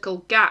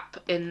elliptical gap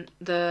in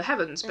the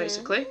heavens,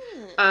 basically.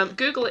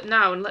 Google it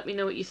now and let me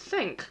know what you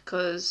think,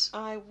 because...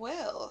 I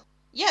will.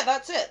 Yeah,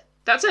 that's it.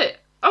 That's it?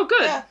 Oh,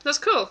 good. Yeah. That's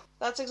cool.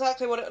 That's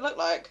exactly what it looked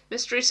like.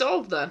 Mystery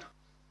solved, then.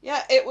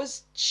 Yeah, it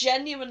was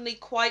genuinely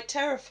quite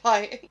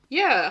terrifying.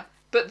 Yeah,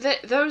 but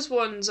those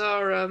ones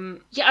are,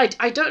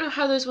 I don't know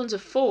how those ones are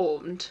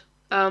formed.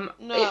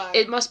 No.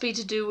 It must be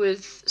to do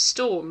with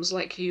storms,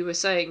 like you were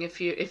saying, if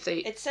they...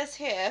 It says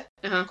here,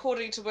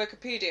 according to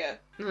Wikipedia,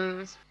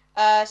 Mm.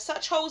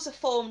 Such holes are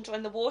formed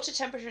when the water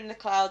temperature in the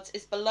clouds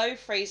is below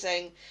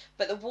freezing,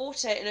 but the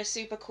water in a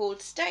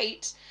supercooled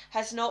state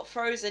has not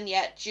frozen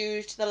yet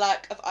due to the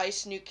lack of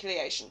ice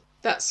nucleation.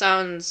 That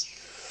sounds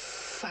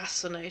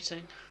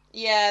fascinating.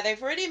 Yeah,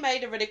 they've really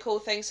made a really cool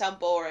thing sound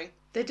boring.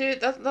 They do.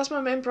 That's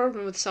my main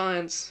problem with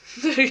science.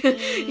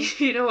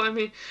 You know what I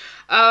mean?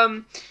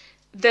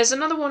 There's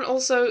another one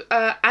also,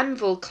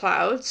 anvil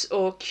clouds,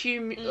 or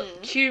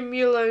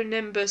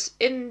cumulonimbus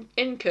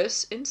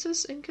incus.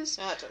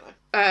 I don't know.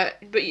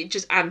 But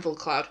just anvil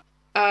cloud.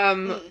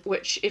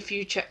 Which, if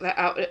you check that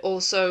out, it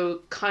also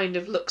kind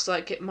of looks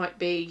like it might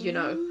be, you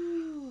know...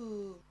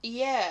 Ooh,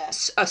 yeah.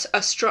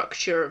 A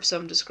structure of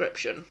some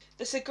description.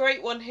 There's a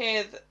great one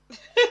here.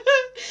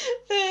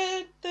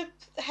 The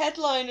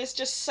headline is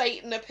just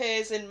Satan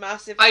appears in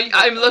massive...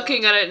 I'm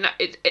looking at it now.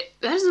 It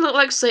doesn't look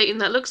like Satan.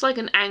 That looks like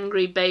an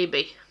angry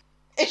baby.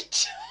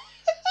 It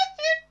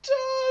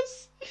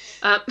does.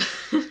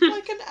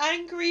 Like an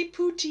angry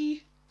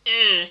pootie.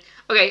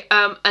 Okay,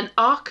 an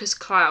Arcus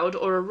cloud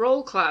or a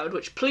roll cloud,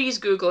 which please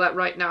Google that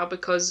right now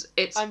because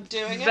it's I'm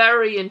doing it.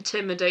 very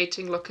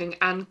intimidating looking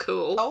and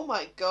cool. Oh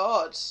my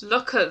god.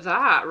 Look at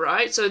that,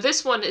 right? So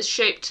this one is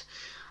shaped,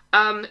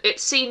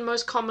 it's seen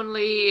most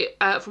commonly,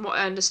 from what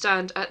I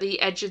understand, at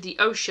the edge of the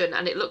ocean,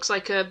 and it looks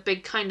like a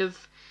big kind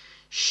of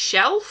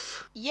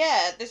shelf.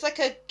 Yeah, there's like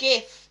a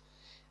gif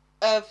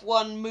of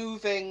one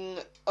moving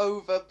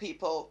over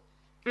people,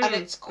 and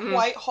it's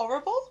quite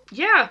horrible.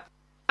 Yeah.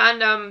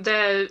 And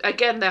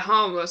they're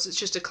harmless, it's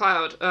just a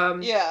cloud.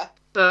 Yeah.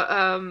 But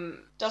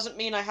Doesn't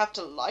mean I have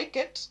to like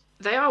it.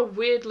 they are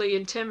weirdly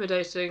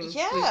intimidating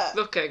Yeah.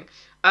 looking.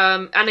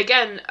 And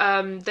again,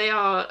 they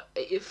are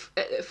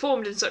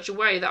formed in such a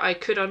way that I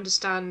could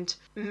understand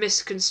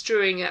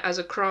misconstruing it as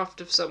a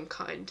craft of some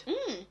kind.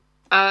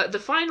 The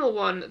final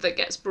one that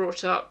gets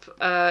brought up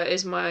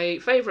is my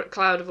favourite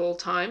cloud of all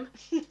time.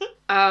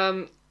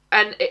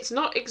 And it's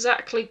not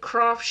exactly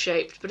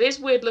craft-shaped, but is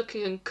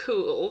weird-looking and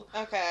cool.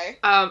 Okay.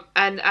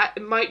 And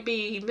it might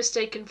be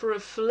mistaken for a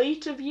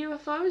fleet of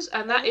UFOs,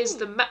 and that is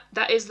the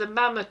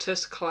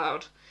Mammatus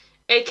cloud,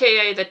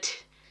 aka the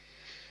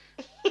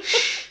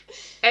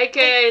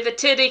aka the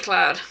Tiddy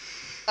cloud.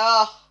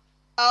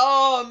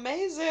 Oh,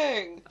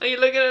 amazing! Are you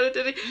looking at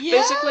the Tiddy?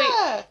 Yeah. Basically,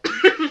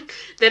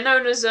 they're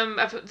known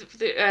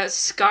as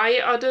sky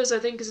udders, I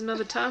think is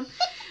another term.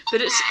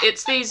 But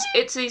it's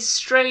these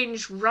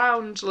strange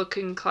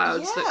round-looking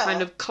clouds that Yeah.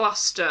 kind of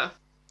cluster.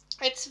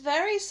 It's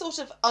very sort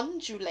of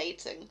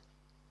undulating.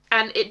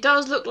 And it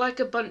does look like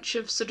a bunch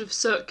of sort of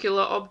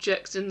circular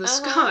objects in the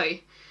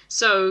sky.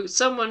 So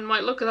someone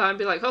might look at that and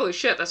be like, holy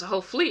shit, that's a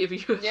whole fleet of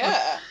UFOs.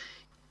 Yeah.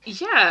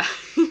 Yeah.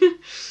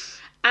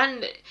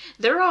 And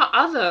there are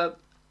other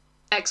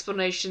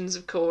explanations,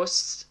 of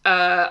course,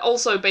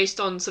 also based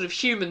on sort of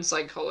human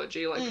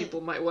psychology, like people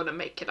might want to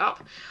make it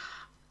up.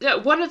 Yeah,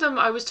 one of them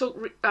I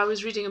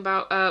was reading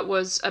about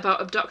was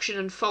about abduction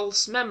and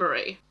false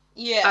memory.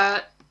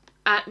 Yeah.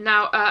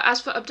 Now,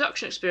 as for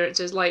abduction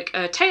experiences, like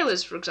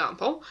Taylor's, for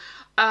example,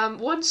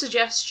 one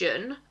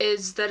suggestion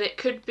is that it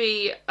could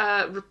be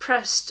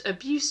repressed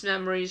abuse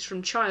memories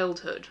from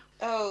childhood.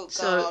 Oh,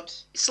 So, God.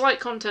 slight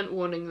content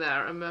warning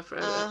there, I'm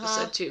afraid I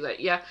said too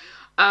late, yeah.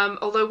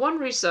 Although one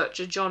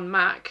researcher, John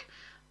Mack,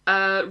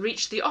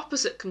 reached the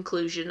opposite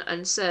conclusion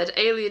and said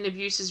alien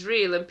abuse is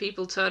real and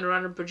people turn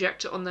around and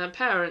project it on their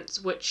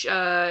parents, which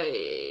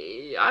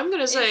I'm going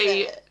to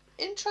say... Is it?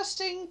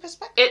 Interesting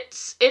perspective.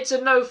 It's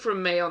a no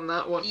from me on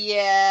that one.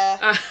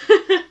 Yeah.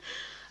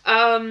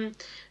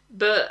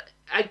 But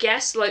I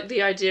guess like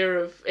the idea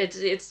of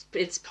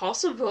it's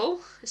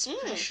possible.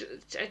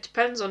 It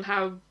depends on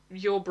how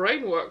your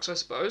brain works, I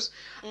suppose.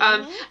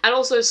 And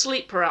also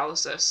sleep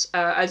paralysis,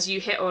 as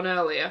you hit on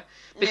earlier,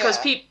 because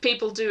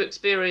people do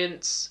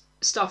experience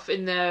stuff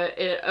in their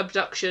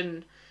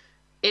abduction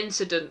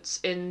incidents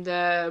in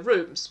their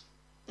rooms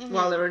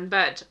while they're in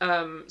bed.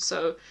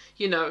 So,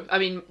 you know, I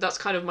mean, that's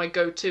kind of my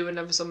go-to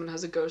whenever someone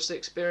has a ghostly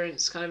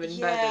experience kind of in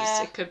bed,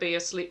 is it could be a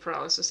sleep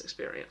paralysis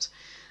experience.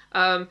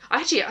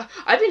 Actually,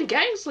 I've been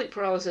getting sleep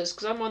paralysis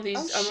because I'm on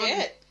these.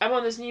 I'm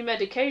on this new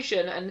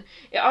medication, and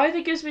it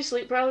either gives me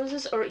sleep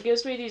paralysis or it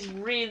gives me these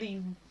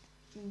really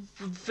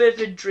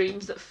vivid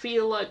dreams that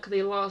feel like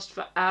they last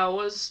for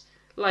hours.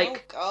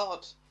 Like, oh,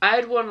 God. I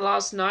had one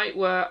last night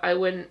where I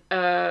went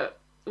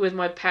with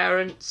my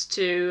parents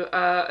to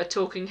a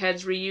Talking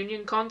Heads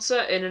reunion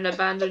concert in an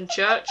abandoned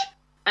church,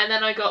 and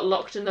then I got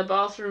locked in the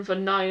bathroom for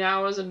 9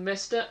 hours and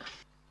missed it.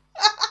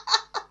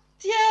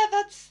 Yeah,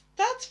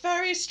 that's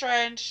very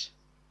strange.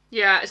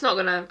 Yeah, it's not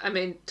gonna... I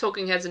mean,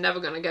 Talking Heads are never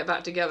gonna get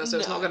back together, so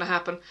it's not gonna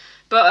happen.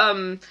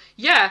 But,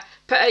 yeah,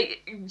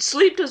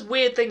 sleep does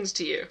weird things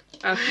to you,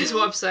 is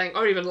what I'm saying.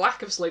 Or even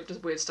lack of sleep does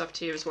weird stuff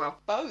to you as well.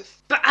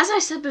 Both. But as I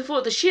said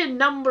before, the sheer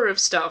number of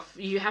stuff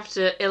you have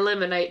to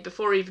eliminate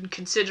before even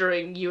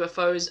considering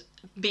UFOs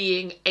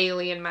being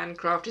alien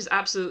mancraft is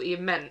absolutely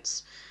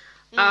immense.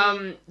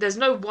 There's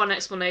no one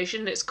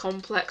explanation. It's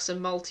complex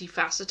and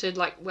multifaceted,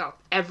 like, well,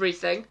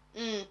 everything.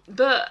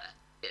 But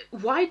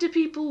why do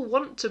people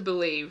want to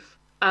believe?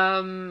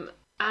 And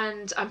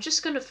I'm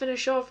just going to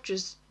finish off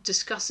just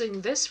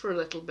discussing this for a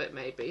little bit,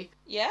 maybe.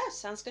 Yeah,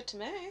 sounds good to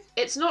me.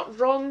 It's not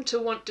wrong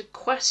to want to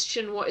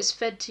question what is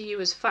fed to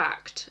you as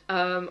fact.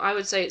 I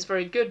would say it's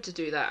very good to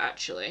do that,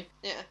 actually.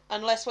 Yeah,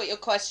 unless what you're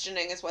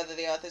questioning is whether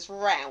the Earth is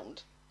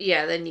round.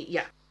 Yeah, then Then you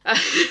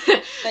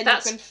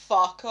can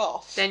fuck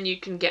off. Then you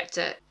can get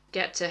to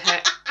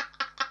heck.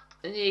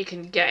 And you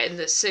can get in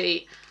the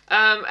sea.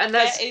 And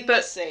that's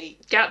the sea.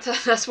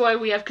 That's why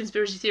we have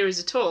conspiracy theories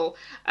at all.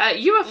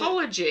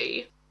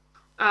 UFOlogy,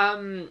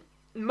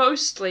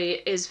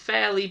 mostly is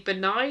fairly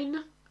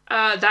benign.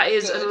 That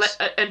is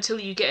until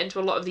you get into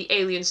a lot of the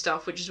alien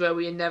stuff, which is where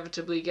we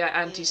inevitably get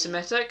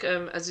anti-Semitic,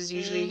 as is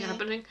usually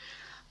happening.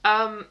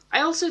 I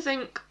also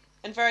think...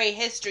 And very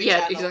history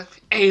Yeah, channel.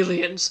 exactly.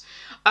 Aliens.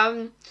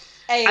 Aliens.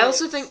 I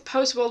also think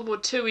post-World War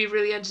II we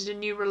really entered a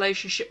new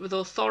relationship with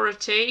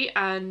authority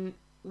and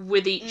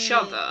with each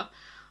other.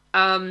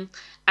 And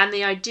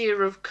the idea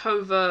of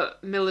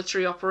covert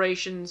military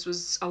operations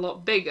was a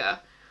lot bigger.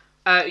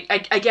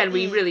 Again,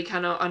 we really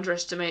cannot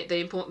underestimate the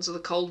importance of the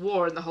Cold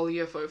War and the whole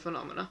UFO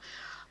phenomena.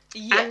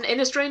 Yeah. And in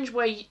a strange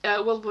way,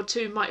 World War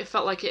II might have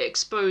felt like it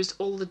exposed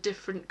all the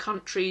different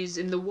countries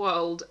in the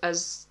world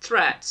as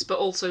threats, but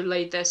also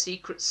laid their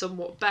secrets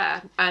somewhat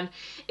bare. And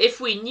if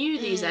we knew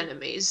these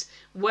enemies,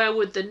 where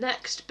would the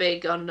next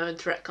big unknown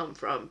threat come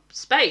from?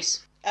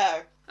 Space.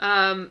 Oh.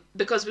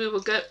 Because we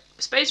will go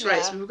space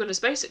race, Yeah. we were going to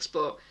space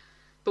explore.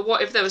 But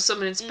what if there was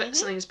something in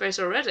space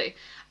already?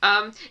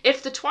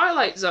 If the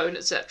Twilight Zone,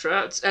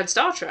 etc., and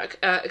Star Trek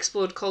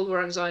explored Cold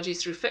War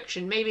anxieties through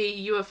fiction,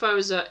 maybe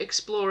UFOs are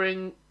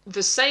exploring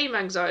the same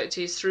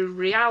anxieties through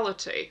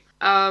reality.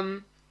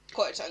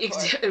 Quote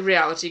unquote.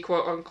 Reality,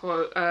 quote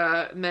unquote.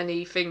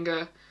 Many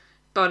finger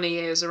bunny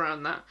ears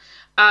around that.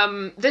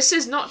 This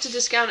is not to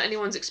discount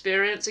anyone's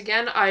experience.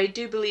 Again, I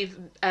do believe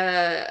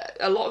a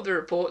lot of the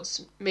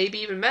reports, maybe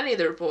even many of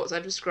the reports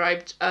I've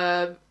described,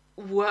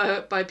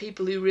 were by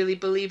people who really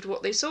believed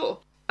what they saw.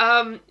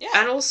 And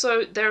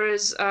also, there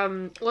is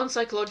one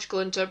psychological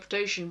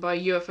interpretation by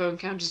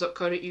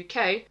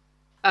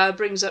UFOencounters.co.uk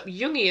brings up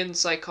Jungian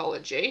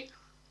psychology.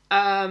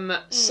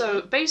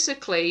 So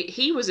basically,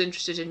 he was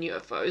interested in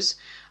UFOs,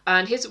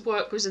 and his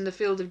work was in the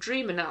field of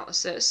dream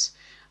analysis,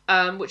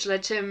 which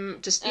led him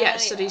to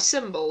study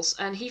symbols.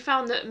 And he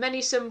found that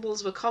many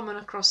symbols were common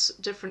across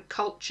different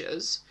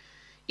cultures,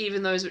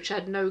 even those which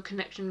had no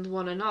connection with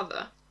one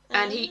another.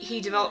 And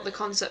he developed the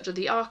concept of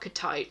the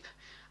archetype.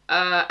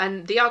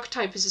 And the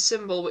archetype is a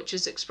symbol which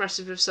is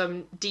expressive of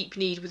some deep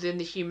need within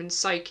the human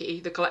psyche,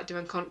 the collective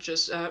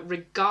unconscious,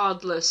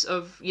 regardless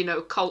of,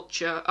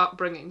 culture,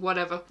 upbringing,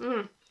 whatever.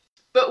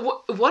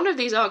 But one of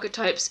these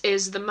archetypes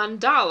is the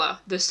mandala,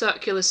 the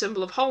circular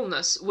symbol of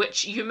wholeness,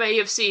 which you may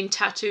have seen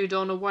tattooed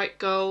on a white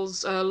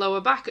girl's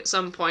lower back at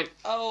some point.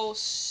 Oh,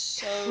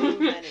 so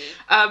many.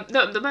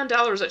 No, the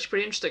mandala is actually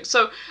pretty interesting.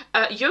 So,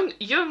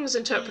 Jung's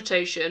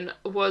interpretation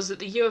was that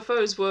the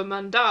UFOs were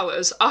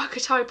mandalas,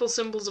 archetypal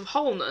symbols of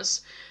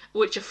wholeness,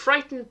 which a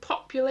frightened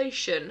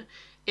population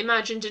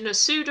imagined in a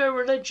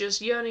pseudo-religious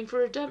yearning for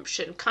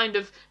redemption, kind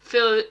of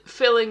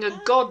filling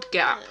a god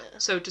gap,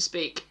 so to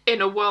speak,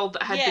 in a world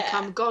that had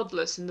become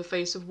godless in the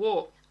face of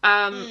war.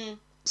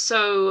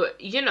 So,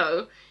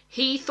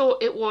 he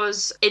thought it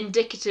was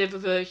indicative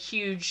of a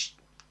huge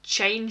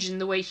change in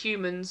the way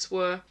humans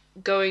were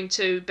going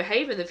to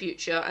behave in the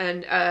future,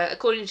 and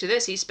according to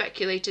this, he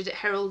speculated it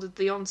heralded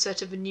the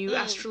onset of a new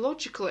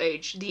astrological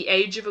age, the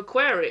age of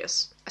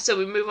Aquarius. So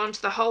we move on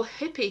to the whole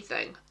hippie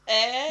thing.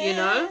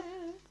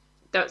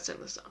 Don't sing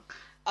the song.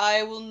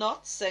 I will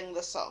not sing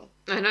the song.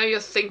 I know you're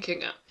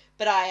thinking it.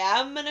 But I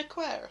am an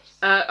Aquarius.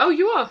 Oh,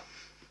 you are?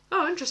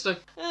 Oh, interesting.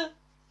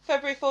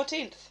 February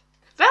 14th.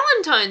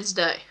 Valentine's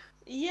Day.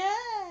 Yeah.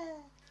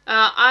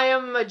 I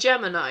am a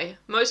Gemini.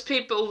 Most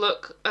people go,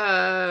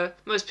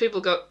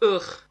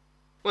 ugh,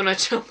 when I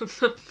tell them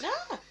that.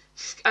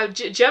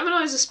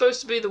 Geminis are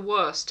supposed to be the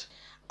worst.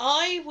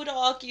 I would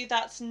argue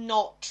that's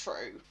not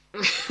true.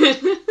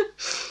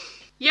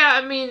 Yeah,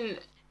 I mean...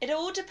 It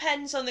all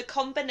depends on the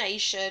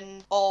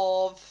combination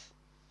of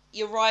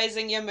your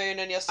rising, your moon,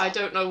 and your sun. I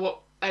don't know what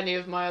any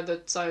of my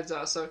other signs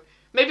are, so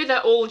maybe they're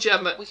all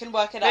Gemini. We can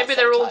work it out. Maybe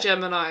they're all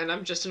Gemini, and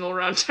I'm just an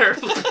all-round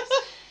terrible.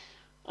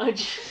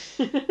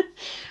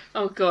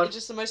 Oh God! You're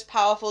just the most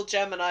powerful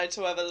Gemini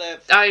to ever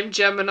live. I'm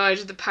Gemini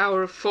to the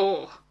power of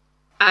 4,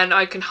 and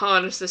I can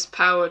harness this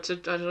power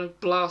to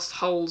blast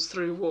holes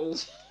through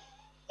walls.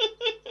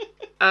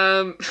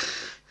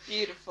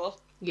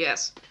 Beautiful.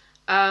 Yes.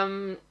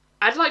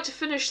 I'd like to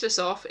finish this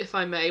off, if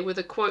I may, with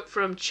a quote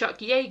from Chuck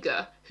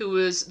Yeager, who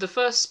was the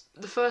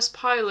first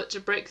pilot to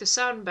break the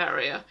sound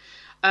barrier.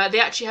 They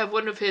actually have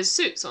one of his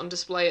suits on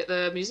display at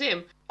the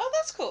museum. Oh,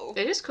 that's cool.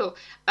 It is cool.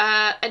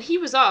 And he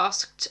was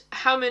asked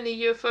how many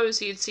UFOs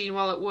he had seen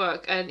while at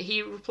work, and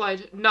he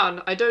replied,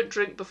 "None. I don't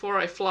drink before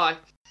I fly."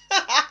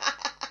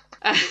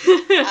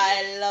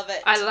 I love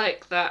it. I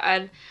like that,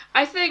 and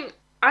I think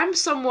I'm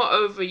somewhat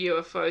over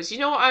UFOs. You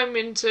know what I'm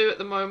into at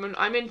the moment?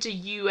 I'm into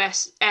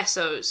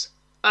USOs.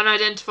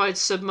 Unidentified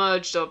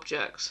submerged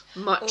objects.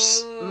 Much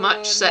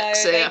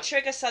sexier. No, they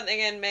trigger something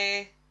in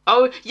me.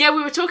 Oh, yeah,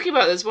 we were talking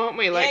about this, weren't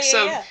we?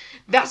 Yeah.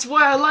 That's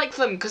why I like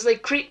them, because they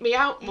creep me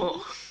out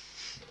more.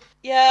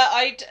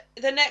 Yeah,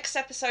 the next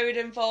episode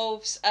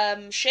involves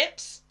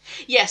ships.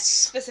 Yes.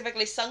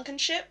 Specifically sunken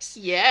ships.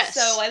 Yes.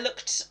 So I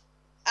looked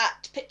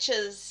at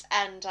pictures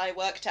and I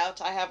worked out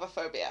I have a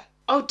phobia.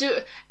 Oh,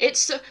 dude,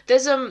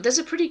 there's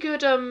a pretty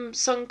good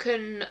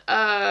sunken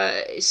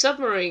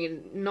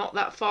submarine not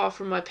that far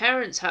from my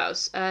parents'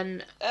 house,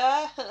 and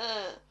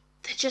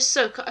they're just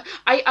so.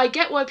 I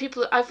get why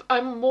people.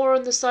 I'm more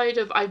on the side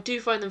of I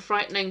do find them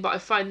frightening, but I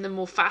find them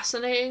more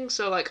fascinating.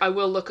 So I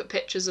will look at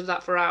pictures of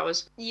that for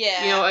hours.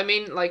 Yeah. You know what I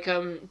mean?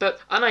 But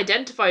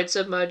unidentified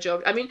submerged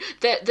objects. I mean,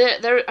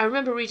 there. I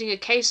remember reading a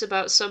case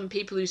about some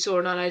people who saw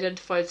an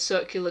unidentified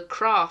circular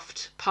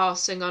craft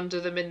passing under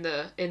them in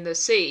the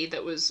sea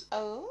that was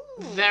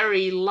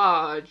very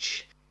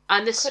large,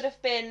 and this could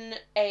have been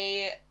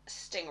a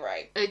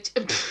stingray.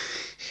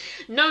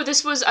 No,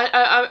 this was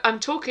I'm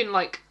talking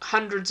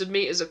hundreds of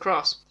meters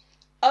across.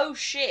 Oh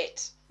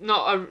shit.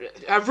 not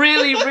a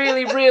really,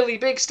 really, really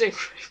big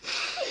stingray.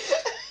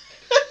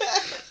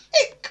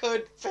 It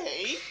could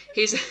be.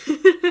 He's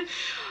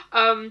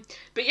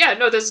but yeah,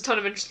 no, there's a ton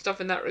of interesting stuff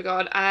in that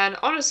regard, and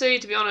honestly,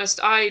 to be honest,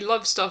 I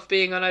love stuff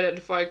being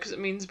unidentified because it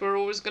means we're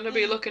always going to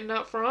be looking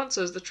out for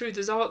answers. The truth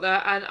is out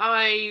there, and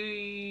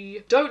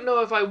I don't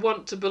know if I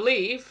want to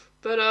believe,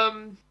 but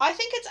I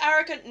think it's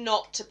arrogant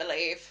not to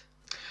believe.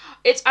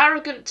 it's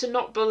arrogant to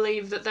not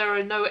believe that there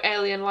are no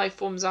alien life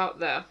forms out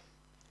there.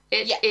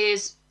 It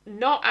is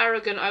not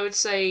arrogant, I would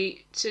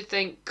say, to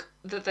think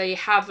that they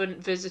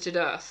haven't visited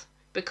Earth,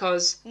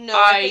 because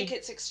I think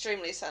it's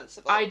extremely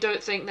sensible. I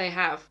don't think they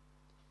have.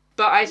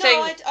 But I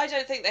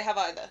don't think they have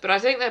either. But I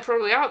think they're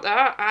probably out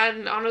there,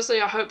 and honestly,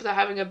 I hope they're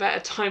having a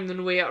better time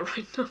than we are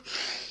right now.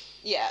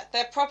 Yeah,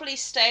 they're probably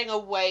staying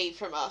away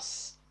from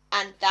us,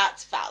 and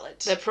that's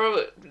valid.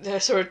 I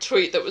saw a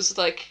tweet that was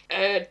like,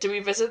 do we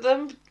visit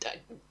them?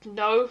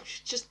 No,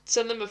 just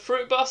send them a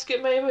fruit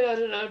basket maybe? I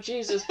don't know,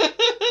 Jesus.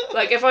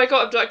 Like, if I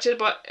got abducted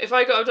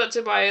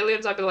by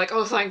aliens, I'd be like,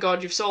 oh, thank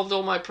God, you've solved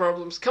all my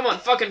problems. Come on,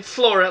 fucking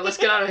floor it, let's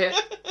get out of here.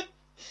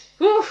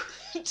 Whew.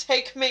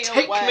 Take me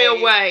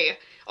away.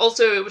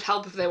 Also, it would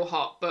help if they were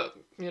hot, but,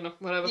 you know,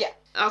 whatever. Yeah.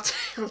 I'll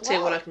tell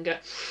you what I can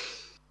get.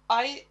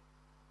 I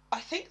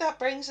think that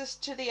brings us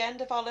to the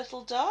end of our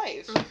little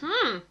dive.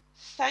 Mm-hmm.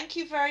 Thank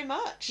you very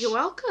much. You're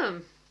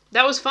welcome.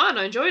 That was fun,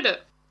 I enjoyed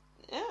it.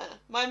 Yeah,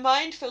 my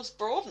mind feels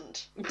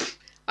broadened.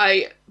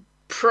 I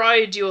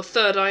pried your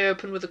third eye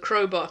open with a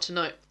crowbar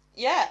tonight.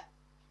 Yeah.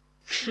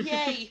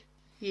 Yay.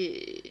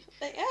 Yeah.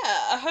 But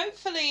yeah,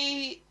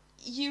 hopefully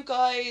you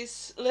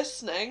guys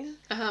listening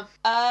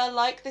Uh-huh.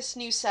 like this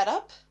new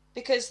setup,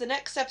 because the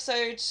next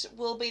episode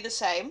will be the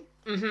same.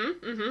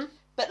 Mm-hmm.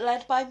 But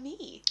led by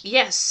me.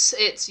 Yes,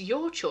 it's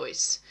your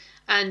choice.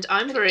 And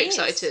I'm very is.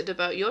 excited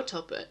about your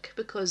topic,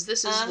 because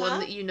this is one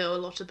that you know a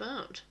lot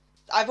about.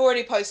 I've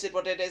already posted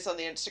what it is on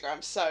the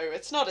Instagram, so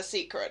it's not a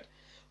secret.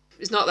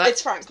 It's not that...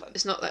 It's Franklin.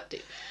 It's not that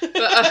deep.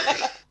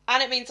 But,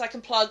 and it means I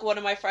can plug one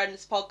of my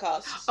friends'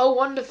 podcasts. Oh,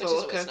 wonderful.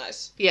 Which is always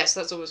nice. Yes,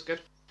 that's always good.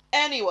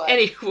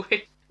 Anyway.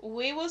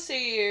 We will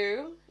see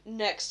you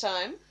next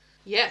time.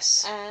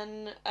 Yes.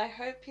 And I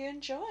hope you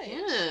enjoy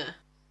it. Yeah.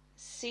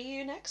 See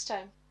you next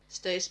time.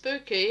 Stay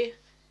spooky.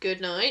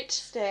 Good night.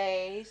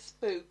 Stay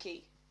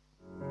spooky.